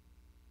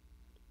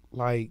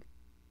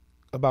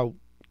about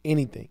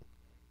anything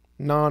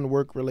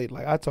non-work related.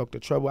 Like I talk to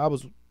Trouble. I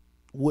was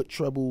with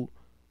Trouble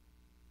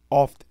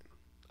often.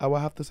 I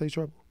would have to say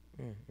Trouble.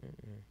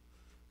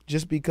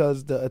 Just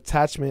because the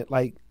attachment,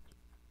 like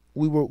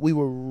we were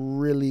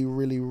really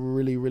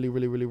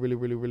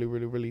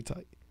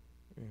tight.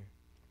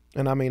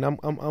 And I mean,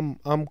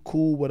 I'm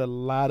cool with a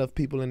lot of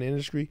people in the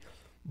industry,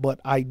 but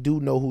I do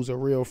know who's a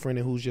real friend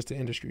and who's just an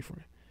industry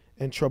friend.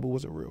 And Trouble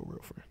was a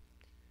real friend.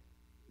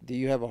 Do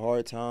you have a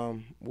hard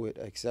time with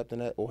accepting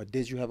that, or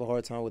did you have a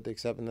hard time with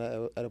accepting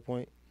that at a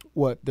point?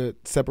 What, the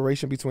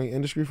separation between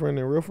industry friend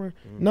and real friend?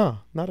 Nah,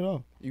 not at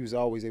all. You was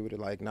always able to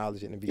like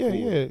acknowledge it and be cool.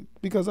 Yeah,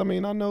 because I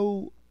mean, I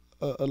know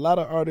a lot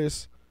of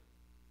artists,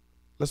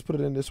 let's put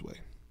it in this way.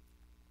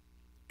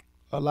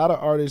 A lot of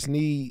artists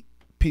need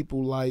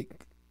people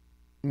like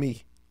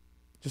me,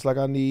 just like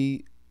I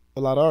need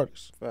a lot of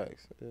artists.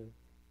 Facts. Yeah.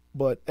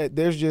 But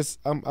there's just,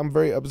 I'm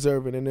very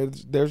observant, and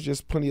there's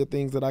just plenty of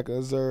things that I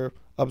can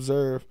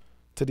observe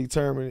to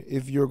determine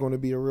if you're going to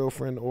be a real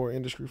friend or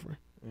industry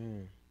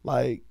friend.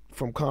 Like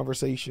from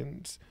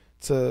conversations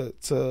to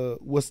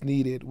what's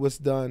needed, what's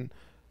done,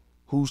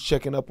 who's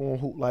checking up on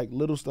who, like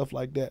little stuff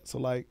like that. So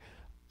like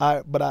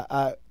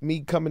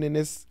me coming in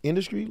this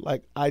industry,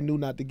 like I knew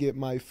not to get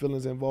my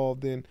feelings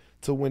involved in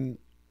to when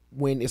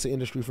it's an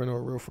industry friend or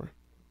a real friend.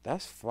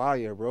 That's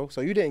fire, bro.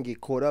 So you didn't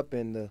get caught up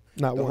in the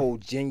whole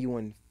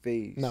genuine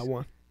phase. Not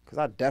one. Because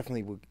I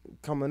definitely would,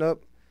 coming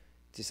up,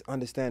 just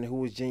understanding who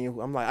was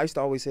genuine. I'm like, I used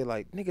to always say,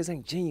 like, niggas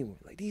ain't genuine.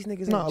 Like, these niggas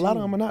ain't genuine. No, a lot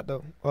of them are not,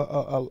 though.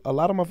 A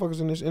lot of motherfuckers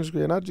in this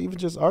industry are not even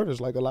just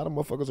artists. Like, a lot of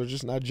motherfuckers are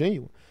just not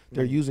genuine.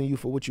 They're using you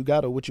for what you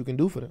got or what you can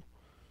do for them.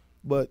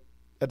 But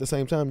at the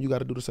same time, you got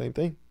to do the same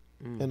thing.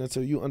 And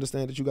until you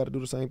understand that you got to do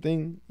the same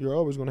thing, you're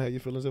always going to have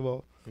your feelings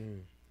involved.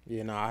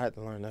 Yeah, no, I had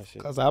to learn that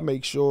shit. Because I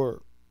make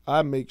sure,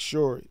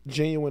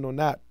 genuine or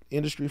not,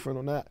 industry friend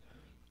or not,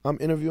 I'm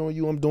interviewing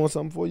you, I'm doing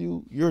something for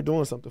you, you're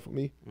doing something for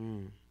me.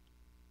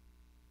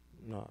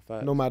 No,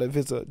 facts. No matter if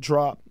it's a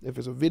drop, if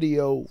it's a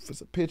video, if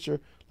it's a picture,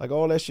 like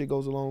all that shit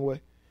goes a long way.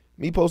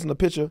 Me posting a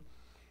picture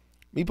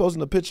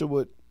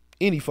with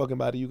any fucking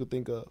body you could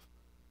think of,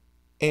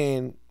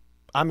 and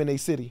I'm in a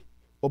city,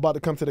 or about to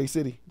come to their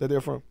city that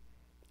they're from.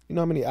 You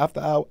know how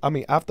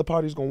many after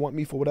parties gonna want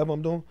me for whatever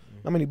I'm doing?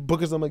 How many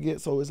bookers I'm gonna get?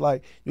 So it's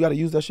like, you gotta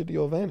use that shit to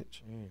your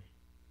advantage.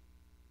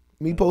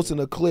 Me posting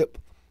a clip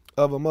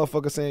of a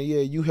motherfucker saying,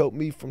 yeah, you helped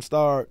me from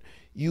start.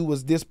 You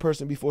was this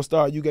person before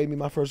start. You gave me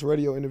my first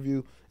radio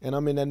interview, and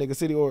I'm in that nigga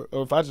city. Or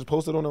if I just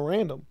post it on a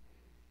random,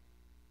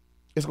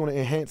 it's gonna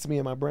enhance me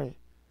and my brand.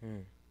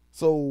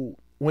 So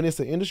when it's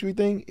an industry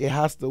thing, it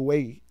has to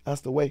weigh.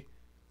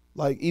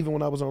 Like even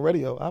when I was on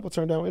radio, I would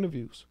turn down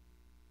interviews.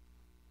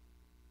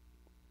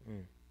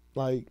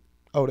 Like,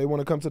 oh, they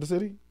want to come to the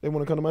city? They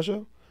want to come to my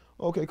show?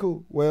 Okay,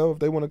 cool. Well, if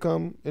they want to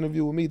come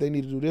interview with me, they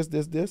need to do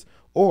this,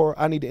 or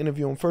I need to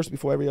interview them first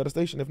before every other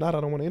station. If not,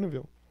 I don't want to interview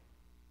them.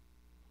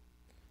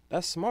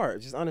 That's smart.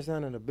 Just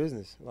understanding the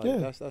business. Like,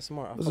 yeah. That's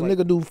smart. Because a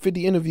nigga do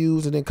 50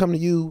 interviews and then come to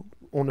you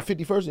on the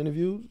 51st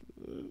interview,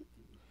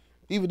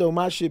 even though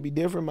my shit be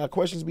different, my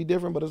questions be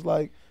different, but it's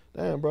like,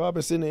 damn, bro, I've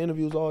been sitting in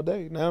interviews all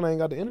day. Now I ain't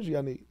got the energy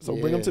I need. So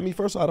bring them to me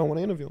first, so I don't want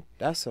to interview them.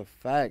 That's a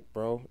fact,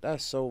 bro.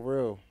 That's so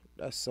real.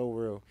 That's so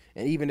real.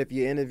 And even if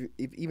your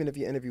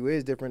interview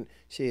is different,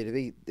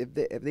 shit, if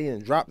they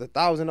didn't drop the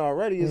 1,000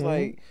 already, it's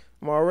like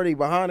I'm already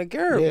behind the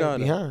curve. Yeah,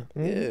 behind.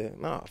 Yeah,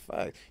 nah,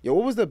 fact. Yo,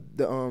 what was the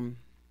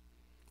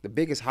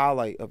biggest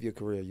highlight of your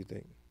career, you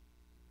think?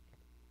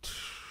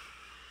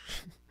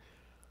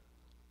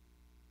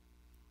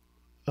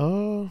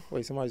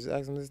 Wait, somebody just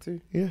asked him this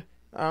too? Yeah.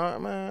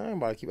 Man, I ain't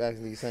about to keep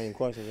asking these same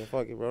questions. And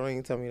fuck it, bro. Don't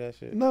even tell me that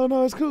shit.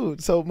 No, it's cool.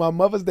 So my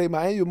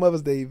annual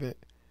Mother's Day event.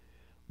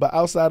 But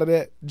outside of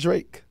that,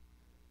 Drake.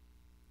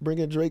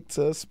 Bringing Drake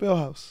to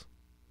Spellhouse.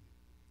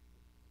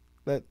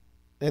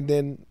 And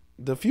then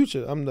the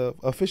future. I'm the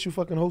official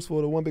fucking host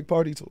for the One Big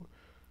Party tour.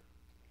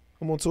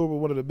 I'm on tour with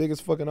one of the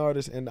biggest fucking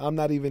artists, and I'm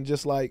not even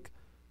just like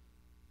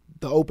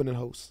the opening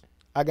host.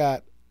 I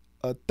got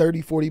a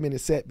 30,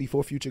 40-minute set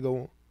before Future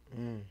go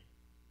on.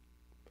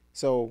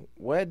 So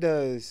where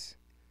does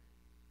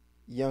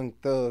Young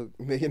Thug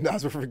 $1 million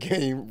worth of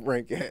game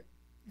rank at?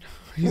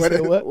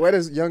 Where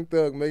does Young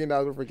Thug $1 million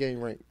worth of game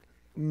rank?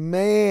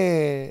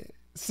 Man,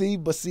 see,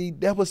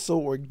 that was so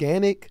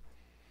organic.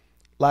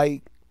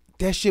 Like,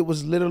 that shit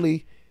was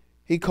literally,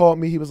 he called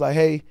me, he was like,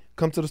 hey,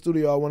 come to the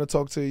studio, I want to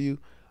talk to you.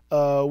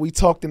 We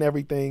talked and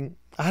everything.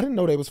 I didn't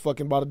know they was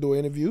fucking about to do an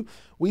interview.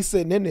 We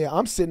sitting in there,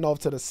 I'm sitting off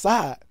to the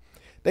side.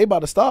 They about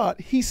to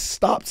start. He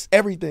stops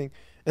everything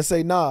and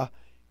say, nah,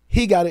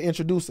 he got to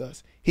introduce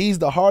us. He's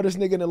the hardest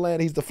nigga in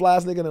Atlanta. He's the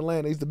flyest nigga in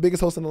Atlanta. He's the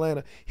biggest host in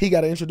Atlanta. He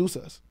got to introduce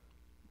us.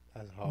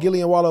 That's hard.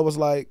 Gillian Waller was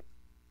like,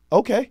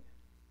 okay.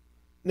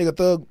 Nigga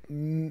Thug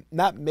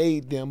not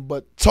made them,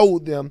 but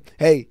told them,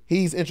 hey,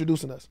 he's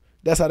introducing us.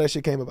 That's how that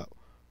shit came about.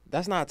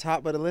 That's not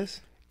top of the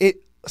list?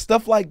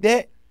 Stuff like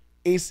that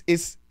is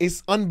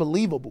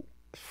unbelievable.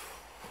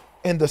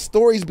 And the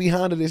stories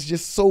behind it is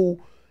just so,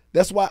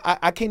 that's why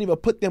I can't even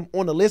put them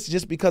on the list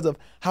just because of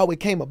how it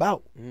came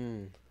about.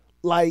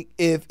 Like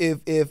if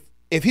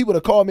he would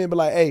have called me and be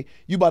like, hey,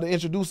 you about to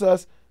introduce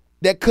us,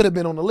 that could have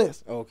been on the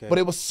list. Okay. But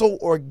it was so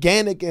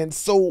organic and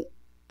so,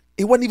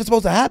 it wasn't even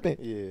supposed to happen.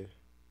 Yeah.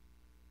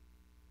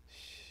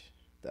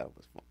 That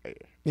was fire.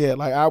 Yeah,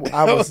 like I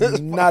was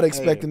not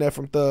expecting that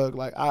from Thug.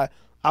 Like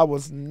I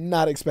was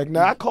not expecting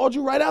that. I called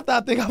you right after.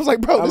 I think I was like,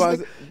 bro,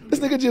 this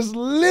nigga just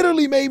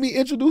literally made me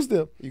introduce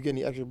them. You get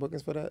any extra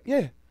bookings for that?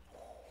 Yeah.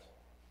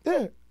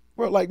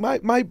 Bro, like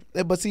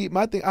but see,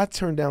 my thing, I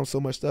turned down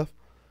so much stuff.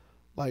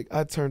 Like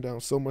I turned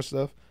down so much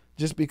stuff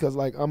just because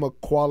like I'm a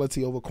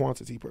quality over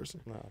quantity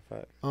person. Nah,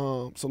 fact.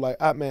 So like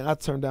I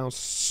turned down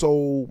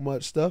so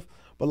much stuff.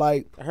 But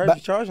like I heard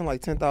you charging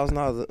like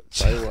 $10,000.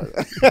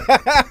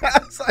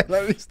 It's like,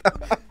 let me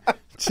stop.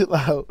 Chill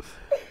out.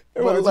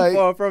 It wasn't like, too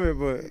far from it,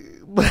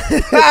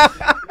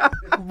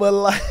 but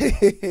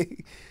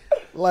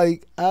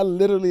like I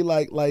literally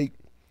like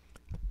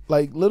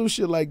little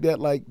shit like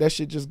that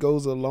shit just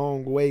goes a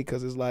long way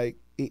because it's like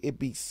it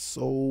be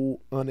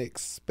so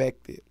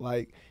unexpected.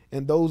 Like,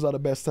 and those are the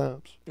best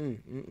times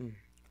when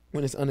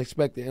it's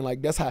unexpected, and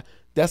like that's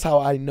how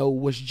I know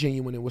what's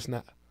genuine and what's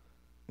not.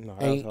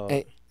 No,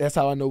 that's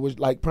how I know what's,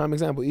 like, prime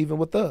example, even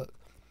with Thug.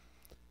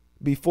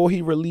 Before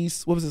he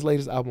released, what was his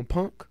latest album,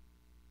 Punk?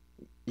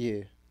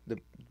 Yeah,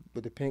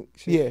 with the pink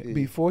shit. Yeah,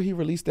 before he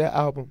released that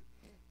album,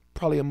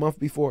 probably a month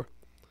before,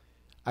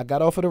 I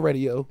got off of the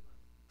radio,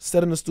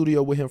 sat in the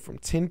studio with him from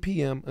 10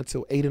 p.m.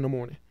 until 8 in the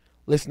morning,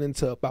 listening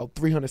to about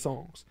 300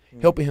 songs,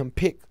 helping him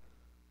pick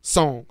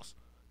songs,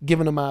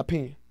 giving him my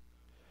opinion.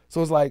 So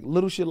it's like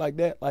little shit like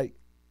that, like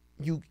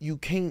you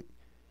can't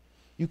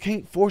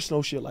force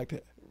no shit like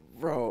that.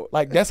 Bro.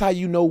 Like, that's how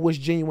you know what's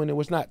genuine and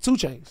what's not. 2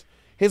 Chainz,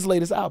 his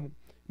latest album.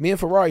 Me and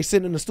Ferrari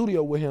sitting in the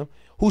studio with him.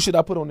 Who should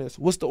I put on this?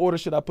 What's the order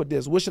should I put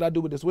this? What should I do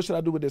with this? What should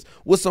I do with this?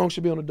 What song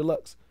should be on the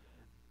deluxe?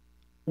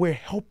 We're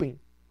helping.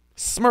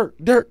 Smirk,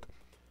 Dirk.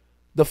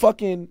 The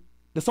song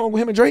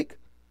with him and Drake.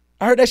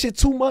 I heard that shit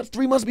 3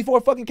 months before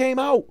it fucking came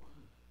out.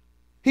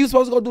 He was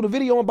supposed to go do the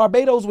video in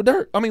Barbados with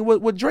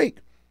with Drake.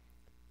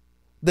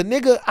 The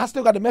nigga, I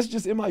still got the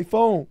messages in my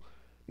phone.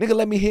 Nigga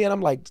let me hear it.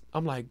 I'm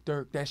like,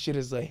 Dirk, that shit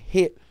is a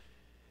hit.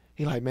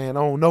 He like, man,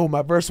 I don't know.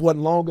 My verse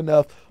wasn't long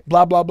enough.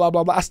 Blah, blah, blah,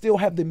 blah, blah. I still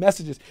have the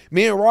messages.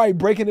 Me and Rory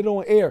breaking it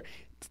on air.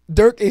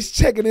 Dirk is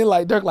checking in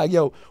like,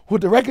 yo,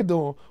 what the record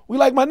doing? We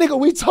like, my nigga,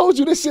 we told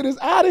you this shit is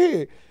out of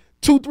here.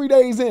 2-3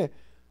 days in.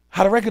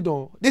 How the record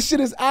doing? This shit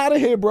is out of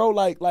here, bro.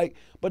 Like,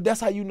 but that's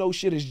how you know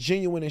shit is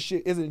genuine and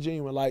shit isn't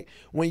genuine. Like,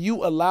 when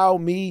you allow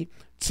me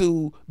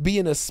to be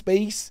in a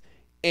space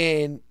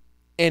and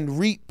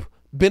reap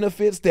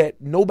benefits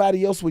that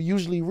nobody else would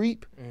usually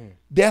reap,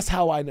 that's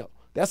how I know.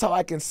 That's how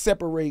I can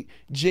separate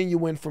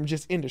genuine from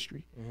just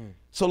industry.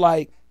 So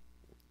like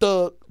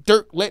the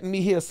Dirk letting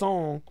me hear a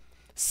song,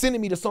 sending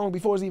me the song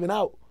before it's even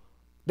out,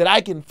 that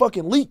I can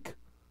fucking leak,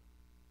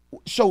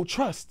 show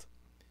trust.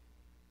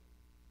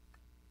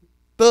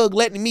 Thug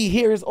letting me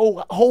hear his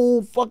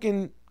whole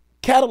fucking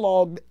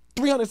catalog,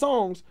 300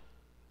 songs,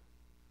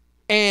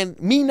 and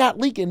me not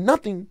leaking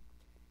nothing,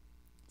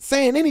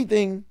 saying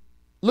anything,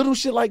 little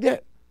shit like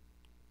that.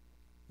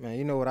 Man,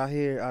 you know what I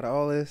hear out of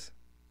all this?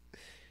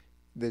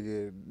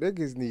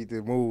 Niggas need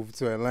to move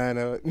to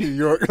Atlanta, New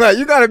York. Like,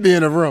 you gotta be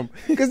in a room.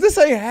 Because this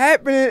ain't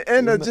happening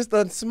in just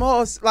a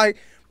small, like,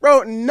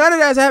 bro, none of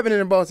that's happening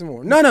in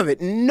Baltimore. None of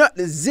it.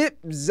 Zero.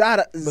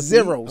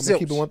 I'm gonna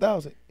keep it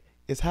 1,000.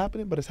 It's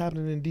happening, but it's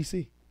happening in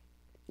D.C.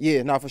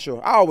 Yeah, not for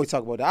sure. I always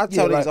talk about that. I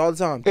tell niggas all the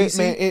time.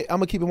 DC, I'm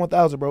gonna keep it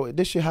 1,000, bro.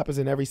 This shit happens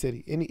in every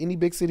city. Any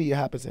big city it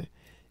happens in.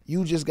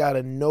 You just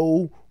gotta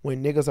know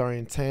when niggas are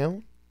in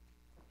town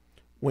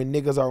when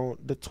niggas are on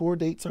the tour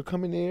dates are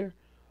coming there.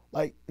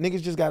 Like,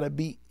 niggas just gotta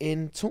be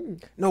in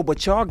tune. No,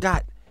 but y'all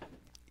got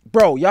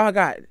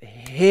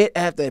hit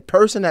after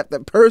person after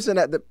person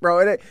after,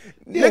 bro.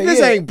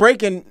 Niggas ain't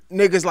breaking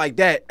niggas like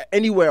that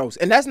anywhere else.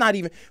 And that's not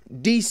even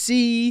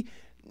DC,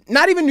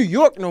 not even New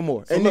York no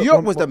more. So and look, New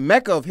York was the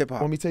mecca of hip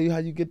hop. Let me tell you how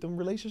you get them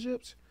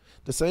relationships.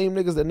 The same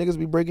niggas that niggas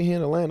be breaking here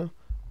in Atlanta,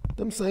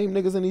 them same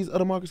niggas in these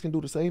other markets can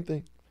do the same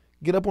thing.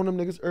 Get up on them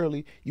niggas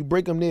early. You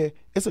break them there.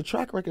 It's a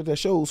track record that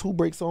shows who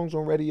breaks songs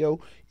on radio,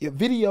 your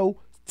video,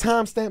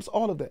 timestamps,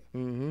 all of that.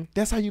 Mm-hmm.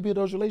 That's how you build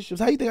those relationships.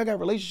 How you think I got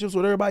relationships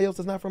with everybody else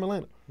that's not from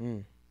Atlanta?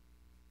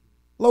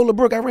 Lola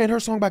Brooke, I ran her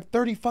song back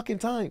 30 fucking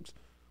times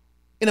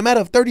in a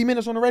matter of 30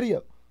 minutes on the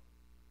radio.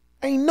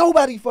 Ain't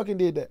nobody fucking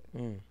did that.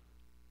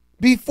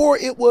 Before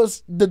it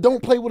was the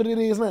don't play what it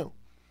is now.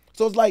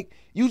 So it's like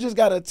you just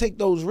gotta take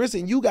those risks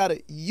and you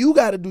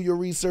gotta do your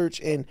research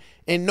and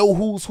know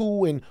who's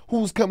who and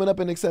who's coming up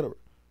and etc.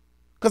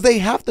 Cause they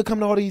have to come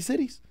to all these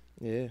cities.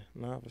 Yeah,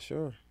 nah, for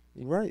sure.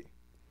 You right.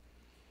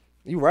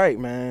 You right,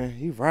 man.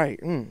 You right.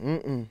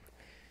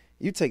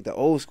 You take the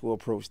old school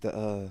approach,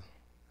 the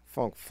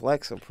Funk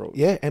Flex approach.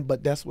 Yeah,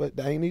 but that's what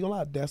I ain't even gonna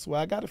lie. That's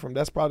where I got it from.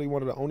 That's probably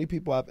one of the only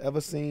people I've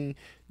ever seen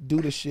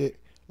do the shit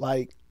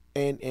like.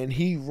 And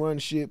he run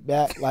shit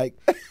back like,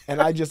 and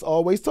I just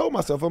always told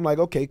myself, I'm like,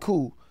 okay,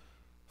 cool,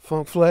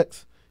 Funk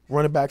Flex,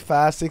 run it back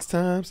 5-6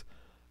 times.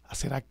 I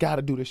said I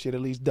gotta do this shit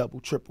at least double,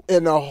 triple.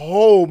 In the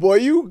hole, boy,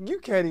 you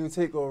can't even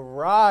take a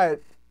ride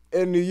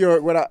in New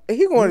York without.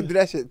 He going to do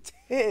that shit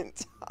 10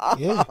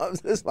 times. Yeah,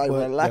 It's like,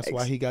 but relax. that's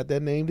why he got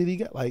that name that he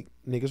got. Like,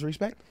 niggas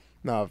respect him.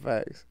 Nah,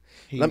 facts.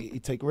 He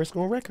take risk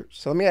on records.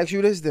 So let me ask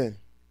you this then: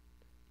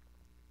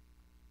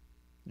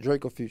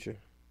 Drake or Future?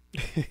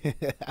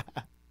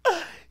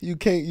 You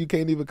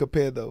can't even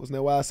compare those.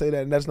 Now, why I say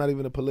that, and that's not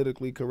even a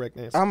politically correct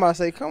answer. I'm about to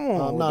say, come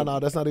on. No,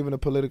 that's not even a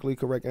politically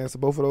correct answer.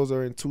 Both of those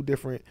are in two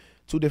different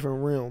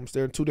realms.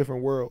 They're in two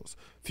different worlds.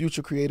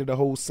 Future created a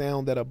whole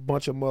sound that a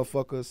bunch of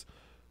motherfuckers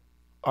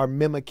are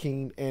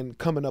mimicking and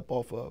coming up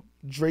off of.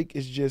 Drake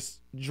is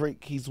just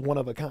Drake. He's one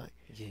of a kind.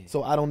 Yeah.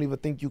 So I don't even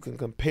think you can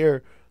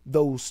compare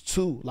those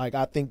two. Like,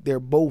 I think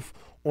they're both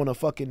on a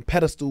fucking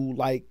pedestal,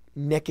 like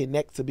neck and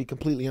neck, to be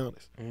completely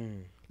honest.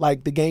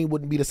 Like, the game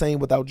wouldn't be the same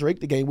without Drake.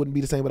 The game wouldn't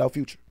be the same without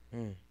Future.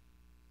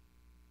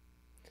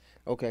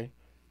 Okay.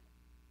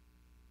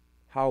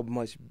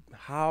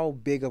 How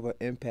big of an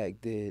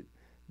impact did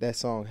that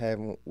song have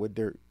with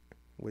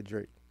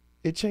Drake?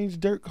 It changed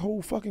Dirk's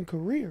whole fucking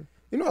career.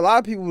 You know, a lot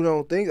of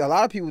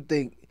people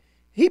think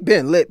he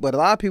been lit, but a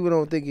lot of people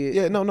don't think it.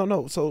 Yeah,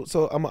 no.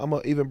 So I'm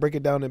gonna even break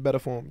it down in better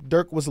form.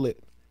 Dirk was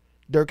lit.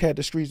 Dirk had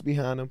the streets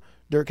behind him.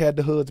 Dirk had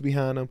the hoods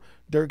behind him.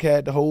 Dirk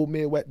had the whole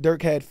Midwest.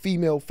 Dirk had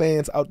female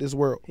fans out this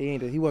world.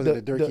 He wasn't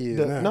the Dirk he is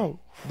now. No,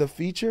 the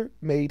feature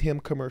made him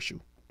commercial.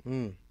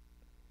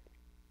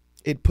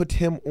 It put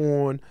him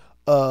on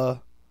a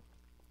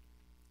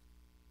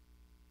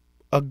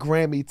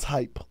Grammy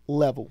type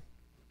level.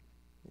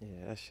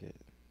 Yeah, that shit.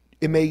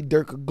 It made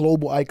Dirk a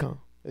global icon.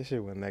 That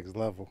shit went next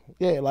level.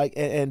 Yeah, like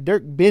and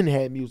Dirk been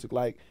had music,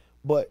 like,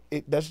 but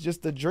that's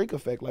just the Drake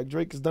effect. Like,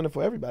 Drake has done it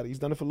for everybody. He's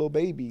done it for Lil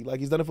Baby. Like,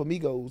 he's done it for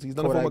Migos. He's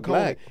done it for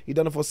McConaughey. He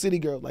done it for City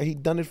Girl. Like, he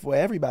done it for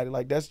everybody.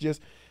 Like, that's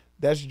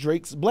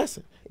Drake's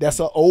blessing. That's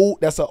an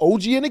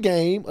OG in the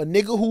game, a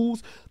nigga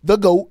who's the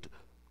GOAT,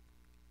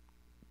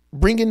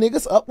 bringing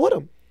niggas up with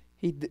him.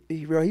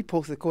 He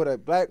posted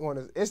Kodak Black on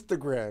his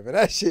Instagram and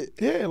that shit.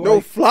 Yeah, no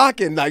like,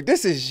 flocking. Like,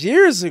 this is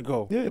years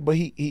ago. Yeah,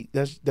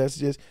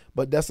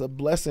 but that's a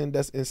blessing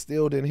that's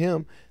instilled in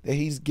him that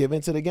he's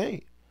given to the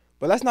game.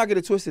 But let's not get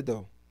it twisted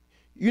though.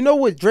 You know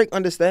what Drake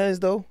understands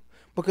though?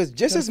 Because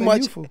just as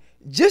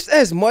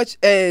much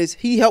as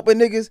he helping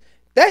niggas,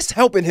 that's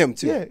helping him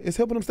too. Yeah, it's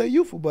helping him stay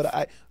youthful. But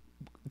I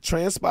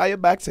transpire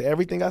back to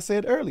everything I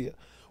said earlier.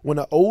 When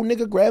an old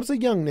nigga grabs a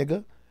young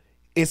nigga,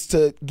 it's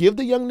to give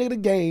the young nigga the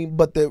game,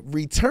 but the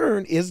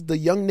return is the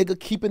young nigga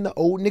keeping the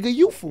old nigga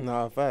youthful.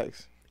 Nah,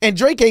 facts. And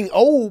Drake ain't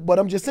old, but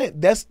I'm just saying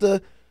that's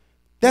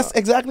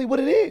exactly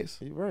what it is.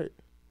 You're right.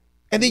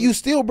 And then you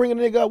still bring a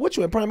nigga up with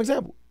you. In prime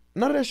example,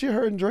 none of that shit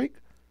hurting Drake.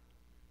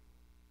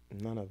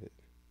 None of it.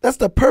 That's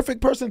the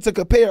perfect person to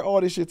compare all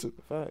this shit to.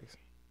 Facts.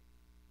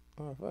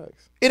 Oh,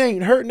 facts. It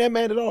ain't hurting that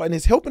man at all, and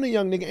it's helping a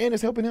young nigga, and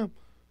it's helping him.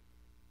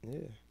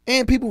 Yeah.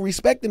 And people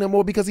respecting him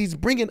more because he's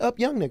bringing up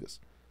young niggas.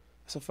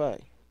 That's a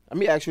fact. Let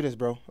me ask you this,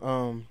 bro.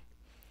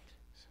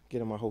 Get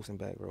in my hosting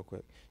bag real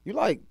quick. You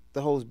like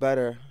the host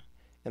better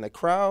in a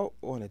crowd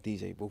or in a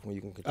DJ booth when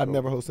you can control? I've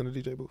never hosted a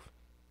DJ booth.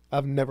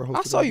 I've never hosted.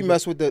 I saw you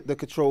mess with the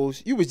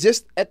controls. You was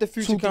just at the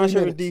Future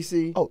concert in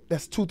DC. Oh,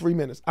 that's 2-3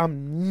 minutes.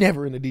 I'm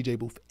never in the DJ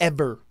booth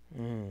ever.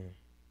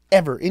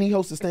 Ever. Any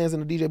host that stands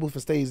in the DJ booth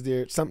and stays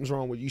there, something's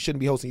wrong with you. You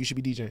shouldn't be hosting. You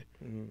should be DJing.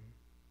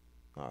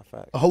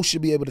 Fact. A host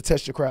should be able to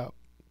test your crowd,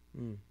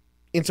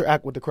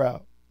 interact with the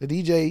crowd. The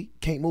DJ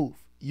can't move.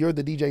 You're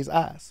the DJ's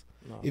eyes.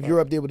 If you're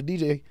up there with the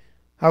DJ,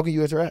 how can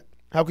you interact?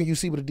 How can you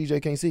see what the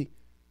DJ can't see?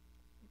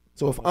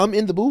 So if I'm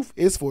in the booth,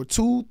 it's for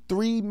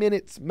 2-3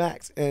 minutes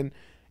max, and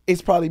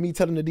it's probably me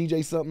telling the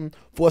DJ something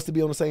for us to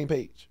be on the same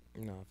page.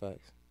 No,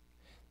 facts.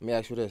 Let me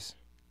ask you this.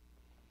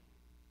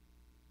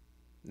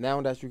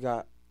 Now that you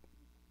got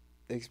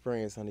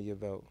experience under your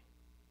belt,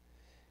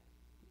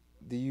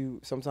 do you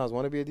sometimes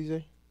want to be a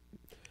DJ?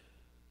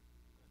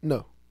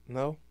 No,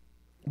 No.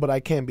 but I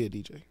can be a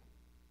DJ.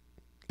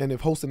 And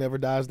if hosting ever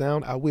dies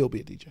down, I will be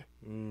a DJ.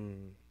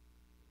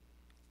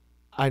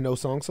 I know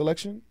song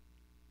selection.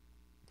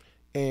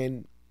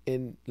 And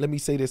let me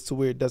say this to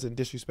where it doesn't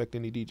disrespect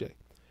any DJ.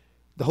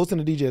 The host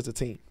and the DJ is a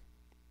team.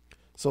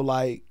 So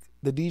like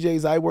the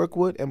DJs I work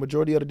with and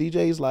majority of the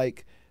DJs,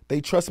 like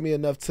they trust me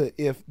enough to,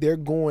 if they're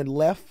going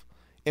left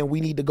and we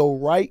need to go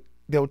right,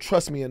 they'll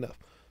trust me enough.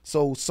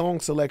 So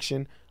song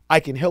selection, I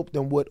can help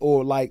them with,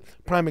 or like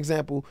prime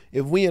example,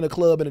 if we in a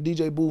club and the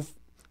DJ booth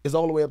is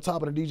all the way up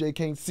top and the DJ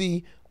can't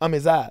see, I'm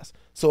his eyes.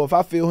 So if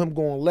I feel him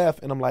going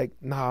left and I'm like,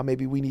 nah,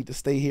 maybe we need to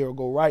stay here or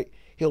go right,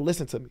 he'll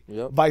listen to me.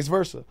 Yep. Vice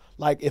versa.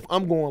 Like if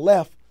I'm going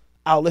left,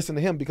 I'll listen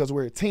to him because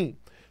we're a team.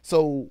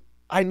 So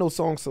I know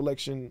song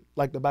selection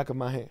like the back of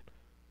my hand.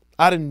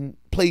 I didn't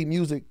play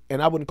music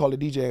and I wouldn't call it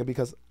DJing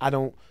because I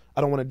don't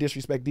want to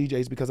disrespect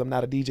DJs because I'm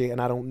not a DJ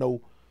and I don't know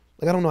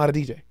how to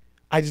DJ.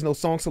 I just know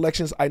song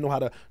selections. I know how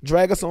to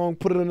drag a song,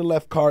 put it in the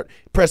left cart,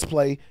 press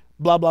play,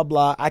 blah, blah,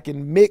 blah. I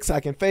can mix,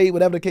 I can fade,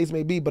 whatever the case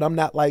may be, but I'm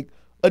not like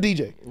a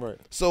DJ. Right.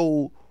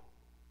 So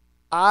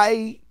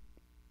I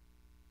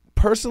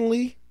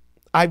personally,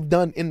 I've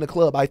done in the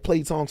club, I've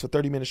played songs for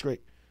 30 minutes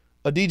straight.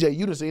 A DJ,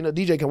 you done seen a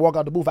DJ can walk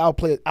out the booth, I'll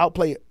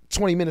play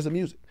 20 minutes of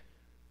music.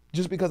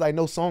 Just because I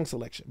know song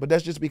selection. But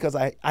that's just because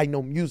I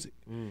know music.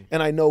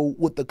 And I know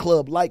what the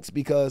club likes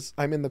because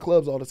I'm in the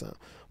clubs all the time.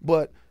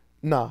 But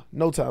nah,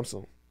 no time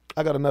soon.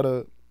 I got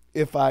another,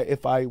 if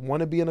I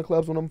want to be in the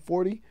clubs when I'm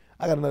 40,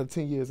 I got another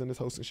 10 years in this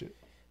hosting shit.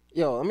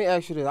 Yo, let me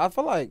ask you this. I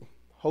feel like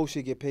hosts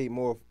should get paid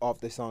more off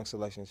their song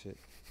selection shit.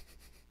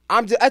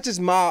 That's just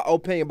my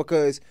opinion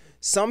because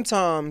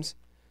sometimes,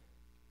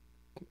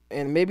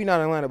 and maybe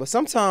not in Atlanta, but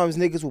sometimes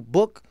niggas will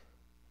book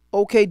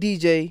okay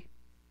DJ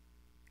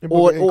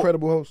or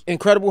incredible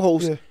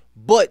host. Yeah.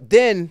 But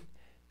then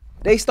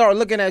they start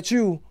looking at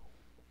you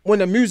when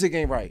the music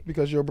ain't right.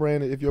 Because if your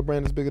brand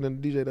is bigger than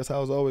the DJ, that's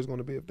how it's always going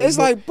to be. It's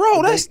like,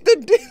 bro, that's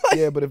the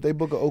yeah, but if they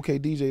book an okay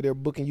DJ, they're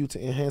booking you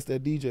to enhance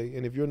that DJ.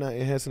 And if you're not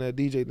enhancing that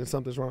DJ, then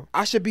something's wrong.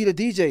 I should be the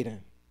DJ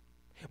then.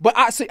 But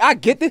I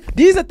get this.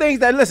 These are things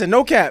that, listen,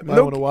 no cap.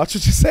 I want to watch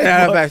what you say.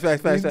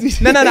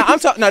 Facts. No. I'm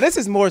talking. No, this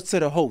is more to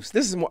the host.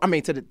 This is more. I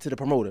mean, to the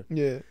promoter.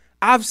 Yeah.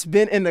 I've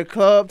been in the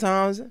club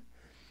times,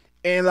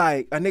 and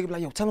like a nigga be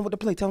like, yo, tell him what to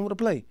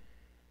play.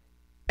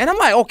 And I'm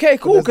like, okay,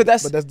 cool, but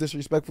that's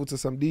disrespectful to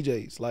some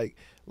DJs.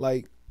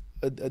 Like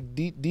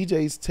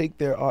DJs take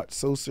their art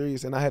so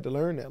serious, and I had to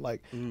learn that.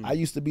 Like I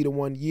used to be the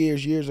one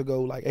years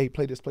ago, like, hey,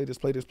 play this.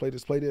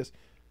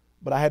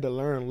 But I had to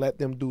learn, let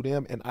them do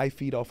them, and I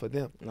feed off of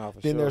them. No,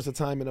 then there's a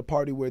time in a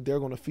party where they're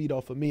going to feed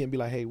off of me and be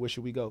like, hey, where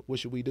should we go? What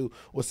should we do?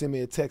 Or send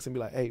me a text and be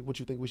like, hey, what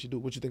you think we should do?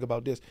 What you think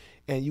about this?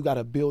 And you got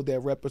to build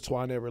that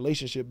repertoire and that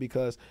relationship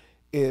because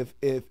if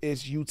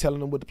it's you telling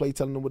them what to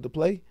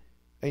play,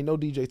 ain't no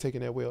DJ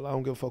taking that wheel. I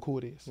don't give a fuck who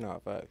it is. No,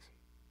 facts.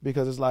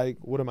 Because it's like,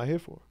 what am I here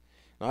for?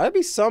 No, that'd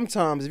be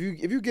sometimes if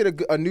you get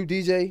a new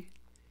DJ.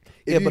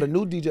 But a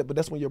new DJ, but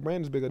that's when your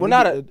brand is bigger. Well,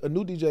 a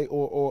new DJ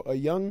or a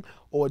young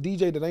or a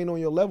DJ that ain't on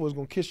your level is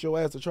gonna kiss your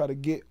ass to try to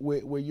get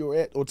where you're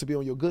at or to be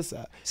on your good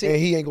side. See, and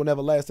he ain't gonna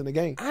never last in the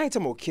game. I ain't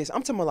talking about kiss.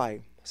 I'm talking about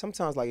like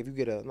sometimes like if you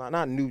get a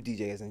not new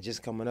DJ as in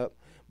just coming up,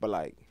 but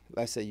like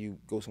let's say you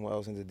go somewhere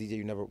else and the DJ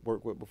you never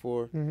worked with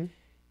before. Mm-hmm.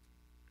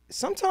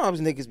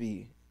 Sometimes niggas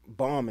be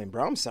bombing,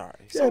 bro. I'm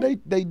sorry. Yeah,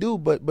 they do,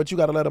 but you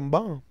gotta let them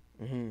bomb,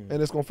 and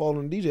it's gonna fall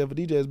on the DJ. If a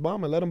DJ is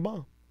bombing, let them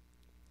bomb.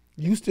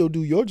 You still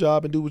do your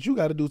job and do what you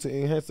got to do to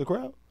enhance the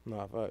crowd.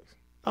 Nah, facts.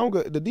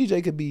 The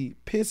DJ could be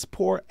piss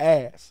poor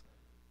ass.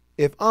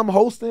 If I'm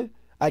hosting,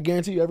 I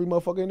guarantee you every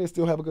motherfucker in there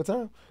still have a good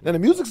time. Now the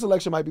music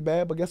selection might be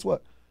bad, but guess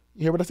what?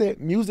 You hear what I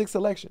said? Music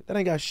selection. That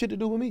ain't got shit to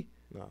do with me.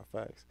 Nah,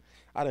 facts.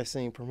 I done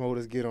seen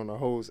promoters get on the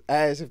host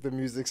ass if the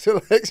music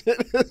selection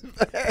is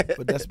bad.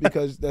 But that's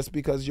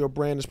because your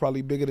brand is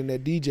probably bigger than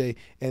that DJ,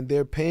 and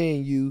they're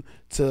paying you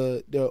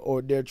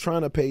they're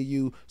trying to pay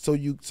you so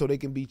they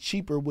can be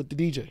cheaper with the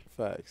DJ.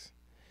 Facts.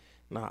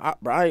 Nah,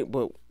 but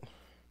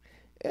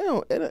it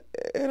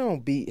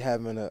don't beat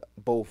having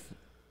both.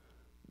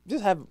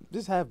 Just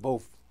have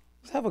both.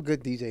 Just have a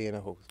good DJ and a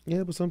host.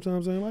 Yeah, but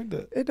sometimes it ain't like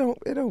that. It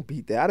don't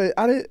beat that.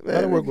 I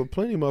didn't work with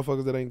plenty of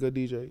motherfuckers that ain't good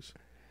DJs,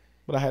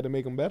 but I had to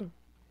make them better.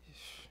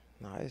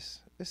 Nah, it's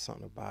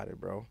something about it,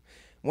 bro.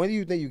 When do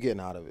you think you getting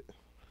out of it?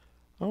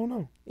 I don't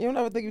know. You don't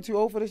ever think you're too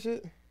old for this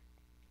shit?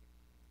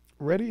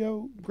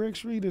 Radio, Greg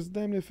Street is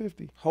damn near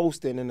 50.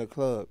 Hosting in the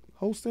club.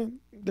 Hosting?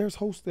 There's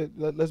hosts that,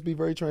 let's be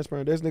very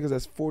transparent. There's niggas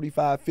that's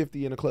 45,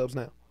 50 in the clubs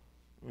now.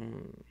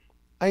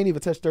 I ain't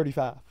even touched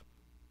 35.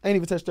 I ain't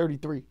even touched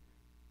 33.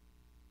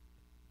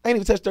 I ain't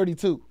even touched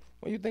 32.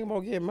 When you think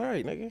about getting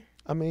married, nigga?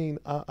 I mean,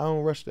 I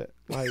don't rush that.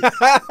 Like,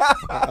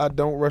 I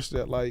don't rush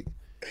that. Like,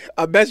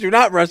 I bet you're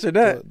not rushing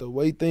that. The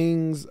way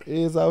things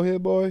is out here,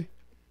 boy.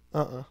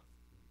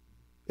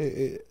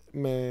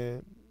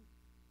 Man,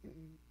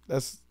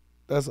 that's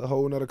a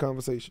whole nother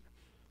conversation.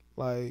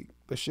 Like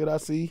the shit I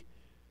see,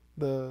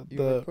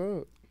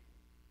 the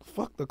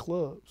fuck the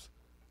clubs,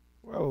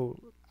 bro.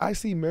 I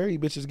see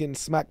married bitches getting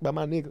smacked by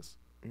my niggas.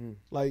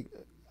 Like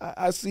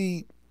I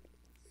see,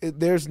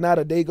 there's not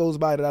a day goes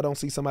by that I don't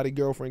see somebody's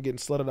girlfriend getting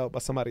slutted out by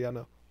somebody I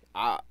know.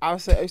 I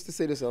used to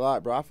say this a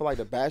lot, bro. I feel like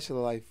the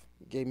bachelor life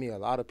gave me a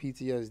lot of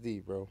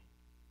PTSD, bro.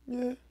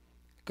 Yeah,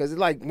 cause it's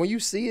like when you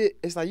see it,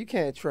 it's like you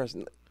can't trust.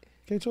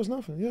 Can't trust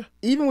nothing. Yeah.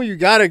 Even when you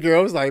got a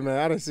girl, it's like, man,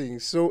 I done seen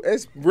so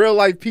it's real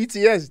life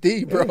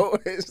PTSD, bro.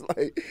 Yeah. It's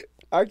like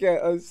I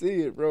can't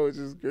unsee it, bro. It's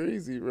just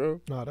crazy, bro.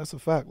 No, that's a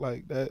fact,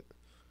 like that.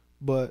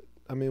 But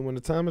I mean, when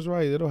the time is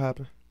right, it'll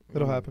happen.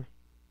 It'll happen.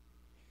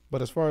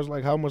 But as far as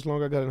like how much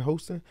longer I got in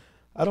hosting,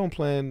 I don't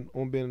plan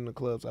on being in the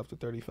clubs after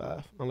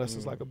 35 unless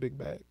it's like a big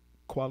bag,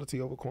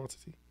 quality over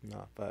quantity.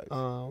 Nah, facts.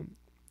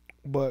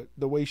 But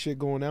the way shit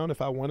going down,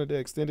 if I wanted to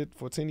extend it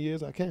for 10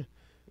 years, I can.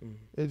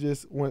 It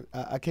just when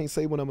I can't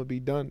say when I'm gonna be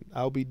done.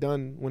 I'll be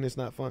done when it's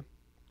not fun.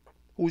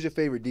 Who's your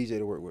favorite DJ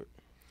to work with?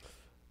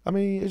 I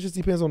mean, it just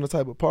depends on the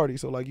type of party.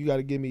 So like, you got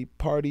to give me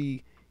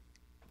party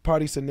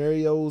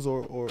scenarios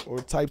or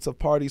types of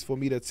parties for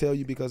me to tell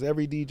you, because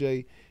every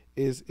DJ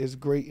is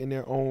great in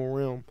their own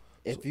realm.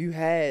 If you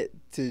had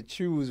to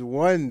choose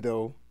one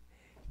though,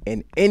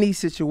 in any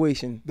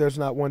situation, there's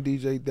not one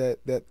DJ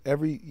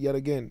that yet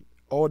again,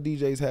 all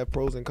DJs have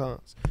pros and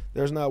cons.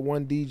 There's not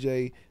one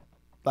DJ.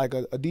 Like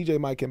a DJ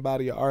might can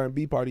body an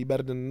R&B party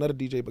better than another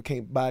DJ, but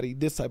can't body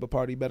this type of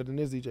party better than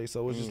this DJ.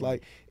 So it's just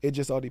like, it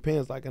just all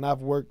depends. Like, and I've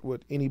worked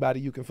with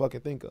anybody you can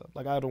fucking think of.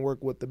 Like, I don't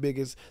work with the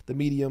biggest, the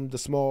medium, the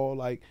small.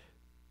 Like,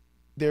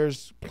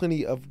 there's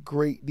plenty of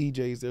great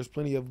DJs. There's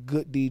plenty of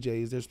good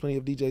DJs. There's plenty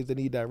of DJs that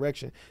need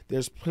direction.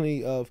 There's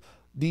plenty of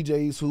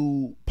DJs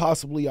who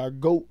possibly are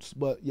GOATs,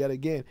 but yet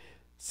again,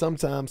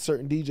 sometimes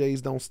certain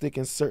DJs don't stick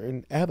in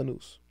certain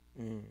avenues.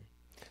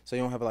 So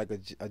you don't have like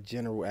a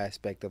general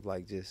aspect of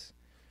like just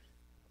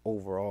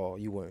overall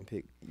you wouldn't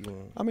pick.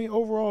 I mean,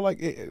 overall,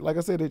 like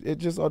I said, it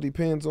just all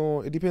depends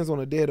on. It depends on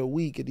the day of the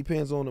week. It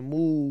depends on the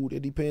mood.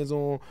 It depends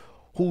on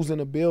who's in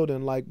the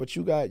building. Like, but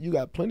you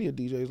got plenty of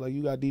DJs. Like,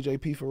 you got DJ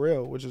P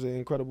Pharrell, which is an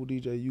incredible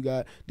DJ. You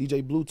got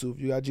DJ Bluetooth.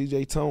 You got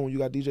DJ Tone. You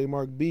got DJ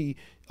Mark B.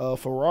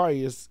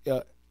 Ferrari is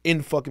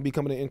in fucking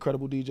becoming an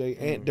incredible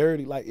DJ. Ant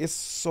Dirty. Like, it's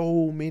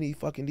so many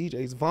fucking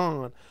DJs.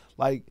 Vaughn.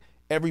 Like,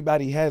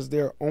 everybody has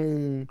their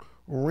own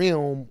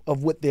realm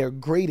of what they're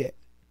great at.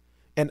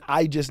 And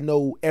I just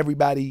know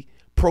everybody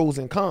pros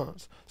and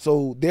cons.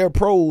 So their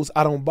pros,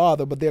 I don't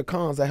bother, but their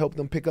cons, I help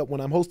them pick up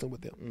when I'm hosting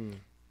with them.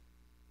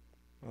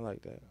 I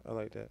like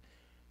that.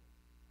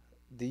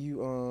 Do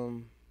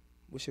you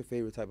what's your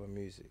favorite type of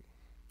music?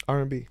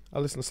 R&B. I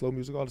listen to slow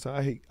music all the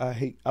time. I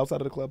hate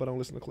outside of the club. I don't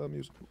listen to club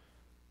music.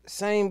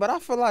 Same, but I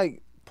feel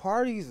like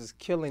parties is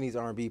killing these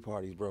R&B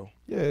parties, bro.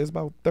 Yeah, it's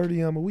about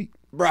 30 a week.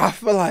 Bro, I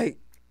feel like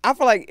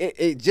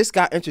it just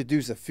got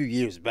introduced a few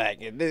years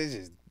back, and it's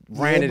just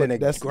ran it in the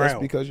ground. That's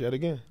because, yet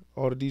again,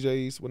 all the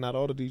DJs, well, not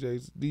all the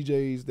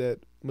DJs that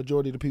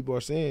majority of the people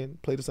are saying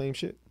play the same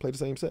shit, play the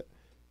same set.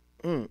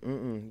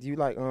 Do you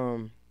like,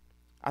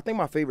 I think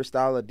my favorite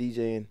style of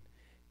DJing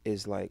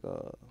is like,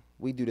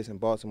 we do this in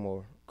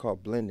Baltimore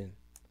called blending.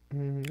 I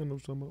know what you're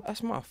talking about.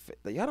 That's my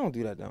like, y'all don't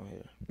do that down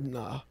here.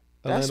 Nah.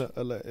 That's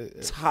Atlanta,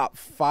 top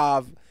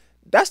 5.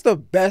 That's the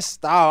best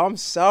style. I'm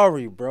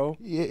sorry, bro.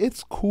 Yeah,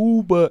 it's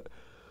cool, but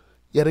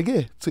yet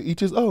again, to each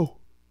his own.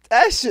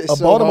 That shit a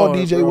so Baltimore hard,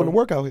 DJ bro. wouldn't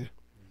work out here.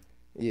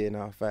 Yeah,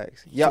 nah,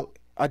 facts. Yeah, so,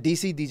 a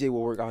DC DJ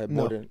will work out here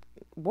more no. than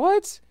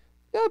what?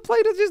 Y'all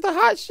play just the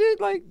hot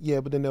shit, like.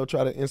 Yeah, but then they'll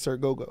try to insert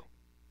go-go.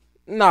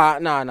 Nah.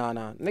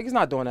 Niggas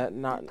not doing that.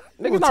 Nah,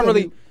 niggas not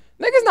really.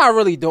 Niggas not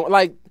really doing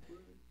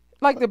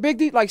like the big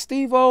D, like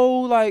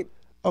Steve-O, like.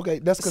 Okay,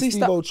 that's because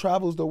Steve-O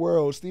travels the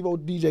world. Steve-O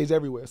DJs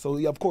everywhere, so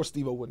yeah, of course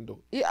Steve-O wouldn't do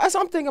it. Yeah, that's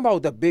what I'm thinking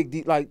about the big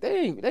D. Like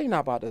they not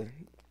about to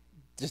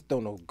just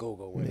throw no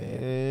go-go with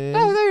it.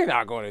 No, they're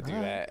not going to do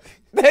that.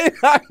 They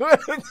not going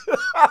to do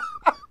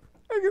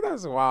that.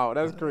 That's wild.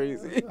 That's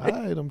crazy. All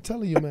right, I'm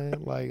telling you,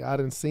 man. Like, I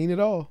done seen it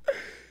all.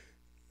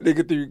 They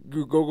get the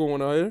go-go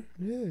one out here?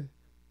 Yeah.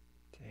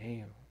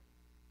 Damn.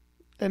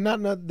 And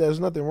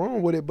there's nothing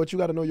wrong with it, but you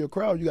got to know your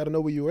crowd. You got to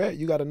know where you're at.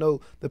 You got to know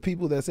the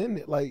people that's in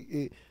it. Like,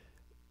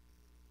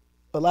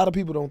 a lot of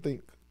people don't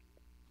think.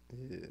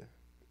 Yeah.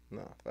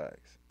 Nah,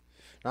 facts.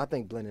 I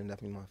think blending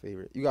definitely my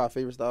favorite. You got a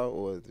favorite style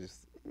or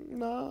just?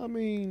 Nah, I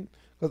mean,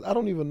 because I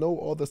don't even know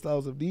all the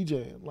styles of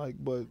DJing. Like,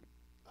 but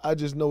I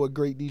just know a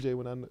great DJ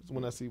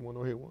when I see one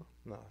or hear one.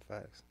 Nah,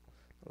 facts.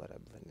 I love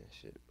that blending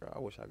shit, bro. I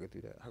wish I could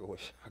do that. I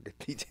wish I could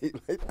DJ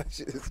like that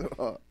shit is so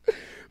hard.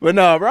 But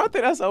no, bro, I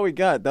think that's all we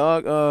got,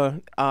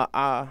 dog.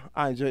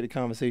 I enjoyed the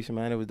conversation,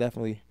 man. It was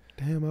definitely.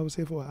 Damn, I was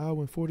here for an hour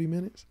and 40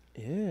 minutes.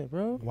 Yeah,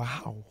 bro.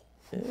 Wow.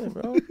 Yeah,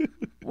 bro.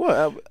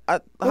 What?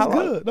 That's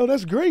good. No,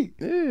 that's great.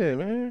 Yeah,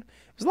 man.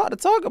 There's a lot to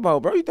talk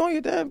about, bro. You doing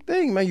your damn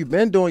thing, man. You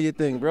been doing your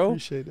thing, bro.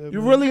 Appreciate that. You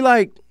man. really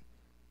like.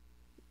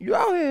 You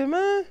out here,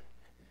 man.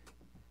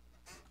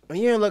 And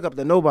you ain't look up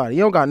to nobody.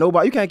 You don't got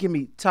nobody. You can't give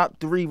me top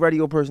 3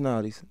 radio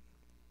personalities.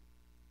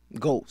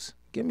 GOATs.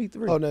 Give me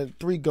 3. Oh, no,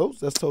 3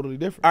 GOATs? That's totally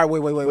different. All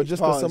right, wait. But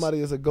just because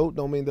somebody is a GOAT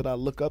don't mean that I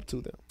look up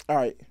to them. All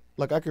right.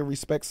 Like, I can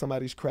respect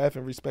somebody's craft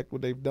and respect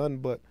what they've done,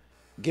 but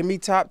Give me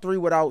top 3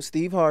 without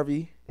Steve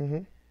Harvey.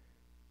 Mhm.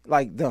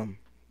 Like them.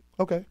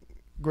 okay.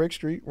 Greg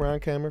Street, Ryan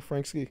Cameron,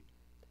 Frank Ski.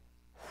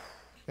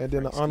 And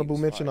then Frank the Ski honorable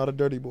was mention fire. are the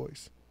Dirty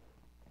Boys.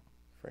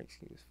 Frank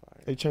Ski was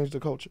fire. They changed the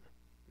culture.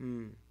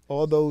 Mm.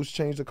 All those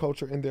changed the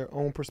culture in their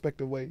own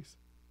perspective ways.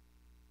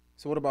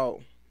 So what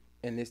about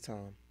in this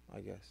time,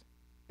 I guess?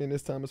 In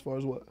this time, as far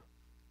as what?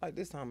 Like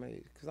this time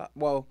age.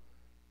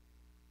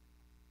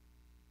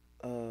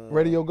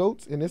 Radio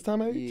GOATs in this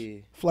time age? Yeah.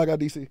 FlyGuy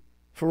DC,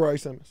 Ferrari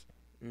Simmons.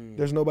 Mm.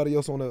 There's nobody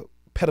else on a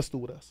pedestal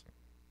with us.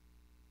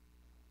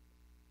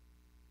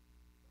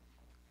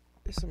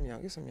 There's some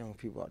young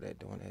people out there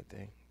doing that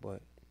thing,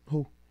 but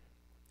Who?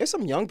 it's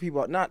some young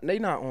people. They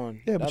not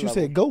on. Yeah, but that you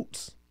level. said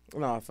GOATs.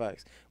 No,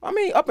 facts. I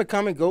mean, up and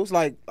coming goats,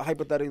 like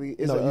hypothetically,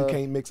 is No, you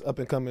can't mix up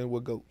and coming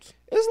with GOATs.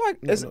 It's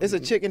like No, it's a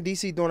no. chick in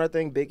DC doing her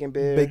thing, Bacon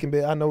Bear. Bacon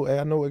Bear, I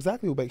know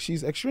exactly who Bacon.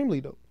 She's extremely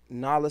dope.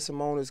 Nala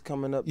Simone is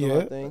coming up doing Yeah,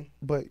 her thing.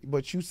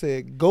 but you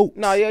said GOATs.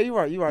 No, yeah, you're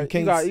right. You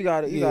can't got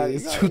it.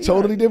 it's two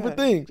totally different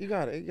things. You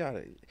got it.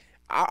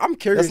 I'm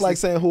curious. That's like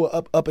saying who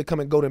are up and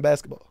coming GOAT in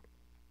basketball.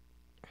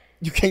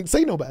 You can't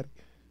say nobody.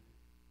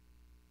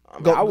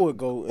 I would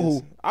go.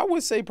 Who? I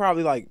would say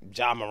probably like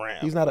Ja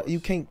Morant. He's not. You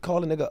can't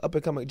call a nigga up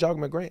and coming. Jog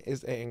McGrant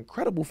is an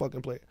incredible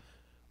fucking player,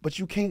 but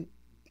you can't.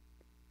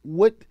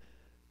 What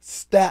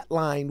stat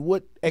line?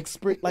 What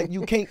expert? Like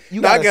you can't.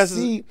 You I gotta guess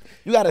see.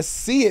 You gotta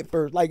see it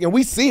first. Like, and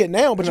we see it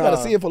now, but you gotta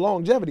Nah. see it for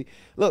longevity.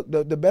 Look,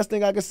 the best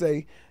thing I could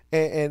say,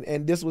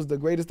 and this was the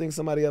greatest thing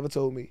somebody ever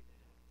told me.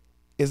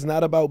 It's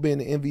not about being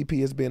the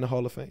MVP. It's being the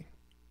Hall of Fame.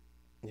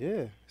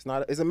 Yeah, it's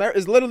not.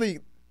 It's literally.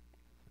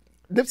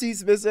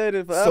 Nipsey's been saying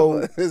it forever. So,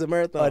 It's a A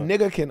marathon.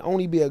 nigga can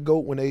only be a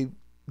GOAT when they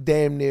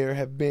damn near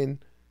about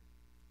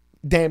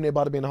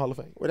to be in the Hall of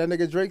Fame. What that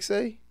nigga Drake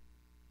say?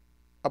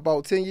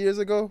 About 10 years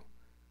ago.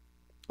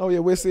 Oh yeah,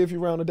 we'll see if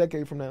you around a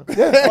decade from now.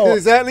 Yeah, oh,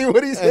 Exactly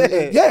what he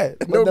said. yeah,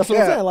 but No that's what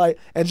I'm cap. saying. Like,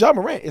 and Ja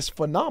Morant is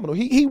phenomenal.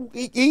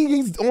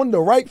 He's on the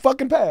right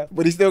fucking path.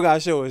 But he still got to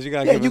show us. You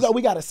got. Yeah,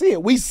 we gotta see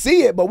it. We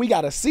see it, but we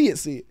gotta see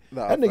it.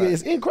 Nah, That nigga fact.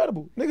 is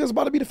incredible. Nigga's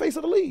about to be the face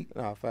of the league.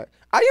 Nah, fact.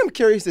 I am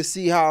curious to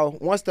see how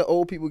once the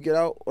old people get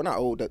out, or not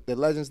old, the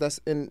legends that's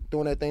in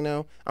doing that thing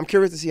now. I'm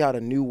curious to see how the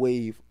new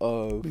wave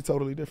It'll of. be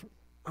totally different.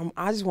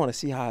 I just want to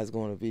see how it's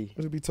going to be.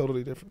 It'll be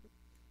totally different.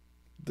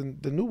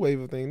 The new wave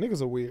of thing,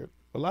 niggas are weird.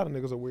 A lot of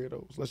niggas are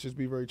weirdos. Let's just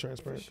be very For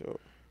transparent. sure.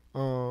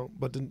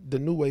 But the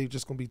new wave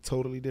just gonna be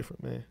totally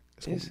different, man.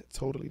 It's gonna Is- be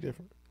totally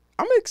different.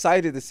 I'm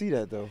excited to see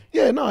that though.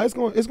 Yeah, no, it's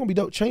gonna be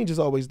dope. Change is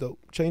always dope.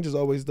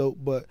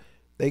 But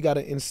they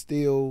gotta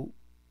instill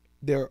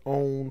their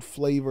own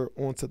flavor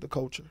onto the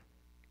culture.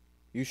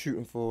 You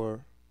shooting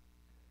for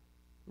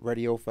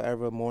Radio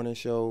Forever morning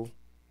show?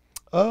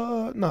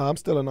 No, I'm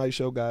still a night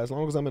show guy. As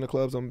long as I'm in the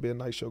clubs, I'm gonna be a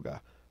night show guy.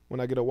 When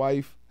I get a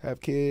wife,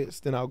 have kids,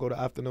 then I'll go to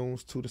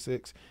afternoons 2 to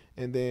 6,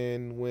 and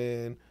then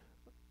when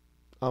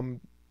I'm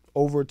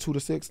over 2 to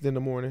 6, then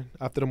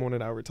after the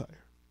morning I'll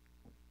retire.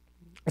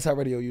 That's how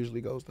radio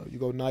usually goes though. You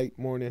go night,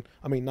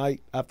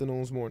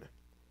 afternoons, morning.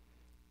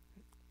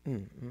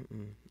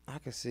 I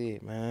can see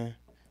it, man.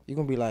 You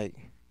gonna be like,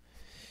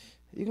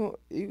 you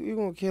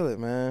gonna kill it,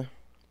 man.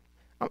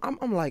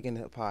 I'm liking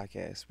the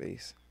podcast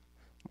space.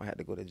 Might have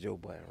to go the Joe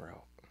Budden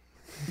route.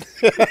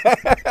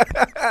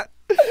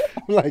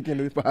 I'm liking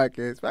this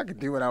podcast. If I can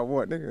do what I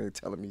want, nigga ain't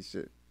telling me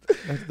shit.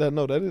 That's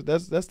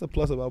the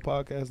plus about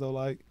podcasts though.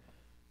 Like,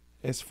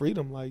 it's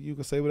freedom. Like, you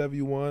can say whatever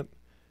you want.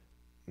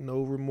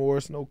 No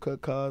remorse, no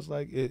cut cards.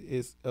 Like,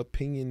 it's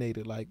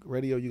opinionated. Like,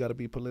 radio, you got to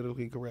be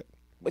politically correct.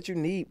 But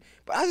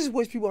I just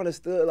wish people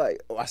understood.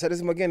 Like, I said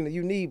this again.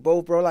 You need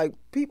both, bro. Like,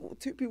 two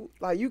people.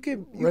 Like, you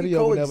can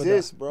Radio will never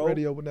coexist, die. bro.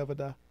 Radio will never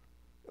die.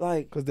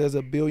 Like, Because there's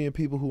a billion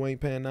people who ain't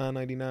paying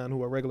 $9.99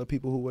 who are regular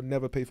people who would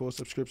never pay for a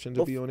subscription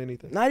to be on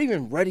anything. not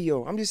even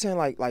radio. I'm just saying,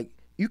 like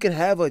you can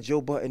have a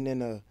Joe Budden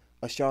and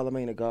a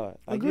Charlemagne the God.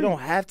 Like, Agreed. you don't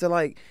have to,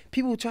 like,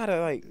 people try to,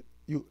 like,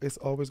 It's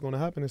always going to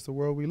happen. It's the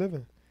world we live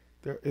in.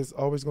 There is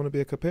always going to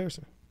be a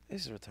comparison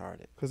it's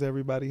retarded. because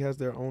everybody has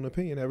their own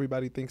opinion.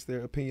 Everybody thinks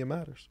their opinion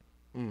matters.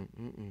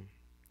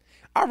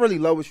 I really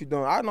love what you're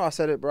doing. I know I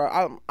said it,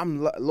 bro.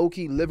 I'm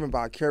low-key living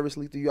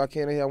vicariously through you. I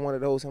can't hear one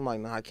of those. I'm like,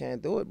 nah, I can't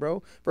do it,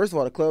 bro. First of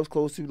all, the club's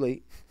closed too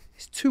late.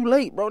 It's too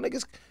late, bro.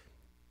 Niggas.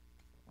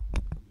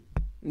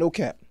 No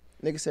cap.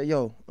 Niggas said,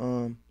 yo,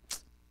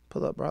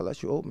 pull up, bro. I'll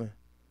let you open.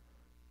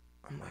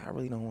 I'm like, I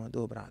really don't want to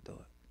do it, but I'll do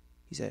it.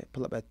 He said,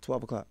 pull up at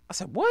 12 o'clock. I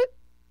said, what?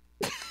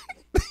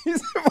 He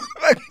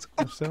said,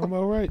 You sound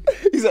about right.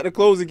 he said, the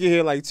close and get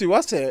here like 2.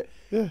 I said,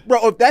 Yeah.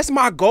 bro, if that's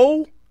my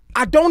goal,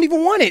 I don't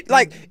even want it.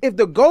 Like, if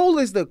the goal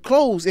is to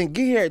close and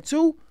get here at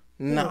 2,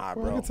 nah, I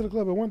bro. get to the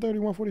club at 1:30,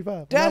 1:45. And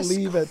I That's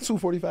leave at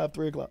 2:45,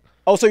 3 o'clock.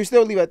 Oh, so you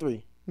still leave at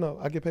 3? No,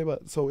 I get paid by,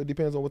 so it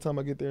depends on what time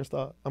I get there and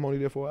start. I'm only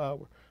there for an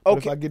hour. But if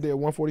Okay. I get there at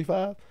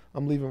 1:45,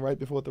 I'm leaving right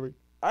before 3.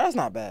 Oh, that's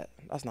not bad.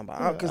 That's not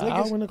bad. Cause An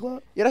niggas, hour in the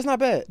club? yeah, that's not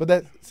bad.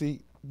 But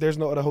there's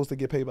no other host that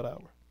get paid by the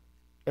hour.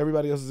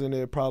 Everybody else is in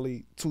there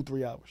probably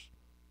 2-3 hours.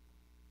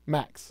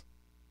 Max.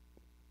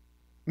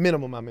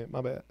 Minimum, I meant.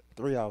 My bad.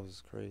 3 hours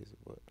is crazy,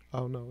 but I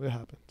don't know. It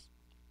happens.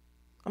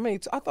 I mean,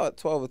 I thought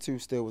 12 or 2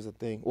 still was a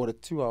thing, or the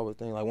 2 hour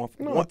thing, like one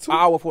 2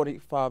 hour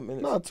 45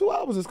 minutes. No, 2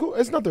 hours is cool.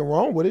 There's nothing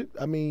wrong with it.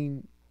 I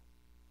mean,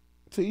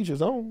 to each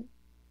his own.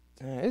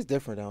 Damn, it's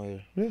different down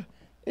here. Yeah.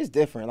 It's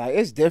different. Like,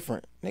 it's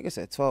different. Nigga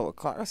said 12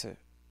 o'clock. I said,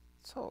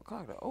 12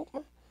 o'clock to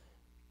open?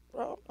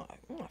 Bro,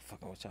 I'm not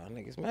fucking with y'all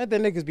niggas, man.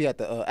 Then niggas be at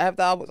the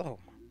after hours. Oh,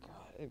 my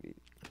God. It be,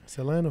 It's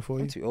Atlanta for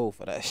you. I'm too old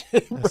for that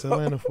shit, bro. That's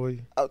Atlanta for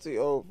you. I'm too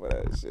old for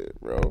that shit,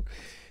 bro.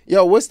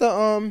 Yo, what's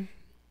the,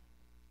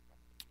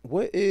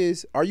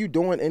 are you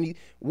doing any,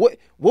 what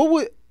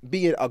would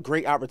be a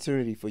great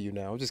opportunity for you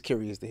now? I'm just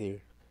curious to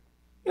hear.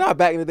 You know how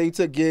back in the day you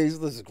took gigs?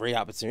 This is a great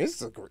opportunity.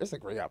 It's a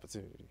great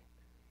opportunity.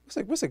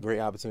 What's a great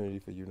opportunity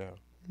for you now?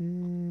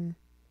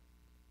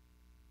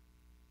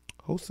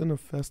 Hosting a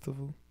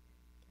festival,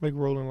 make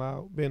Rolling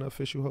Loud, being an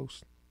official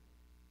host.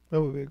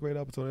 That would be a great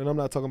opportunity. And I'm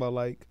not talking about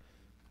like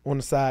on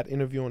the side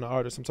interviewing the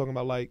artist. I'm talking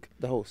about like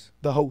The host.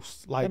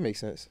 Like That makes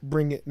sense.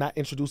 bring it, not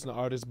introducing the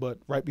artist, but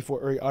right before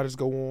every artist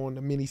go on,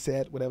 a mini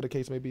set, whatever the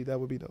case may be. That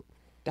would be dope.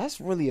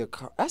 That's really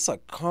that's a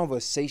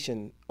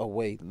conversation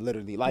away,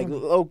 literally. Like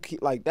low key,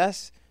 like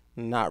that's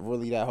not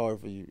really that hard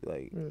for you.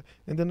 Like, Yeah.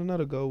 And then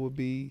another goal would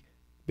be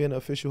being an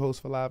official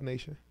host for Live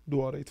Nation, do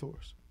all their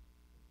tours.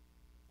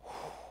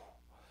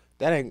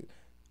 that ain't.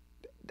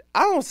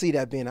 I don't see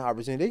that being an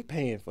opportunity. They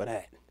paying for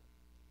that.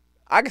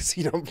 I can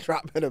see them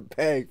dropping a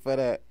bag for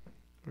that.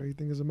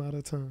 Everything is a matter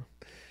of time.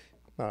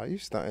 Nah, you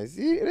stunting.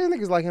 See, these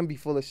niggas like him be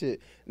full of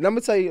shit. And I'm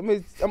gonna tell you,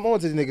 I'm on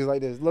to the niggas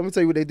like this. Let me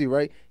tell you what they do,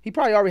 right? He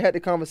probably already had the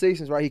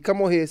conversations, right? He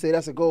come on here and say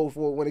that's a goal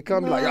for when it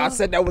comes. Like, I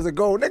said that was a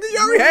goal. Nigga, you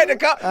already had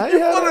the you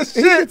full of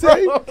shit,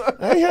 bro.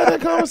 I ain't had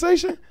that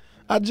conversation.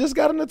 I just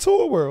got in the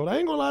tour world. I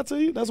ain't gonna lie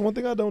to you. That's one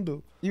thing I don't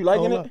do. You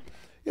liking I don't it? lie.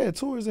 Yeah,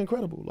 tour is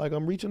incredible. Like,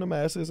 I'm reaching the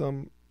masses.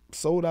 I'm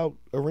sold out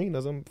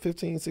arenas. I'm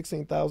 15,000,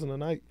 16,000 a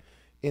night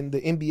in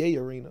the NBA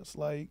arenas.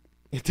 Like,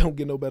 it don't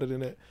get no better than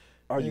that.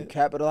 Are you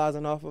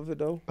capitalizing off of it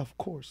though? Of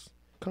course.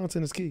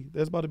 Content is key.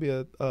 There's about to be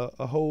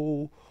a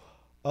whole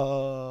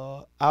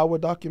hour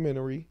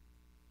documentary.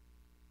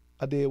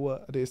 I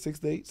did 6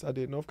 dates. I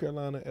did North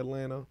Carolina,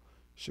 Atlanta,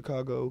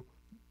 Chicago,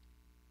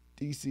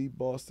 DC,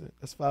 Boston.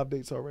 That's 5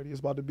 dates already.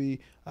 It's about to be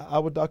an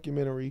hour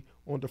documentary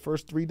on the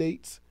first 3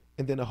 dates,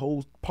 and then a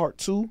whole part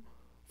 2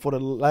 for the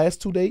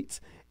last 2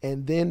 dates,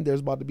 and then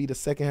there's about to be the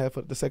second half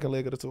of the second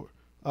leg of the tour.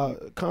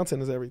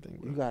 Content is everything,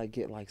 bro. You gotta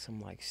get like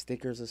some like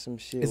stickers or some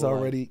shit. It's or,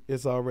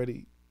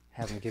 already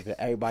have them give it to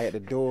everybody at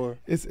the door.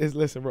 It's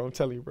listen, bro. I'm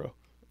telling you, bro.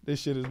 This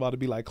shit is about to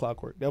be like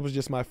clockwork. That was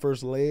just my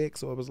first leg,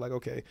 so it was like,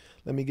 okay,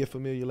 let me get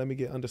familiar, let me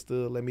get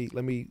understood, let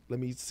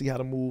me see how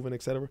to move and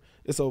etc.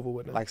 It's over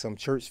with now. Like some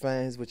church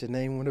fans with your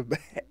name on the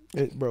back.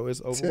 Bro,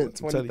 it's over with.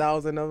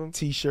 20,000 of them.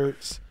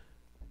 T-shirts,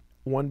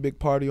 one big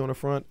party on the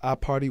front. I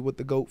party with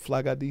the GOAT,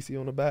 FlyGuy DC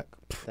on the back.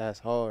 That's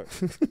hard.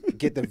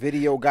 Get the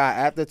video guy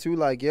after too.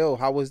 Like, yo,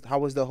 how was the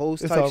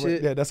host type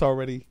shit? Yeah, that's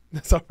already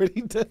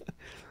done.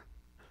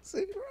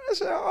 See, bro, that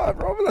shit hard,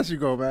 bro. I'm gonna let you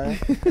go, man.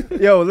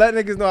 Yo, let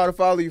niggas know how to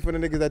follow you for the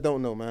niggas that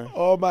don't know, man.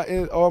 All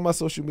my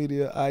social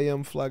media, I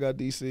am FlyGuy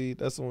DC.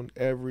 That's on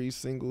every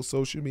single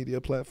social media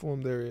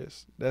platform there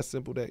is. That's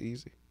simple, that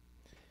easy.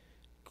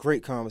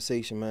 Great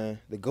conversation, man.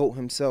 The GOAT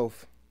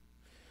himself,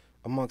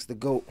 amongst the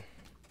GOAT.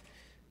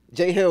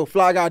 J Hill,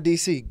 FlyGuy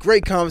DC.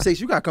 Great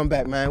conversation. You gotta come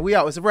back, man. We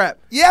out. It's a wrap.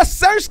 Yes,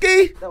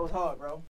 Sirski. That was hard, bro.